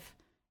 5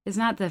 is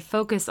not the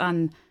focus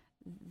on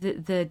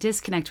the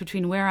disconnect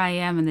between where I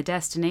am and the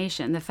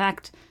destination, the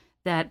fact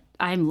that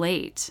I'm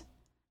late.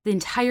 The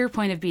entire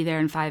point of Be There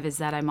in 5 is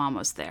that I'm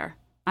almost there.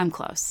 I'm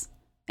close.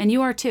 And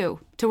you are too,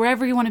 to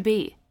wherever you want to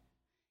be.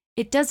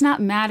 It does not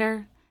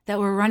matter that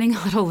we're running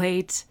a little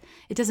late.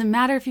 It doesn't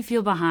matter if you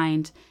feel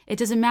behind. It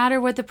doesn't matter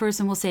what the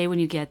person will say when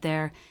you get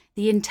there.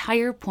 The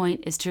entire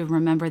point is to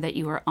remember that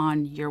you are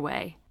on your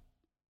way.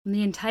 And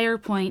the entire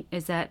point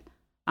is that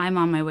I'm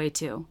on my way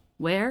too.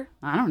 Where?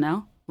 I don't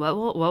know. What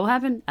will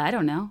happen? I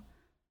don't know.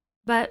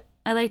 But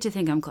I like to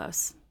think I'm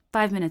close.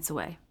 5 minutes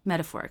away,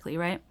 metaphorically,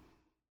 right?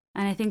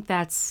 And I think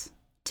that's,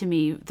 to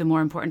me, the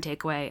more important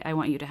takeaway I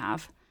want you to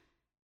have,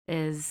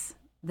 is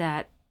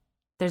that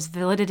there's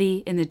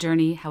validity in the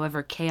journey,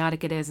 however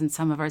chaotic it is, and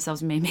some of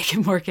ourselves may make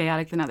it more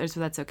chaotic than others,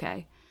 but that's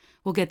okay.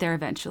 We'll get there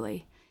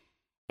eventually.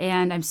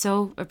 And I'm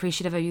so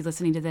appreciative of you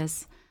listening to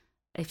this.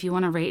 If you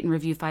want to rate and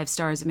review 5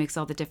 stars, it makes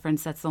all the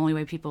difference. That's the only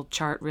way people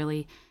chart,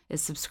 really,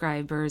 is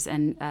subscribers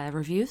and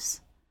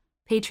reviews.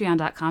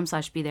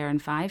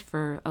 Patreon.com/BeThereIn5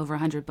 for over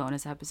 100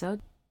 bonus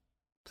episodes.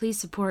 Please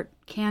support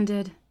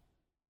Candid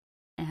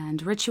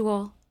and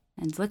Ritual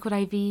and Liquid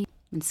IV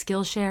and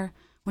Skillshare.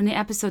 When the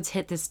episodes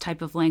hit this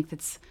type of length,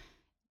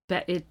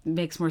 it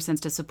makes more sense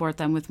to support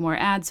them with more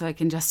ads so I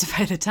can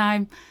justify the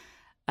time.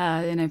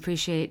 And I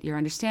appreciate your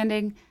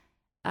understanding.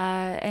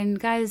 And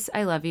guys,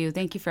 I love you.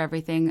 Thank you for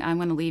everything. I'm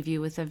going to leave you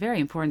with a very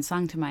important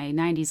song to my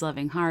 90s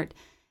loving heart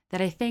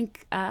that I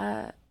think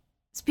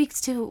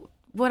speaks to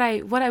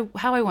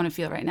how I want to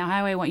feel right now,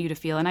 how I want you to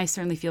feel. And I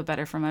certainly feel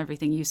better from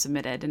everything you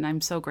submitted. And I'm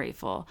so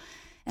grateful.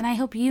 And I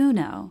hope you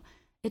know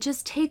it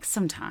just takes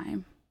some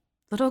time.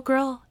 Little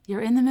girl,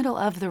 you're in the middle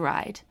of the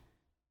ride.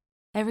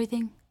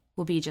 Everything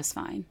will be just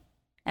fine.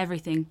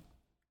 Everything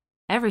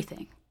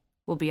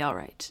will be all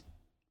right.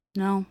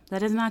 No,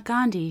 that is not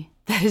Gandhi.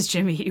 That is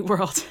Jimmy Eat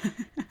World.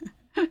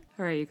 All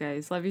right, you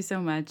guys. Love you so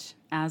much.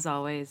 As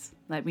always,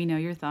 let me know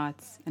your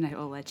thoughts, and I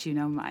will let you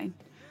know mine.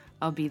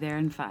 I'll be there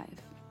in 5.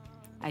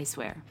 I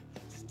swear.